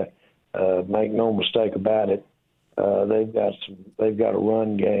that, make no mistake about it, they've got a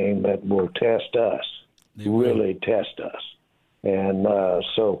run game that will test us, really test us. And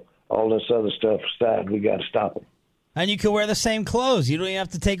so all this other stuff aside, we got to stop them. And you can wear the same clothes. You don't even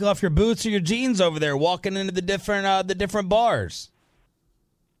have to take off your boots or your jeans over there, walking into the different bars,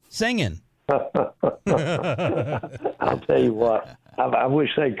 singing. I'll tell you what. I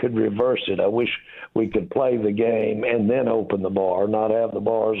wish they could reverse it. I wish we could play the game and then open the bar, not have the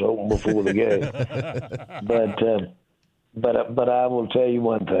bars open before the game. But I will tell you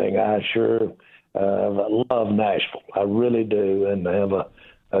one thing. I sure love Nashville. I really do, and I have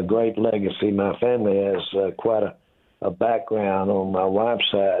a great legacy. My family has quite a background on my wife's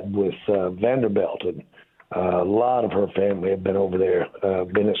side with Vanderbilt, and a lot of her family have been over there,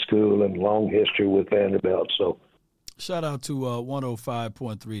 been at school, and long history with Vanderbilt. So, shout out to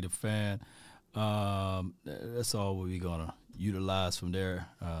 105.3 The Fan. That's all we're gonna utilize from their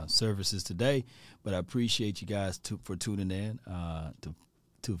services today. But I appreciate you guys for tuning in.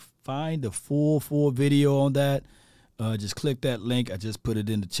 To find the full video on that, just click that link. I just put it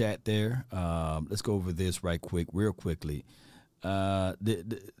in the chat there. Let's go over this real quickly.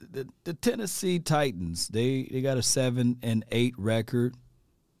 The Tennessee Titans, they got a 7-8 record.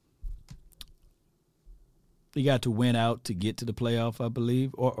 They got to win out to get to the playoff, I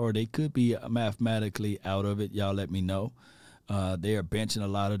believe, or they could be mathematically out of it. Y'all let me know. They are benching a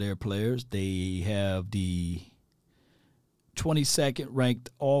lot of their players. They have the 22nd ranked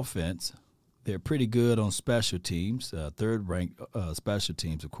offense. They're pretty good on special teams, third ranked special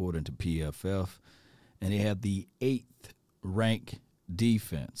teams according to PFF, and they have the 8th ranked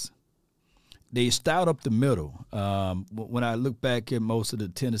defense. They stout up the middle. When I look back at most of the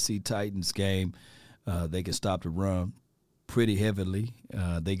Tennessee Titans game, they can stop the run pretty heavily.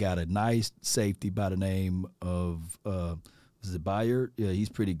 They got a nice safety by the name of is it Byard? Yeah, he's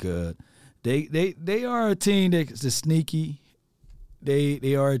pretty good. They are a team that's sneaky.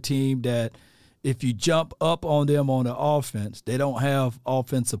 They are a team that if you jump up on them on the offense, they don't have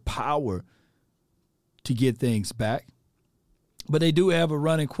offensive power to get things back. But they do have a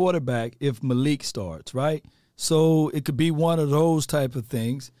running quarterback if Malik starts, right? So it could be one of those type of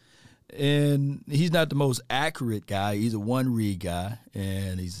things. And he's not the most accurate guy. He's a one-read guy,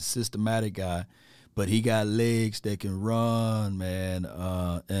 and he's a systematic guy. But he got legs that can run, man,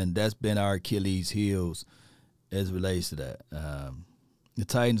 and that's been our Achilles' heels as it relates to that. The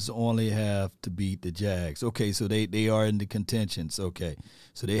Titans only have to beat the Jags. Okay, so they are in the contentions. Okay,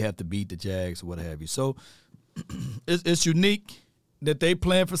 so they have to beat the Jags or what have you. So it's unique that they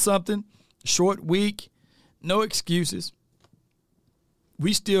plan for something. Short week, no excuses.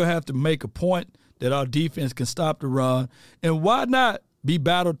 We still have to make a point that our defense can stop the run. And why not be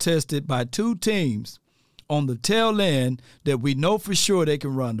battle-tested by two teams on the tail end that we know for sure they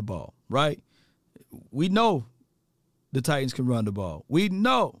can run the ball, right? We know the Titans can run the ball. We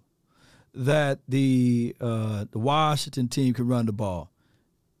know that the Washington team can run the ball.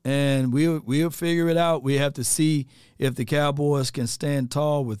 And we'll figure it out. We have to see if the Cowboys can stand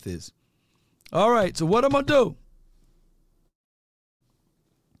tall with this. All right, so what I'm going to do,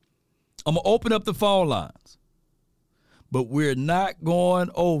 I'm going to open up the phone lines. But we're not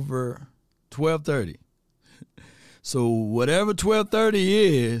going over 12:30. So whatever 12:30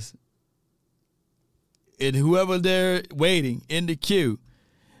 is, and whoever they're waiting in the queue,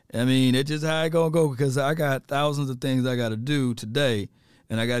 I mean, it's just how it's going to go because I got thousands of things I got to do today,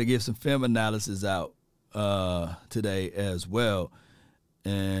 and I got to give some film analysis out today as well.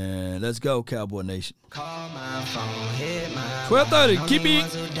 And let's go, Cowboy Nation.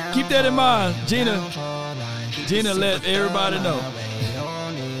 12:30. Keep that in mind, Gina. Gina, let everybody know.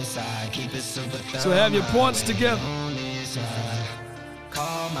 So have your points together.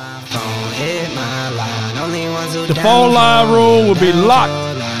 The phone line room will be locked.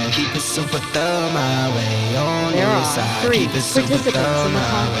 There are 3 participants in the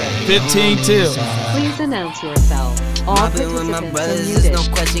conference. 15 till. Please announce yourself. All participants are muted. No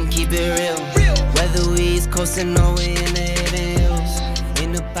question, keep it real. Whether we East Coast or nowhere in the hidden hills.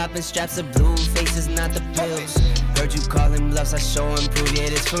 In the poppin' straps of blue faces, not the pills. Heard you calling bluffs, I show and prove, yeah,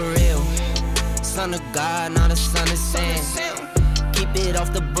 it's for real. Son of God, not a son of Sam. keep it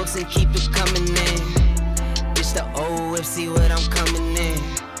off the books and keep it coming in. Bitch, the old whip, see what I'm coming in.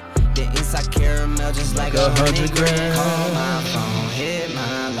 The inside caramel just like 100 grand. Call my phone, hit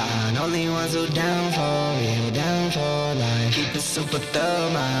my line. Only ones who down for real, down for life. Keep it super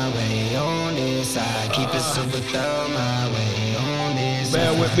thug my way on this side. Keep it super thug my way on this side.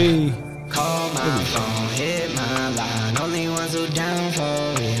 Bear with me. Call my phone, hit my line. Only ones who down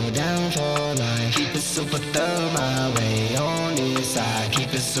for real, down for life. Keep it super thug my way on this side.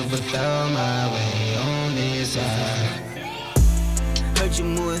 Keep it super thug my way on this side. Heard you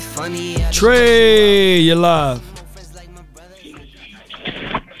moving funny. Trey, you're live.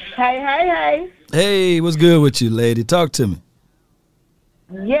 Hey. Hey, what's good with you, lady? Talk to me.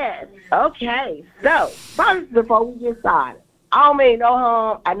 Yes. Okay. So, first, before we get started, I don't mean no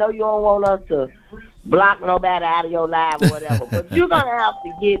harm. I know you don't want us to block nobody out of your life or whatever, but you're going to have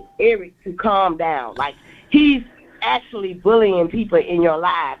to get Eric to calm down. Like, he's actually bullying people in your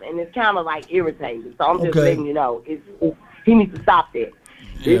life, and it's kind of, like, irritating. So I'm just letting you know. He needs to stop that.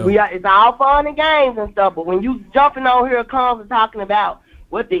 Yeah. It's all fun and games and stuff, but when you jumping on here constantly talking about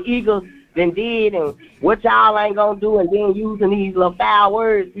what the Eagles then did and what y'all ain't going to do and then using these little foul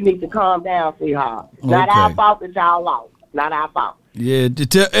words, you need to calm down, sweetheart. It's not our fault that y'all lost. Not our fault. Yeah,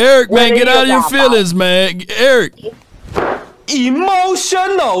 tell Eric, man, get out of your feelings, man. Eric.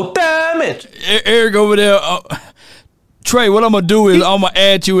 Emotional damage. Eric over there. Trey, what I'm going to do is I'm going to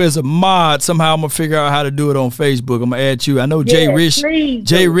add you as a mod. Somehow I'm going to figure out how to do it on Facebook. I'm going to add you. I know Jay Rish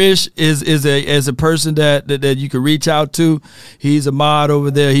is a person that you can reach out to. He's a mod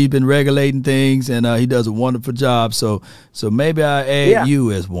over there. He's been regulating things, and he does a wonderful job. So maybe I add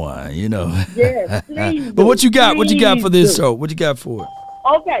you as one, you know. Yes, please. But what you got? What you got for this show? What you got for it?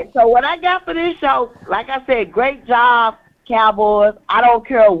 Okay, so what I got for this show, like I said, great job, Cowboys. I don't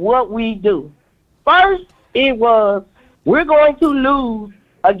care what we do. First, it was, we're going to lose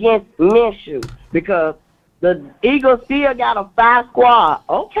against Minshew because the Eagles still got a 5 squad.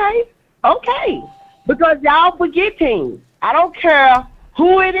 Okay. Because y'all forget teams. I don't care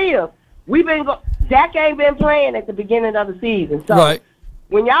who it is. Dak ain't been playing at the beginning of the season. So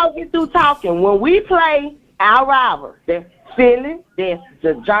when y'all get through talking, when we play our rivals, that's Philly, that's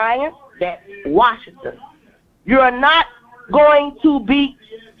the Giants, that's Washington, you're not going to beat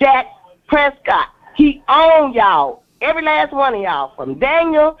Dak Prescott. He owned y'all. Every last one of y'all, from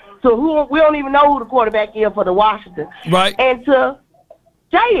Daniel to who we don't even know who the quarterback is for the Washington, and to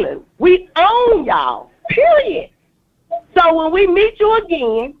Jalen. We own y'all, period. So when we meet you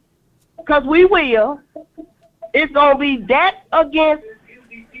again, because we will, it's going to be Dak against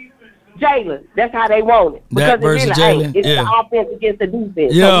Jalen. That's how they want it. Because it really ain't. It's the offense against the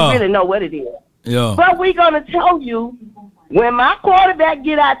defense. So we really know what it is. Yeah. But we're going to tell you, when my quarterback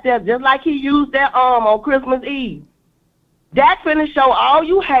get out there, just like he used that arm on Christmas Eve, Dak finna show all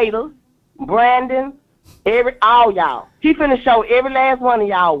you haters, Brandon, all y'all. He finna show every last one of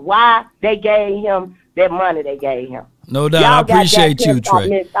y'all why they gave him that money they gave him. No doubt. I appreciate you,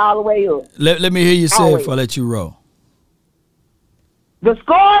 Trey. All the way up. Let me hear you say it before I let you roll. The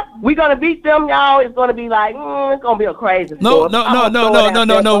score, we're going to beat them, y'all. It's going to be like, it's going to be a crazy score. No.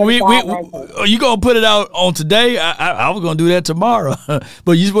 You going to put it out on today? I was going to do that tomorrow. But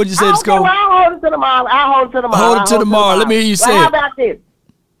what you say the score? I'll hold it to tomorrow. Hold it to tomorrow. Let me hear you say it. How about this?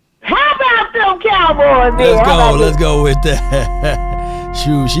 How about them Cowboys, man? Let's go with that.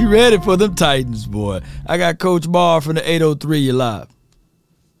 Shoot, she ready for them Titans, boy. I got Coach Barr from the 803. You're live.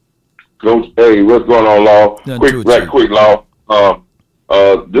 Coach, hey, what's going on, Law? Quick, Law.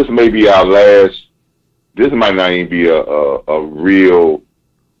 This may be our last. This might not even be a real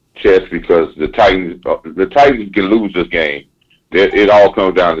test because the Titans can lose this game. It all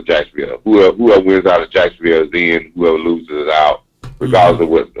comes down to Jacksonville. Whoever wins out of Jacksonville is in. Whoever loses is out. Regardless of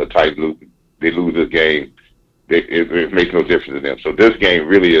what the Titans lose, they lose this game. It makes no difference to them. So this game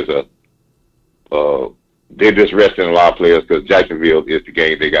really is they're just resting a lot of players because Jacksonville is the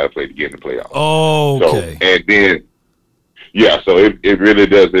game they got to play to get in the playoffs. Oh, okay. So, and then. Yeah, so it really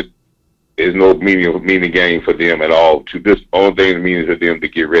does. It is no meaning game for them at all. This only thing it means for them to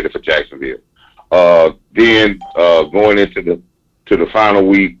get ready for Jacksonville. Then going into the final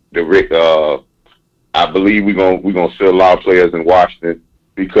week, I believe we're gonna sell a lot of players in Washington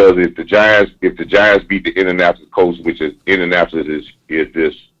because if the Giants beat the Indianapolis Colts, which is Indianapolis is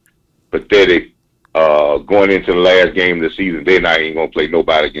this pathetic going into the last game of the season, they're not even gonna play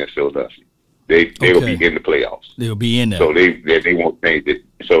nobody against Philadelphia. They'll be in the playoffs. They'll be in there. So they won't change it.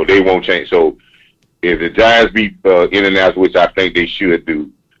 So they won't change. So if the Giants beat Indianapolis, which I think they should do,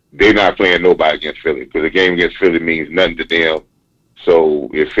 they're not playing nobody against Philly because the game against Philly means nothing to them. So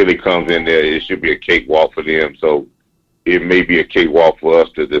if Philly comes in there, it should be a cakewalk for them. So it may be a cakewalk for us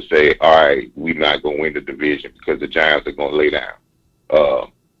to just say, all right, we're not going to win the division because the Giants are going to lay down.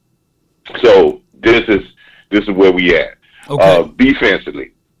 So this is where we at. Okay.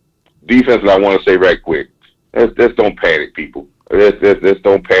 Defensively, I want to say right quick, let's don't panic, people. Let's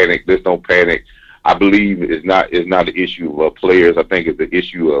don't panic. Let's don't panic. I believe it's not an issue of players. I think it's the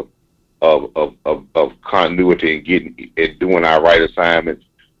issue of continuity and doing our right assignments.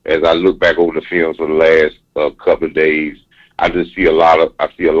 As I look back over the films for the last couple of days, I just see a lot of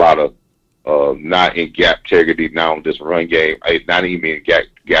not in gap integrity now in this run game. Not even in gap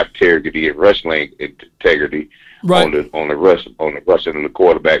integrity and rush lane integrity on the rushing of the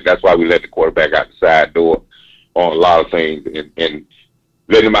quarterback. That's why we let the quarterback out the side door on a lot of things, and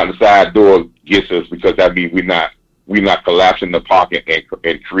letting him out the side door gets us, because that means we're not collapsing the pocket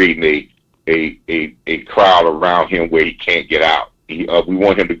and creating a crowd around him where he can't get out. We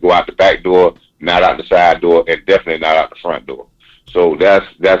want him to go out the back door, not out the side door, and definitely not out the front door. So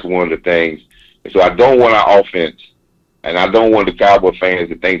that's one of the things. And so I don't want our offense, and I don't want the Cowboy fans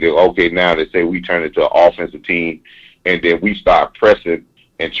to think that, okay, now they say we turn into an offensive team, and then we start pressing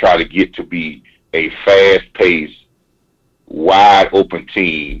and try to get to be a fast-paced, wide-open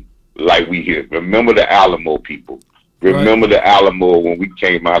team like we here. Remember the Alamo, people. Remember the Alamo when we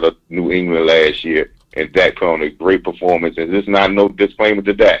came out of New England last year, and Dak put on a great performance. And this is not no disclaimer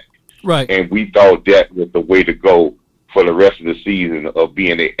to Dak. Right. And we thought that was the way to go for the rest of the season, of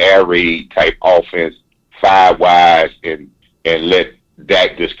being an air raid type offense, 5 wides, and let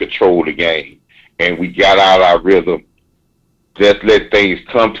Dak just control the game. And we got out our rhythm. Just let things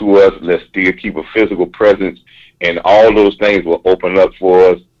come to us. Let's still keep a physical presence, and all those things will open up for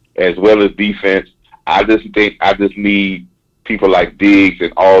us, as well as defense. I just need people like Diggs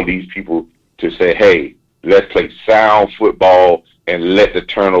and all these people to say, hey, let's play sound football and let the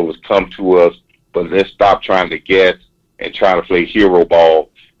turnovers come to us, but let's stop trying to guess and trying to play hero ball,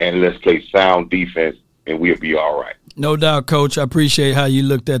 and let's play sound defense, and we'll be all right. No doubt, Coach. I appreciate how you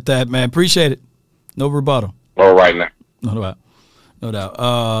looked at that, man. Appreciate it. No rebuttal. All right now. No doubt. No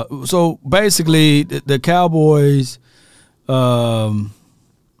doubt. So basically, the Cowboys pretty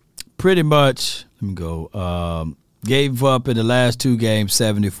much, let me go, gave up in the last 2 games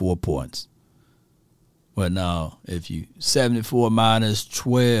 74 points. Well, now, if you 74 minus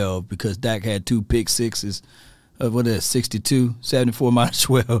 12, because Dak had 2 pick sixes, what is it, 62? 74 minus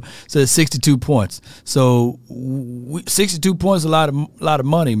 12, so it's 62 points. So 62 points is a lot of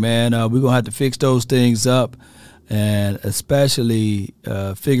money, man. We're going to have to fix those things up, and especially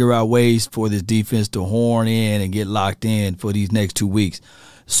figure out ways for this defense to horn in and get locked in for these next 2 weeks.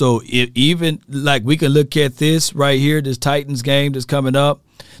 So even like we can look at this right here, this Titans game that's coming up,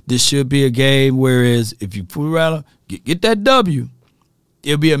 this should be a game, whereas if you fool around, get that W,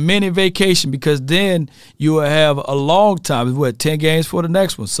 it'll be a mini vacation, because then you will have a long time. What, 10 games for the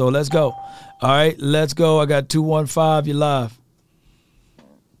next one? So let's go. All right, let's go. I got 215. You're live.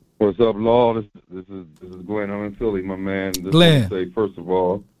 What's up, Law? This is Glenn. I'm in Philly, my man. Glenn. Want to say, first of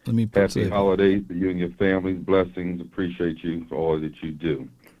all, happy holidays to you and your families. Blessings. Appreciate you for all that you do.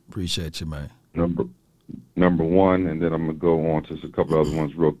 Appreciate you, man. Number one, and then I'm going to go on to a couple other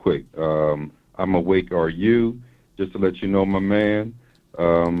ones real quick. I'm awake, are you? Just to let you know, my man,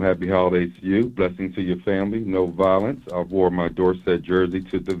 happy holidays to you. Blessings to your family. No violence. I wore my Dorset jersey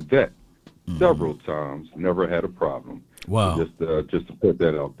to the vet several times. Never had a problem. Wow. So just to put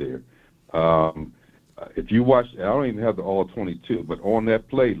that out there. If you watch, I don't even have the all 22, but on that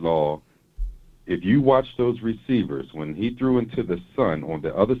play, Law, if you watch those receivers, when he threw into the sun on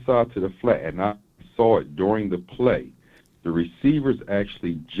the other side to the flat, and I saw it during the play, the receivers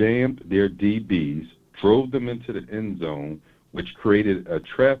actually jammed their DBs, drove them into the end zone, which created a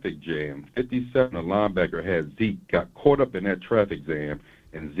traffic jam. 57, a linebacker, had Zeke, got caught up in that traffic jam,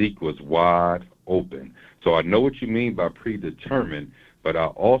 and Zeke was wide open. So I know what you mean by predetermined, but I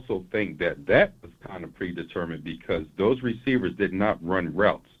also think that was kind of predetermined, because those receivers did not run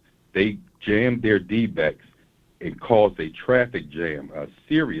routes. They jammed their D-backs and caused a traffic jam, a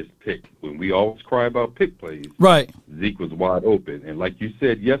serious pick. When we always cry about pick plays, right? Zeke was wide open. And like you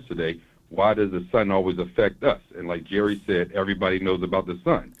said yesterday, why does the sun always affect us? And like Jerry said, everybody knows about the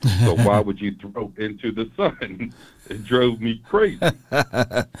sun. So why would you throw into the sun? It drove me crazy.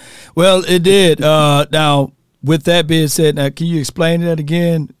 Well, it did. Now, with that being said, now can you explain that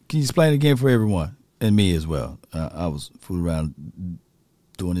again? Can you explain it again for everyone and me as well? I was fooling around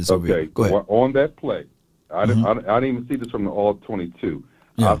doing this over here. Go ahead. On that play, I didn't even see this from the all 22.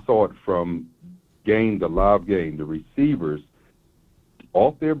 Yeah. I saw it from the live game. The receivers,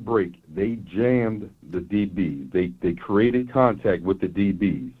 off their break, they jammed the DBs. They created contact with the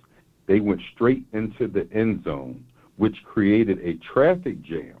DBs. They went straight into the end zone, which created a traffic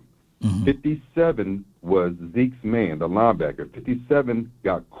jam. 57 was Zeke's man, the linebacker. 57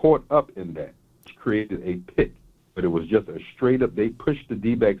 got caught up in that, which created a pick. But it was just a straight up, they pushed the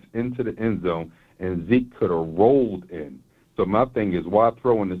D-backs into the end zone, and Zeke could have rolled in. So my thing is, why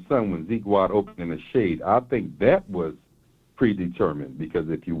throw in the sun when Zeke wide open in the shade? I think that was predetermined, because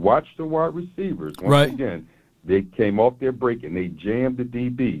if you watch the wide receivers, once again, they came off their break and they jammed the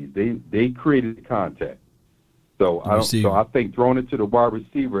DBs. They created the contact. So I think throwing it to the wide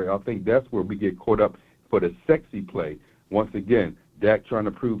receiver, I think that's where we get caught up for the sexy play. Once again, Dak trying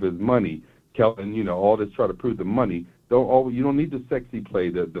to prove his money, Kelvin, all this try to prove the money. You don't need the sexy play.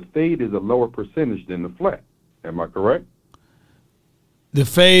 The fade is a lower percentage than the flat. Am I correct? The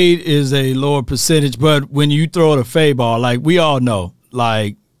fade is a lower percentage, but when you throw the fade ball, like we all know,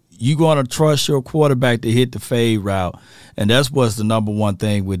 like you're going to trust your quarterback to hit the fade route, and that's what's the number one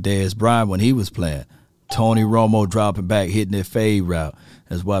thing with Dez Bryant when he was playing. Tony Romo dropping back, hitting that fade route.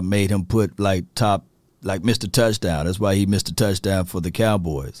 That's what made him put Mr. Touchdown. That's why he missed a touchdown for the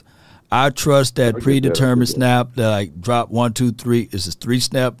Cowboys. I trust that predetermined snap that drop 1, 2, 3. This is 3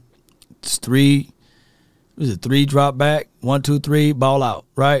 snap. It's 3. Is it 3 drop back? 1, 2, 3 ball out,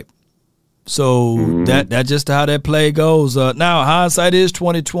 right? So that's just how that play goes. Now hindsight is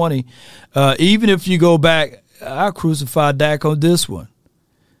 20/20. Even if you go back, I crucify Dak on this one.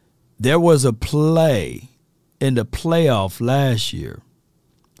 There was a play in the playoff last year.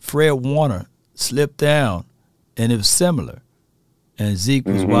 Fred Warner slipped down, and it was similar. And Zeke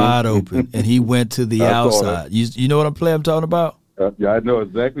was wide open, and he went to the outside. You know what I'm talking about? Yeah, I know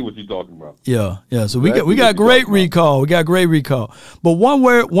exactly what you're talking about. Yeah. So we got great recall. We got great recall. But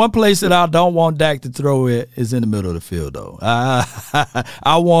one place that I don't want Dak to throw it is in the middle of the field, though. I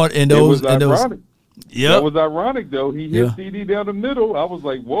want in those. It was ironic. Yep. That was ironic, though. He hit CD down the middle. I was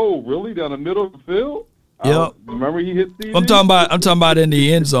like, "Whoa, really? Down the middle of the field?" Yep. Remember he hit CD? I'm talking about in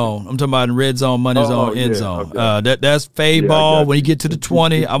the end zone. I'm talking about in red zone, money zone, end zone. Okay. That's fade ball. When you get to the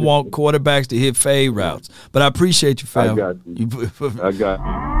 20, I want quarterbacks to hit fade routes. But I appreciate you, fam. I got you.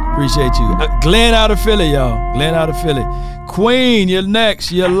 Appreciate you. Glenn out of Philly, y'all. Glenn out of Philly. Queen, you're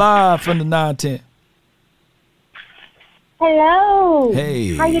next. You're live from the 910. Hello.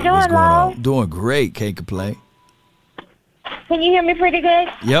 Hey. How you doing, what's going Lo? on? Doing great. Can't complain. Can you hear me pretty good?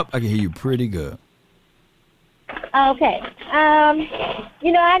 Yep, I can hear you pretty good. Okay.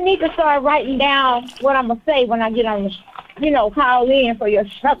 I need to start writing down what I'm gonna say when I get on the, call in for your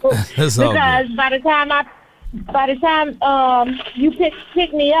show. That's all because good. by the time you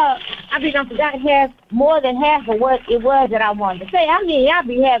pick me up, I be done forgot more than half of what it was that I wanted to say. I mean, I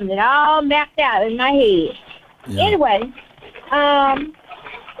be having it all mapped out in my head. Yeah. Anyway,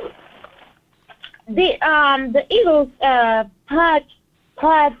 the Eagles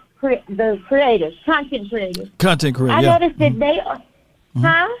the creators, content creators. Content creator. I noticed that they are,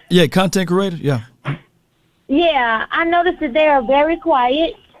 Yeah, content creator. Yeah. Yeah, I noticed that they are very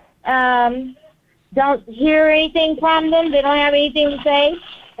quiet. Don't hear anything from them. They don't have anything to say.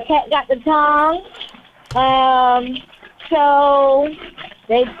 The cat got the tongue. So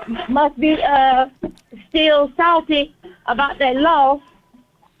they must be still salty about that loss.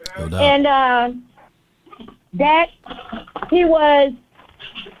 No doubt. And Dak, he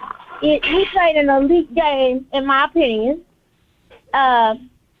played an elite game, in my opinion,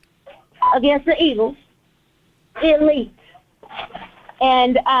 against the Eagles. Elite.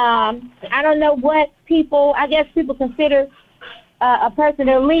 And I don't know what I guess people consider a person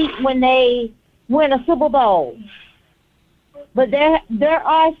elite when they win a Super Bowl. But there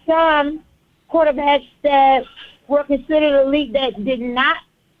are some quarterbacks that were considered elite that did not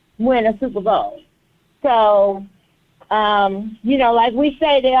win a Super Bowl. So, like we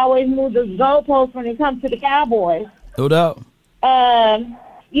say, they always move the goalposts when it comes to the Cowboys. No doubt.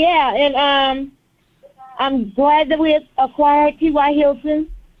 Yeah, and I'm glad that we acquired T.Y. Hilton.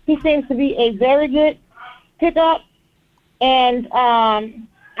 He seems to be a very good pickup, and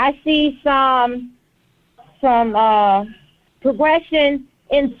I see some progression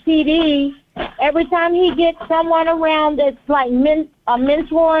in CD. Every time he gets someone around that's like a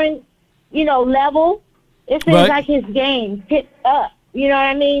mentoring, level, it seems like his game picks up. You know what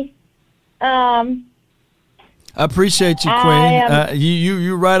I mean? I appreciate you, Queen.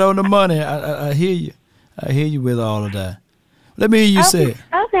 You right on the money. I hear you. I hear you with all of that. Let me hear you say it.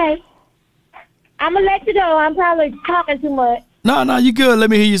 Okay. I'm going to let you go. I'm probably talking too much. No, you good. Let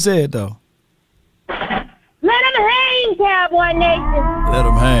me hear you say it, though. Let them hang, Cowboy Nation. Let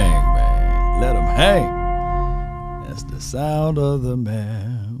them hang, man. Let them hang. That's the sound of the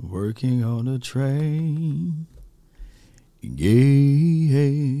man working on a train.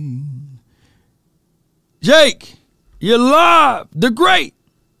 Yeah. Jake. You're live. The great.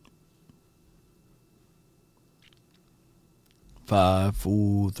 5,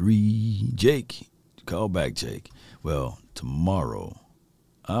 4, 3. Jake. Call back, Jake. Well, tomorrow.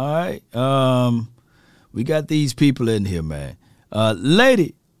 All right. We got these people in here, man.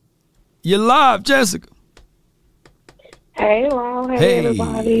 Lady, you're live, Jessica. Hey, Ron. Hey,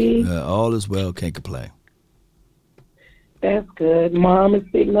 everybody. All is well. Can't complain. That's good. Mom is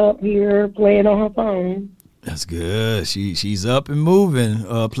sitting up here playing on her phone. That's good. She's up and moving.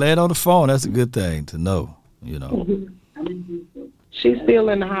 Playing on the phone. That's a good thing to know. You know. She's still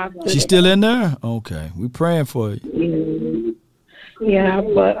in the hospital. She's still in there? Okay. We praying for you. Yeah,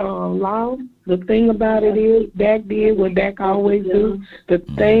 but Law, the thing about it is Dak did what Dak always do. The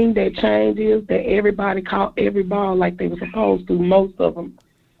thing that changed is that everybody caught every ball like they were supposed to. Most of them,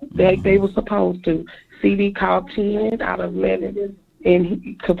 they were supposed to. CD caught 10 out of 11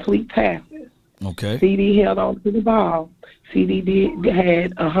 in complete passes. Okay. CD held on to the ball. CD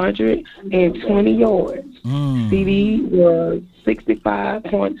had 120 yards. CD was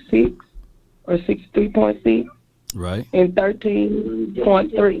 65.6 or 63.6. Right. And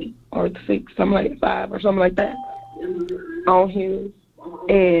 13.3 or 6, something like 5 or something like that on his.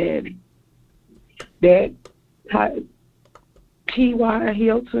 And that T.Y.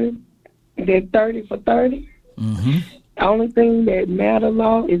 Hilton did 30 for 30. Mm-hmm. The only thing that matters,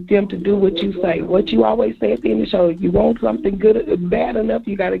 Law, is them to do what you say. What you always say at the end of the show, if you want something good, bad enough,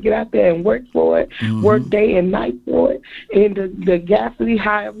 you got to get out there and work for it, work day and night for it. And the Gaffney,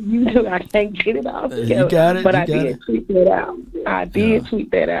 however you do, I can't get it all together. You got it. But I did tweet that out. I did tweet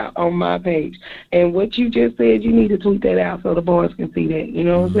that out on my page. And what you just said, you need to tweet that out so the boys can see that. You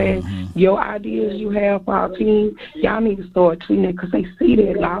know what I'm saying? Your ideas you have for our team, y'all need to start tweeting it because they see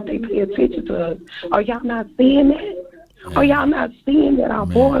that, Law. They pay attention to us. Are y'all not seeing that? Are y'all not seeing that our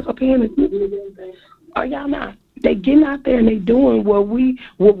boys are paying attention? Are y'all not? They getting out there and they doing what we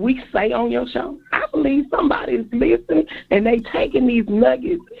say on your show. I believe somebody's listening and they taking these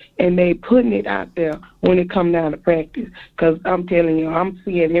nuggets and they putting it out there when it come down to practice. Because I'm telling you, I'm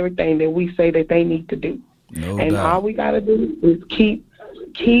seeing everything that we say that they need to do. No and doubt. all we got to do is keep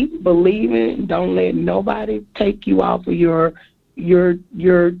believing. Don't let nobody take you off of your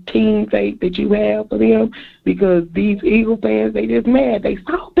team faith that you have for them, because these Eagle fans, they just mad. They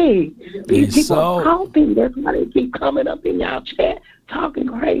salty. These people are salty. That's why they keep coming up in y'all chat talking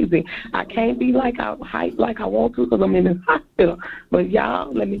crazy. I can't be like I hype like I want to because I'm in this hospital. But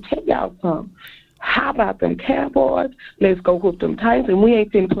y'all, let me tell y'all something. How about them Cowboys? Let's go whoop them Titans, and we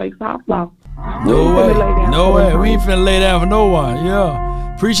ain't finna play softball. No way. No way. We ain't finna lay down for no one. Yeah.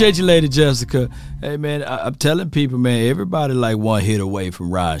 Appreciate you, Lady Jessica. Hey, man, I'm telling people, man, everybody like one hit away from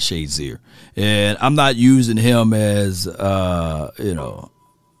Ryan Shazier. And I'm not using him as, a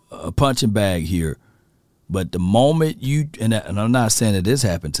punching bag here. But the moment you, and I'm not saying that this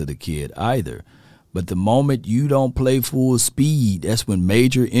happened to the kid either, but the moment you don't play full speed, that's when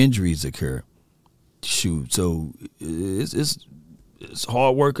major injuries occur. Shoot, so it's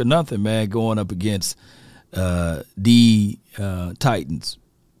hard work or nothing, man, going up against the Titans.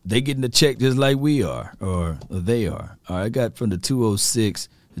 They getting the check just like we are, or they are. All right, I got from the 206.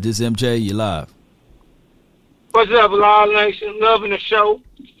 This MJ, you live. What's up, Law Nation? Loving the show.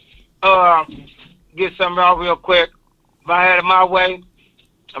 Get something out real quick. If I had it my way,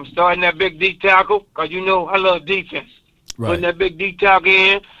 I'm starting that big D tackle, because you know I love defense. Right. Putting that big D tackle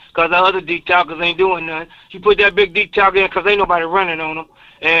in, because the other D tackles ain't doing nothing. You put that big D tackle in because ain't nobody running on them.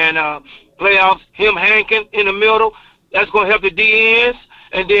 And playoffs, him hanking in the middle, that's going to help the D ends.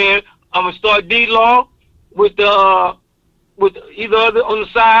 And then I'm going to start D-Law with either other on the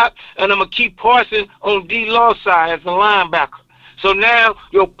side, and I'm going to keep Parsons on D-Law side as a linebacker. So now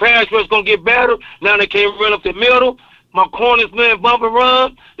your pass rush going to get better. Now they can't run up the middle. My corners, man, bump and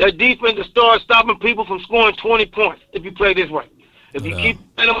run. That defense will start stopping people from scoring 20 points if you play this way. If you keep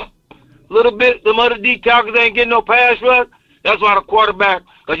them a little bit, them other D tackles ain't getting no pass rush. That's why the quarterback,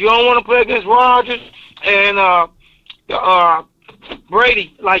 because you don't want to play against Rodgers and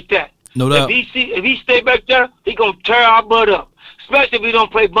Brady like that. No doubt. If he stay back there, he gonna tear our butt up. Especially if he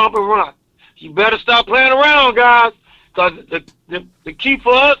don't play bump and run. You better stop playing around, guys, because the key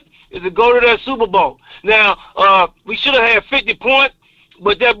for us is to go to that Super Bowl. Now, we should have had 50 points,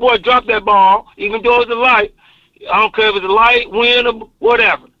 but that boy dropped that ball, even though it was a light. I don't care if it was a light, wind, or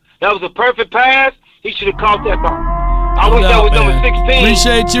whatever. That was a perfect pass. He should have caught that ball. I wish that was number 16.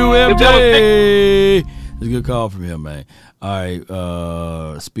 Appreciate you, MJ. It's a good call from him, man. All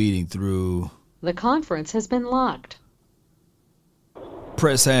right, speeding through. The conference has been locked.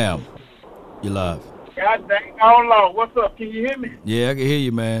 Press Ham, you live. God dang, I don't know. What's up? Can you hear me? Yeah, I can hear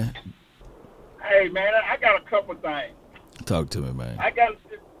you, man. Hey, man, I got a couple things. Talk to me, man. I got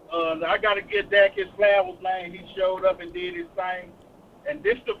to get Dak his flowers, man. He showed up and did his thing. And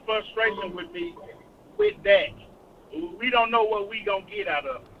this the frustration with me with Dak. We don't know what we going to get out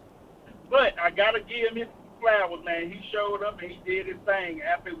of him. But I got to give him his flowers, man. He showed up and he did his thing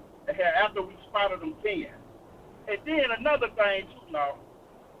after we spotted him 10. And then another thing, too, now,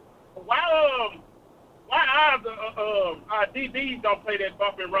 why our DBs don't play that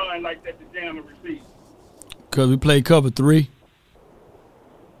bump and run like that to jam the receiver? Because we play cover 3.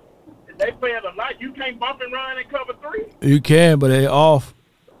 They play it a lot. You can't bump and run in cover 3. You can, but they off.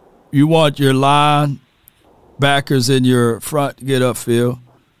 You want your line backers in your front to get upfield.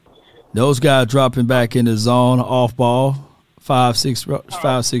 Those guys dropping back in the zone, off ball,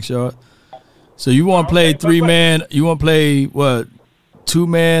 5-6 yards. So you want to play 3-man? You want to play what?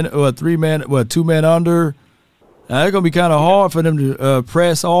 2-man or 3-man? What? 2-man under? Now, it's gonna be kind of hard for them to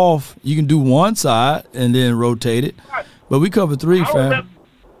press off. You can do one side and then rotate it, but we cover 3, fam.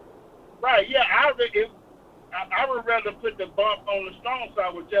 Right? Yeah, I would rather put the bump on the strong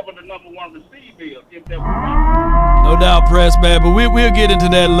side, whichever the number 1 receiver is. If that was no doubt, press, man. But we'll get into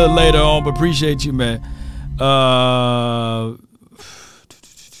that a little later on. But appreciate you, man.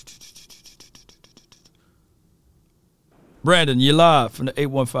 Brandon, you're live from the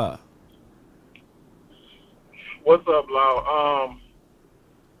 815. What's up, Lau?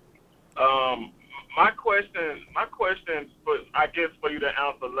 My question for, I guess, for you to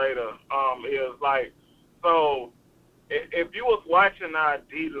answer later, is like, so if you was watching our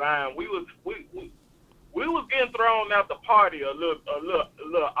D line, we was getting thrown out the party a little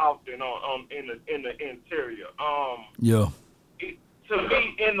often on in the interior. Yeah. To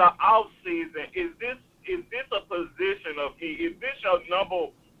me, in the off season, is this a position of need? Is this your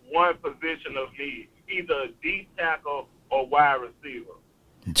number 1 position of need, either a D tackle or wide receiver?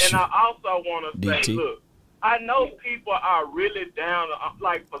 And I also want to say, look, I know people are really down,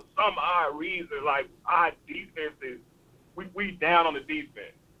 like for some odd reason, like our defense is, we down on the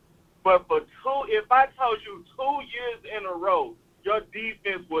defense. But if I told you 2 years in a row, your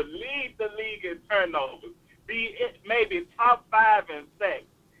defense would lead the league in turnovers, be maybe top 5 in sacks,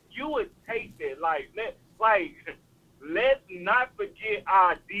 you would take that. Let's not forget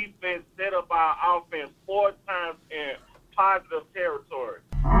our defense set up our offense 4 times in positive territory.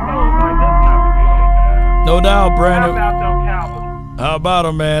 So, let's not forget that. No doubt, Brandon. How about them Cowboys? How about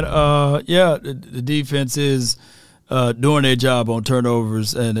them, man? Yeah, the defense is doing their job on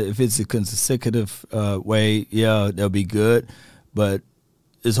turnovers, and if it's a consecutive way, yeah, they'll be good. But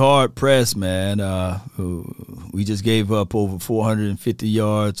it's hard press, man. We just gave up over 450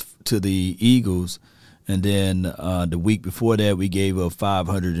 yards to the Eagles, and then the week before that, we gave up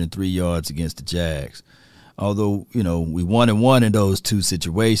 503 yards against the Jags. Although, we 1-1 in those 2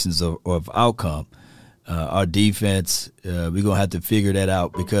 situations of outcome, our defense, we're gonna have to figure that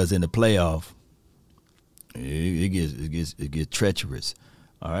out, because in the playoff, it gets treacherous.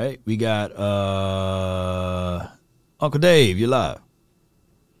 All right, we got Uncle Dave. You're live.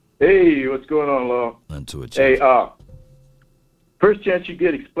 Hey, what's going on, Law? None to it. Hey, first chance you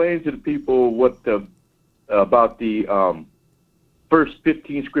get, explain to the people what about the first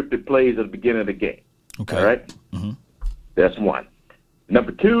 15 scripted plays at the beginning of the game. Okay. All right? Mm-hmm. That's 1.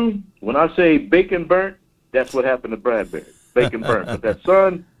 Number 2, when I say bacon burnt, that's what happened to Bradbury. Bacon burnt. But that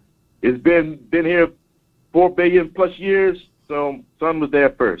son has been here 4 billion plus years, so son was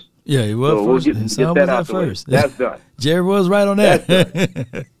there first. Yeah, he was so first. We'll His get son that was out there first. That's done. Jerry was right on that.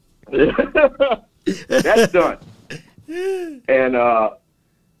 That's done. And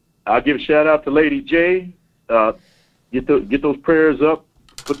I'll give a shout out to Lady J. Get those prayers up.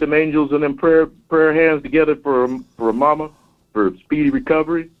 Put them angels and them prayer hands together for a mama, for speedy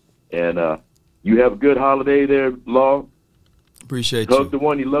recovery. And you have a good holiday there, Law. Appreciate you. Hug the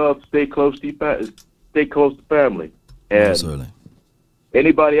one you love. Stay close to family. And certainly.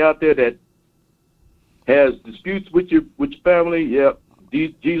 Anybody out there that has disputes with your family, yeah,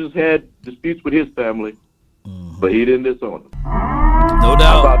 Jesus had disputes with his family, but he didn't disown them. No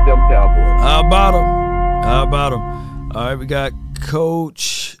doubt. How about them Cowboys? How about them? All right, we got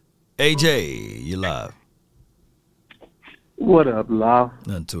Coach AJ. You live. What up, Law?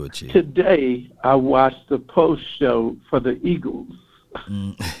 Nothing to it, Chief. Today, I watched the post show for the Eagles.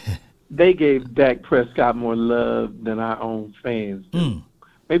 They gave Dak Prescott more love than our own fans do.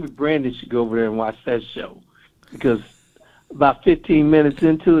 Maybe Brandon should go over there and watch that show, because about 15 minutes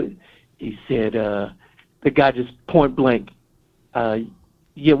into it, he said, the guy just point blank,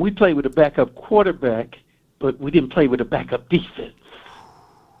 yeah, we played with a backup quarterback, but we didn't play with a backup defense.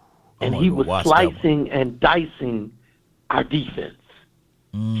 And he was slicing and dicing our defense.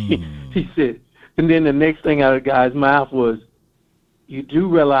 He said, And then the next thing out of the guy's mouth was, you do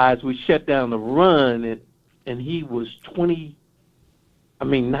realize we shut down the run, and he was 99%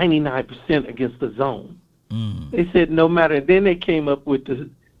 against the zone. They said no matter. And then they came up with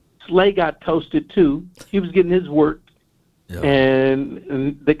Slay got toasted too. He was getting his work. Yep.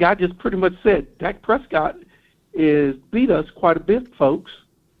 And the guy just pretty much said, Dak Prescott beat us quite a bit, folks.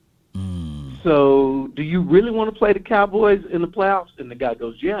 So do you really want to play the Cowboys in the playoffs? And the guy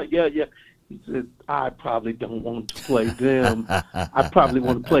goes, yeah. He said, I probably don't want to play them. I probably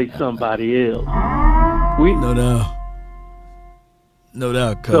want to play somebody else. No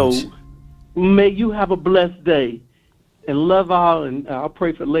doubt, Coach. So may you have a blessed day. And love all, and I'll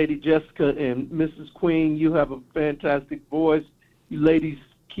pray for Lady Jessica and Mrs. Queen. You have a fantastic voice. You ladies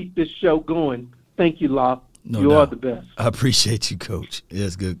keep this show going. Thank you, Law. You are the best. I appreciate you, Coach.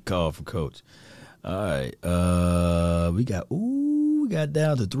 That's a good call for Coach. All right. We got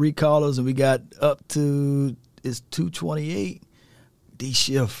down to 3 callers, and we got up to, it's 2:28. D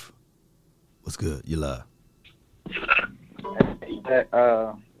Shift. What's good? You live.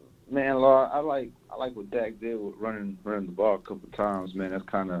 Man, Law, I like what Dak did with running the ball a couple of times, man. That's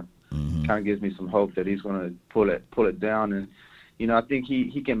kind of gives me some hope that he's going to pull it down. And I think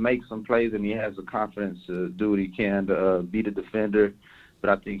he can make some plays, and he has the confidence to do what he can to beat a defender. But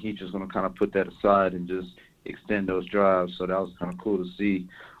I think he's just going to kind of put that aside and just extend those drives. So that was kind of cool to see.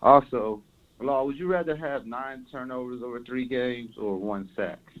 Also, Law, would you rather have 9 turnovers over 3 games or 1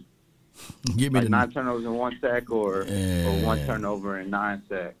 sack? Give me 9 turnovers and 1 sack, or 1 turnover and 9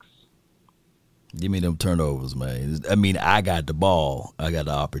 sacks. Give me them turnovers, man. I mean, I got the ball. I got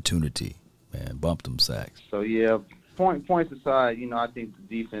the opportunity, man. Bump them sacks. So, yeah, points aside, I think the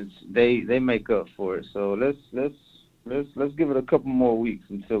defense, they make up for it. So let's give it a couple more weeks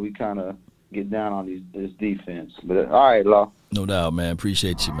until we kind of get down on this defense. But all right, Law. No doubt, man.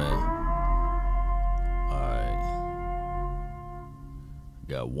 Appreciate you, man. All right.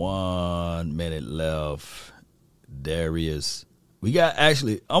 Got 1 minute left. Darius. We got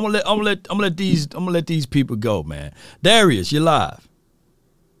actually. I'm gonna let these people go, man. Darius, you're live.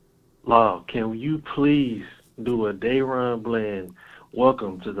 Law, can you please do a day run blend?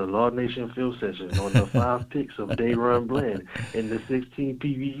 Welcome to the Law Nation Field Session on the 5 picks of day run blend in the 16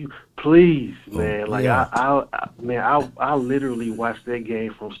 PVU. Please, man. I literally watched that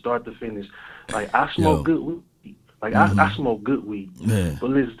game from start to finish. Like I smoke good weed. I smoke good weed. Man. But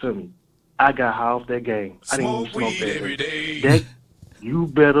listen to me. I got high off that game. I didn't even smoke that every day. That, you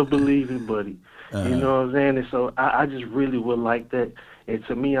better believe it, buddy. You know what I'm saying? And so I just really would like that. And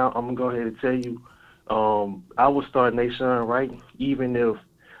to me, I'm going to go ahead and tell you, I would start Nation Wright, even if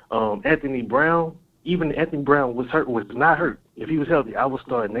Anthony Brown was not hurt. If he was healthy, I would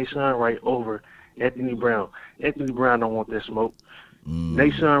start Nation Wright over Anthony Brown. Anthony Brown don't want that smoke.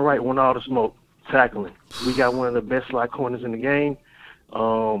 Nation Wright want all the smoke, tackling. We got one of the best slot corners in the game.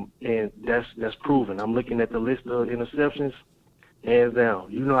 And that's proven. I'm looking at the list of interceptions, hands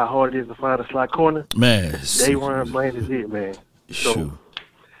down. You know how hard it is to find a slot corner? Man. Day run blend is it, man. So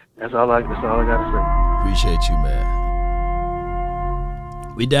that's all I gotta say. Appreciate you, man.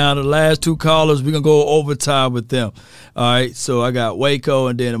 We down to the last 2 callers. We're gonna go overtime with them. All right, so I got Waco,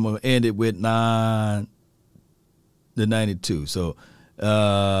 and then I'm gonna end it with 92. So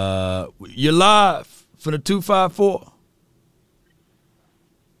you're live for the 254.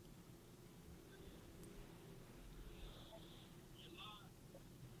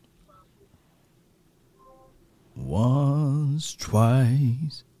 Once,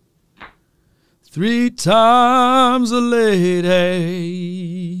 twice, 3 times a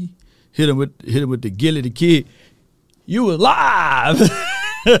lady. Hit him with the Gilly the Kid. You alive?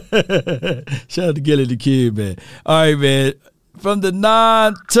 Shout out to Gilly the Kid, man. All right, man. From the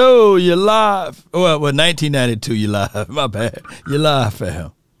 9-2, you're live. Well, 1992, you're live. My bad. You're live,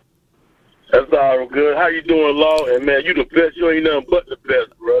 fam. That's all good. How you doing, Law? And, man, you the best. You ain't nothing but the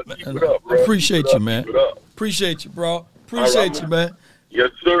best, bro. Keep it up, bro. Appreciate you, man. Appreciate you, bro. Appreciate you, man. Yes,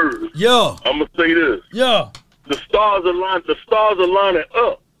 sir. Yeah. I'm going to say this. Yeah. The stars are lining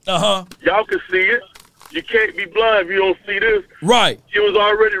up. Uh-huh. Y'all can see it. You can't be blind if you don't see this. Right. It was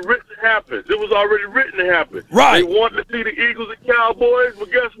already written to happen. It was already written to happen. Right. They wanted to see the Eagles and Cowboys,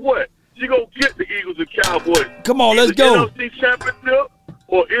 but guess what? You're going to get the Eagles and Cowboys. Come on, let's go. NFC Championship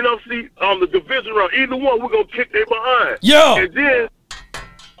or NFC the division round. Either one, we're going to kick their behind. Yeah. And then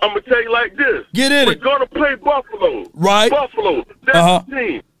I'm going to tell you like this. Get in We're going to play Buffalo. Right. Buffalo. That's the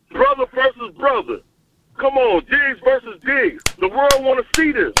team. Brother versus brother. Come on, Diggs versus Diggs. The world want to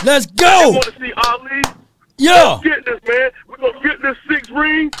see this. Let's go. They want to see Ali. Yeah. Let's get this, man. We're going to get this 6th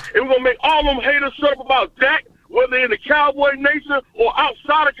ring, and we're going to make all them haters shut up about Dak, whether in the Cowboy Nation or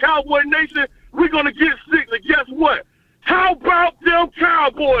outside of Cowboy Nation. we're going to get sick. And guess what? How about them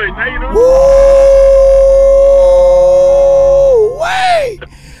Cowboys, haters? Woo! Wait!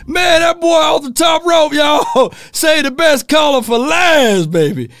 Man, that boy off the top rope, y'all. Say the best caller for last,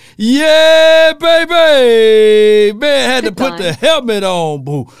 baby. Yeah, baby. Man, had to put the helmet on,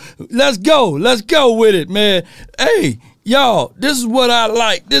 boo. Let's go. Let's go with it, man. Hey, y'all, this is what I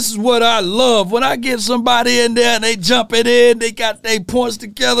like. This is what I love. When I get somebody in there and they jumping in, they got their points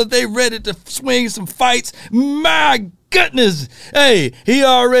together, they ready to swing some fights. My goodness. Hey, he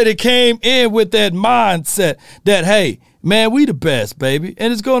already came in with that mindset that, hey, man, we the best, baby.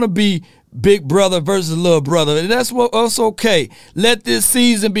 And it's going to be big brother versus little brother. And that's okay. Let this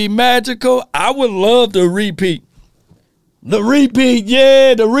season be magical. I would love to repeat. The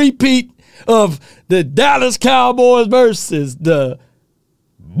repeat of the Dallas Cowboys versus the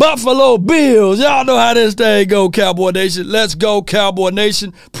Buffalo Bills. Y'all know how this thing go, Cowboy Nation. Let's go, Cowboy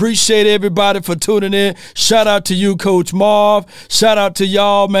Nation. Appreciate everybody for tuning in. Shout out to you, Coach Marv. Shout out to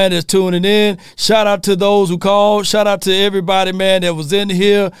y'all, man, that's tuning in. Shout out to those who called. Shout out to everybody, man, that was in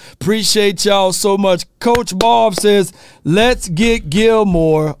here. Appreciate y'all so much. Coach Marv says, let's get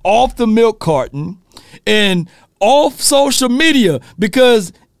Gilmore off the milk carton and off social media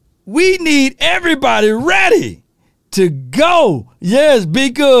because we need everybody ready to go. Yes, be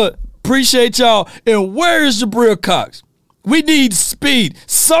good. Appreciate y'all. And where is Jabril Cox? We need speed.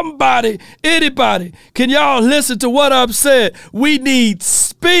 Somebody, anybody, can y'all listen to what I've said? We need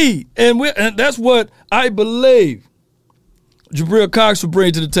speed. And that's what I believe Jabril Cox will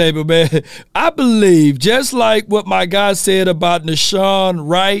bring to the table, man. I believe, just like what my guy said about Nashawn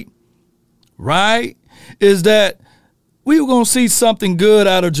Wright, is that we were going to see something good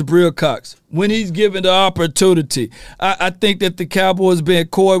out of Jabril Cox when he's given the opportunity. I think that the Cowboys being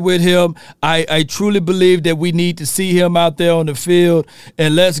coy with him. I truly believe that we need to see him out there on the field.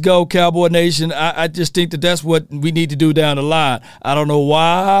 And let's go, Cowboy Nation. I just think that that's what we need to do down the line. I don't know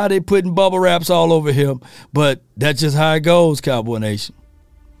why they putting bubble wraps all over him, but that's just how it goes, Cowboy Nation.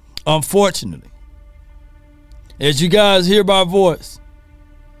 Unfortunately, as you guys hear my voice,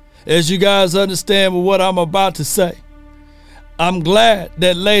 as you guys understand what I'm about to say, I'm glad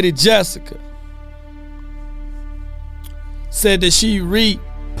that Lady Jessica said that she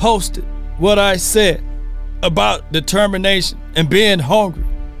reposted what I said about determination and being hungry,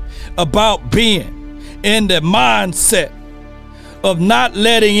 about being in the mindset of not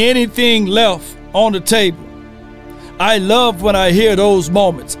letting anything left on the table. I love when I hear those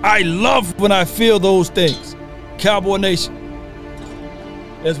moments. I love when I feel those things. Cowboy Nation,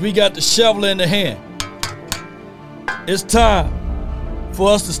 as we got the shovel in the hand, it's time for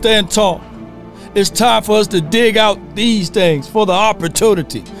us to stand tall. It's time for us to dig out these things for the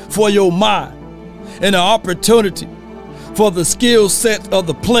opportunity for your mind and the opportunity for the skill set of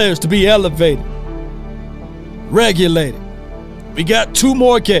the players to be elevated, regulated. We got 2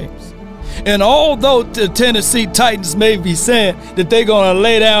 more games. And although the Tennessee Titans may be saying that they're going to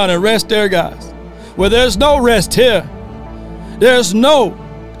lay down and rest their guys, well, there's no rest here. There's no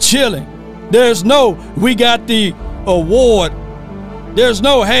chilling. There's no, we got the award. There's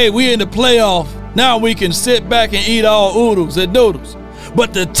no, hey, we in the playoff. Now we can sit back and eat all oodles and noodles.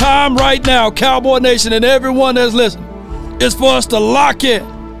 But the time right now, Cowboy Nation and everyone that's listening, is for us to lock in.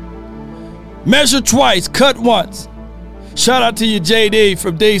 Measure twice, cut once. Shout out to you, JD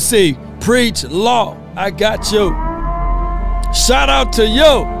from DC. Preach law. I got you. Shout out to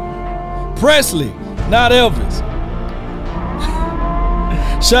you, Presley, not Elvis.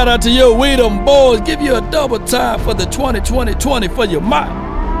 Shout out to you, we them boys. Give you a double time for the 2020 for your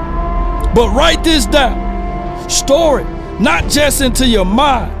mind. But write this down. Store it, not just into your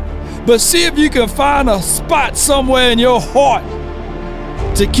mind, but see if you can find a spot somewhere in your heart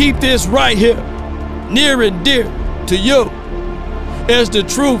to keep this right here, near and dear to you. As the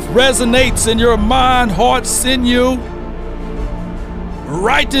truth resonates in your mind, heart, sinew,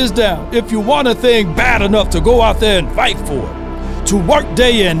 write this down. If you want a thing bad enough to go out there and fight for it, to work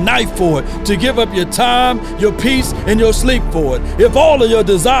day and night for it, to give up your time, your peace, and your sleep for it. If all of your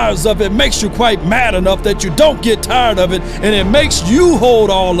desires of it makes you quite mad enough that you don't get tired of it, and it makes you hold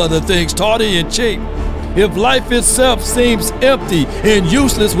all other things tawdry and cheap. If life itself seems empty and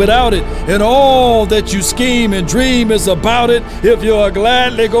useless without it, and all that you scheme and dream is about it, if you'll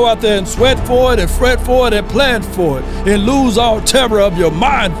gladly go out there and sweat for it and fret for it and plan for it and lose all terror of your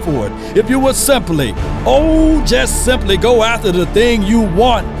mind for it, if you would simply, just simply go after the thing you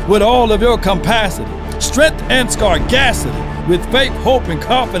want with all of your capacity, strength and scarcity, with faith, hope, and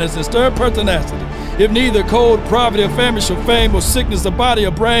confidence and stern pertinacity. If neither cold, poverty, or famish, or fame, or sickness, or body,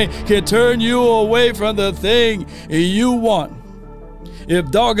 or brain can turn you away from the thing you want,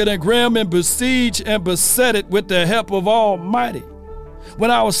 If dogged and grim and besieged and beset it with the help of Almighty. When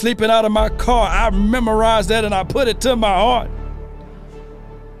I was sleeping out of my car, I memorized that and I put it to my heart.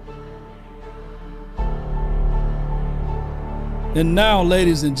 And now,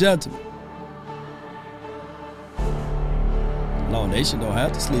 ladies and gentlemen, Law Nation don't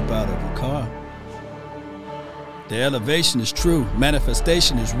have to sleep out of a car. The elevation is true.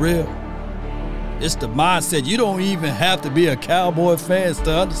 Manifestation is real. It's the mindset. You don't even have to be a Cowboy fan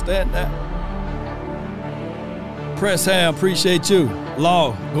to understand that. Press Ham, appreciate you.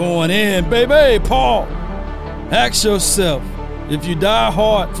 Law going in, baby. Paul, ask yourself, if you die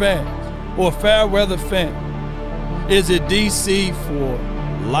hard fan or fair weather fan, is it DC for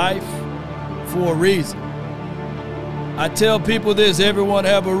life, for a reason? I tell people this, everyone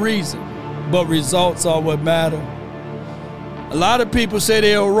have a reason, but results are what matter. A lot of people say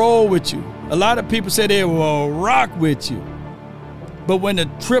they'll roll with you. A lot of people say they will rock with you. But when the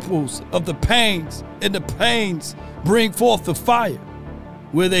triples of the pains and the pains bring forth the fire,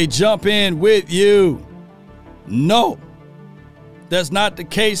 will they jump in with you? No. That's not the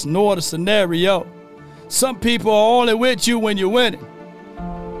case nor the scenario. Some people are only with you when you're winning.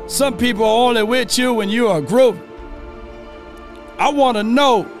 Some people are only with you when you are grooving. I want to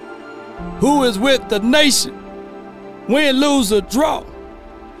know who is with the nation. Win, lose, or draw.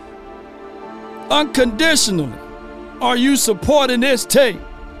 Unconditionally, are you supporting this tape?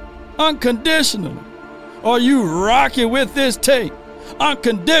 Unconditionally, are you rocking with this tape?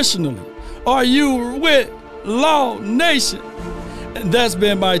 Unconditionally, are you with Law Nation? And that's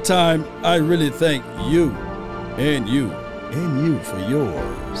been my time. I really thank you and you and you for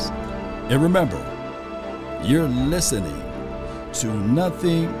yours. And remember, you're listening to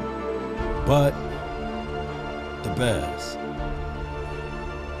nothing but the best.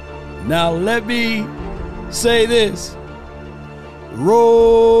 Now let me say this.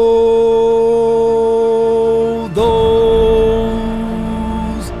 Roll those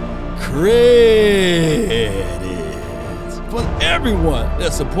credits for everyone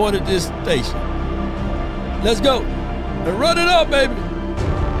that supported this station. Let's go and run it up, baby.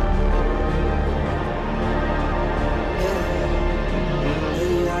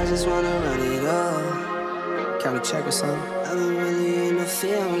 I just wanna run it up. Can we check or something? I've been really in the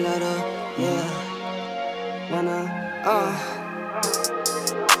field, let up, yeah.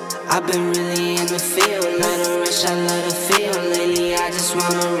 I've been really in the field, let her rush, I let her feel. Lately, I just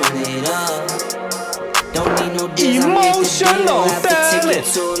wanna run it up. Don't need no deals, emotional, have to take it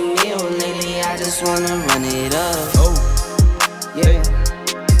to a meal. Lately, I just wanna run it up. Yeah.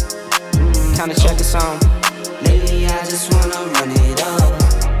 Kinda check or something. Lately, I just wanna run it up.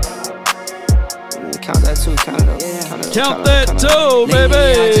 Count that too, count it up. Count that too,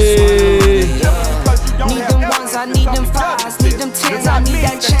 baby. Need them ones, I need them fives, need them tens, I need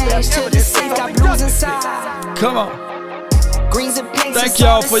that change. Till the safe got blues inside. Come on. Greens and pinks. Thank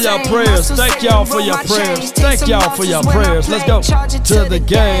y'all for your prayers. Thank y'all for your prayers. Thank y'all for your prayers. Let's go to the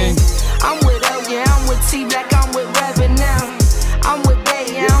gang. I'm with L, yeah, I'm with T Black, I'm with Rabbit now. I'm with Bay,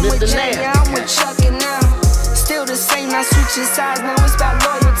 yeah, I'm with Jay, yeah, I'm with Chuck and now. Still the same, not switching sides, now it's about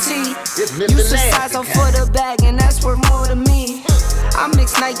loyalty. Use the size up for the bag, and that's worth more to me. I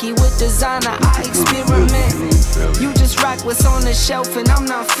mix Nike with designer, I experiment. You just rock what's on the shelf, and I'm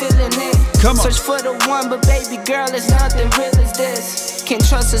not feeling it. Come on. Search for the one, but baby girl, it's nothing real as this. Can't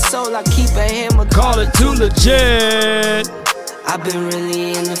trust a soul, I keep a hammer. Call it too legit. I've been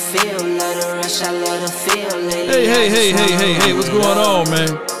really in the field, let her rush, I let her feel. Hey, what's going on,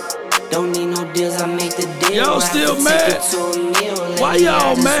 man? Don't need no deals, I make the deal. Y'all still mad? Why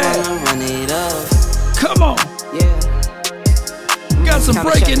y'all mad? Come on. Yeah. We got some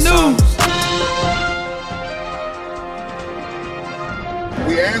breaking news.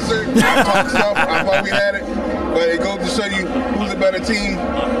 We answered. I talked stuff. I thought we had it. But it goes to show you who's a better team.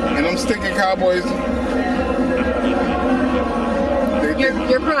 And I'm sticking Cowboys.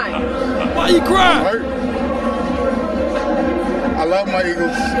 You're crying. Why you crying? I'm hurt. I love my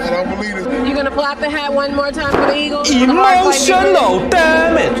Eagles. I don't believe it. You gonna flap the hat one more time for the Eagles? Emotional,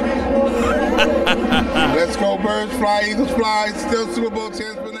 damn it. Let's go, Birds fly, Eagles fly. Still Super Bowl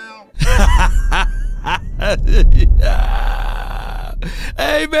chance for now.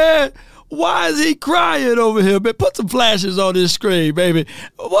 Hey, man, why is he crying over here, man? Put some flashes on this screen, baby.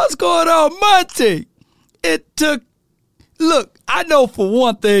 What's going on, Monty? Look, I know for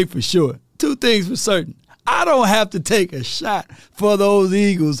one thing for sure, two things for certain. I don't have to take a shot for those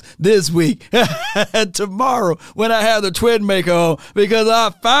Eagles this week and tomorrow when I have the twin maker on, because I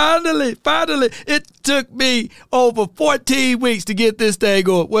finally, it took me over 14 weeks to get this thing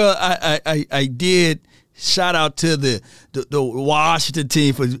going. Well, I did Shout out to the Washington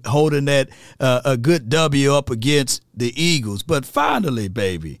team for holding that a good W up against the Eagles. But finally,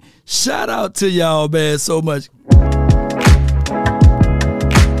 baby, shout out to y'all, man, so much.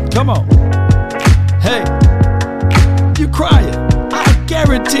 Come on. Hey, you crying. I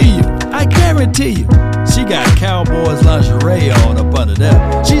guarantee you. She got Cowboys lingerie on up under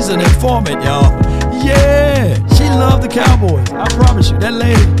there. She's an informant, y'all. Yeah, she loved the Cowboys. I promise you, that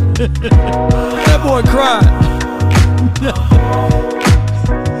lady. That boy cried.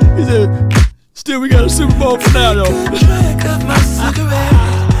 He said, still we got a Super Bowl for now, though.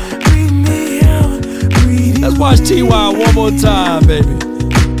 Let's watch T.Y. one more time, baby.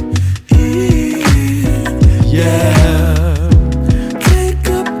 Yeah.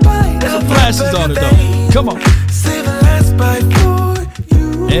 There's some flashes on it, though. Come on.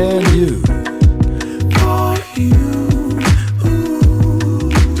 And you.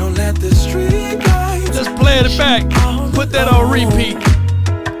 Let's play it back. Put that on repeat.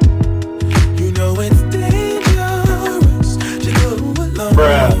 You know it's dangerous to go alone.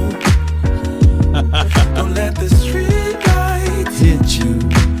 Bruh. Don't let the street lights hit you.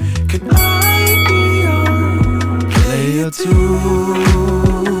 Can I be your player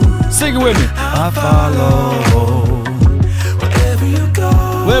too? Sing it with me. I follow.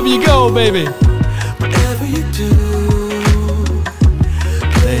 Wherever you go, baby. Whatever you do,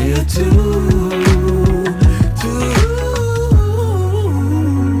 player two.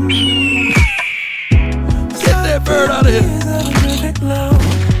 Get that bird out of here.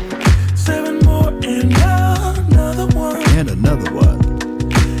 7 more and another one. And another one.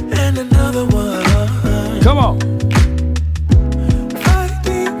 And another one. Come on.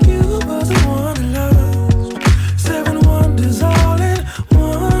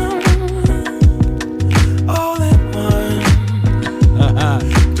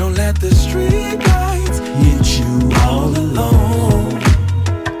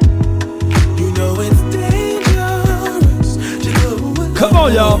 Come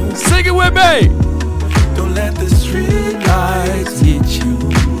on, y'all. Sing it with me. Don't let the street lights hit you.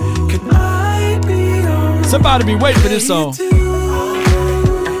 Can I be your Somebody be waiting for this song.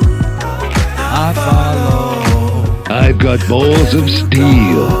 I follow. I've got balls of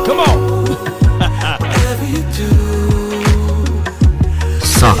steel. Come on. Whatever you do.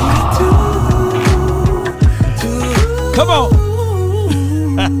 Suck. Come on.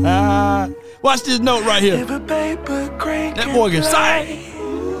 Watch this note right here. That boy can sing.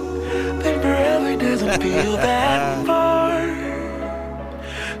 Then forever doesn't feel that far.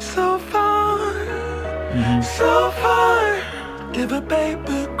 So far, so far. If a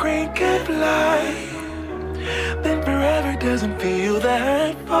paper crane can fly, then forever doesn't feel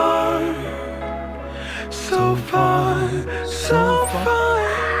that far. So far, so far.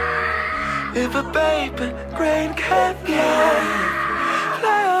 If a paper crane can fly.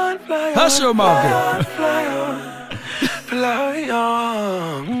 Hush your mouth, girl. Fly on, fly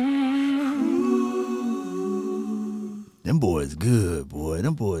on. Them boys good, boy.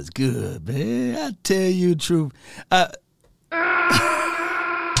 Them boys good, man. I tell you the truth.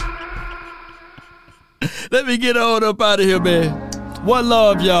 Let me get on up out of here, man. One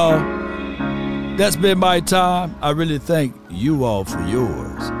love, y'all. That's been my time. I really thank you all for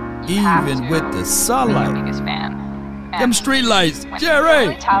yours. Even with the sunlight. Them street lights, Jerry. They're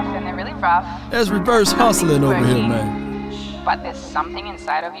really tough and they're really rough. There's reverse hustling over here, man. But there's something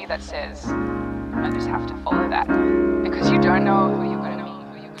inside of you that says, I just have to follow that. Because you don't know who you're going to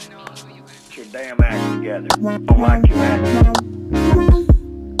be. Get your damn act together. I like your act.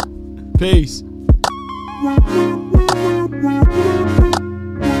 Peace.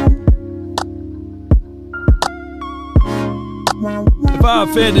 If I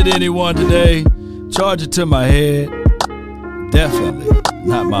offended anyone today, charge it to my head. Definitely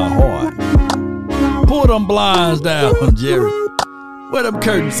not my heart. Pull them blinds down, Jerry. Where them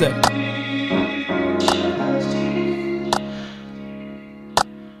curtains at?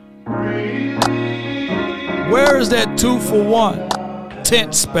 Where is that 2-for-1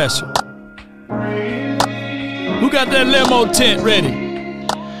 tent special? Who got that limo tent ready?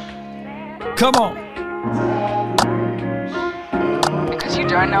 Come on. Because you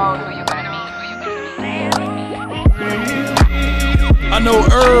don't know who you're going to meet. I know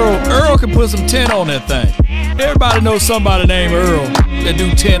Earl can put some tent on that thing. Everybody knows somebody named Earl that do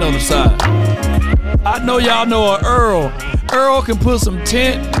tent on the side. I know y'all know a Earl. Earl can put some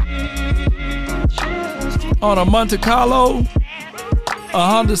tent on a Monte Carlo, a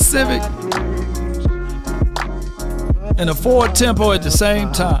Honda Civic, and a Ford Tempo at the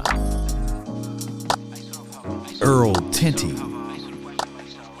same time. Earl Tinty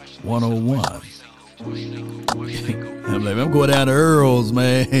 101. I'm like, I'm going down to Earl's,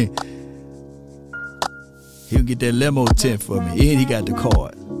 man. He'll get that limo tent for me, and he got the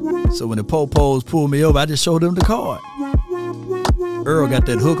card. So when the po-pos pull me over, I just showed them the card. Earl got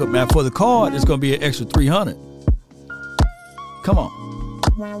that hookup. Now for the card, it's gonna be an extra $300. Come on.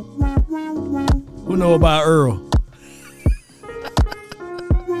 Who know about Earl?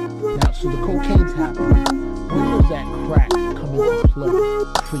 Now, so the cocaine's happening. When does that crack come into play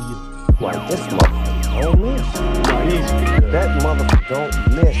for you? Like this motherfucker don't miss. That motherfucker don't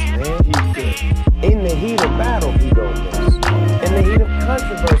miss, man. He's good. In the heat of battle, he don't miss. In the heat of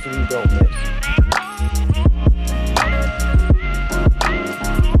controversy, he don't miss.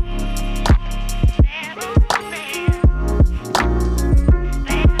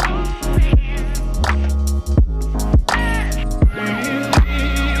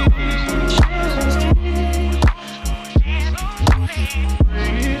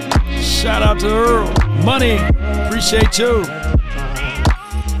 Shout out to Earl. Money. Appreciate you.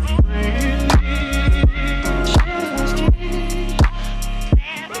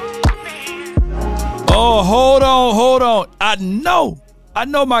 Oh, hold on. I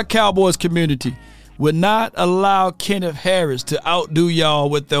know my Cowboys community would not allow Kenneth Harris to outdo y'all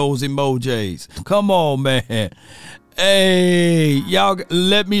with those emojis. Come on, man. Hey, y'all,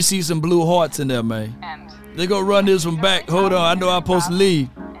 let me see some blue hearts in there, man. They gonna run this one back. Hold on, I know I'm supposed to leave.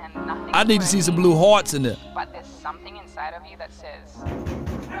 I need to see some blue hearts in there. But there's something inside of you that says, I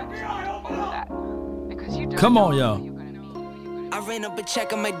just have to follow that. Because you don't Come on, know y'all. who you're gonna meet. I ran up a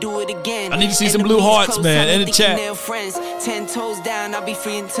check, I might do it again. I need to see some blue hearts, man, in the chat. Friends, 10 toes down, I'll be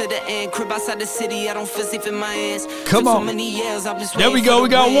free until the end. Crib outside the city, I don't feel safe in my hands. Come on. So many years, I've been There we go, we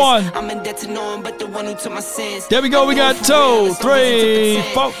got wins. one. I'm in debt to no one but the one who took my sins. There we go, we got 2, 3,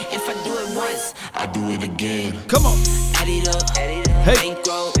 4. If I do it once, I do it again. Come on. Add it up, Hey.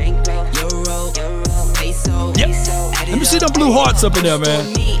 bankroll, euro, peso. Yep. Let me see them blue hearts up in there,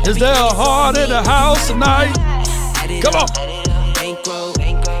 man. Is there a heart in the house tonight? Come on.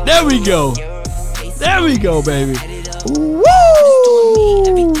 There we go. There we go, baby.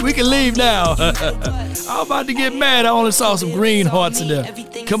 Woo! We can leave now. I'm about to get mad. I only saw some green hearts in there.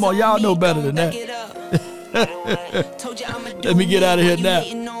 Come on, y'all know better than that. Let me get out of here now.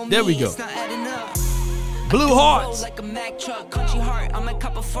 There we go. Blue hearts. Like a Mack truck, country heart. I'm a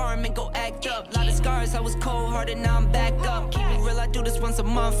cop a farm and go act up. Lot of scars, I was cold hearted, now I'm back up. Keep it real, I do this once a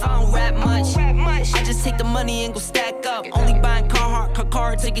month. I don't rap much. I just take the money and go stack up. Only buying Carhartt, car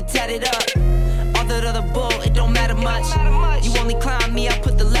cards to get tatted up. All that other bull, it don't matter much. You only climb me, I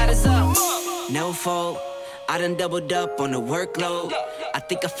put the ladders up. No fault. I done doubled up on the workload. I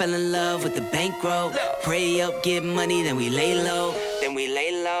think I fell in love with the bankroll. Pray up, get money, then we lay low.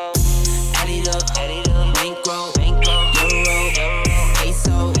 Add it up, bankroll, euro,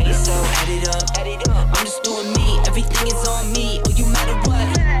 peso, add it up. I'm just doing me, everything is on me. Oh, you matter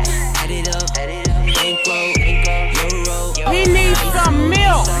what? Add it up, bankroll, euro. He needs some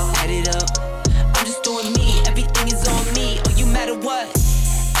milk. Add it up. I'm just doing me, everything is on me. Oh, you matter what?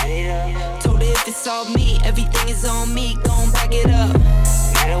 Add it up. Told her if it's all me, everything is on me. Gon' back it up.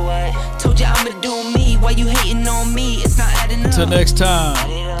 Matter what? Told you I'ma do me. Why you hating on me? It's not adding up. Until next time,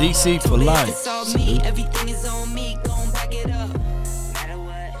 DC for life. It's all me, everything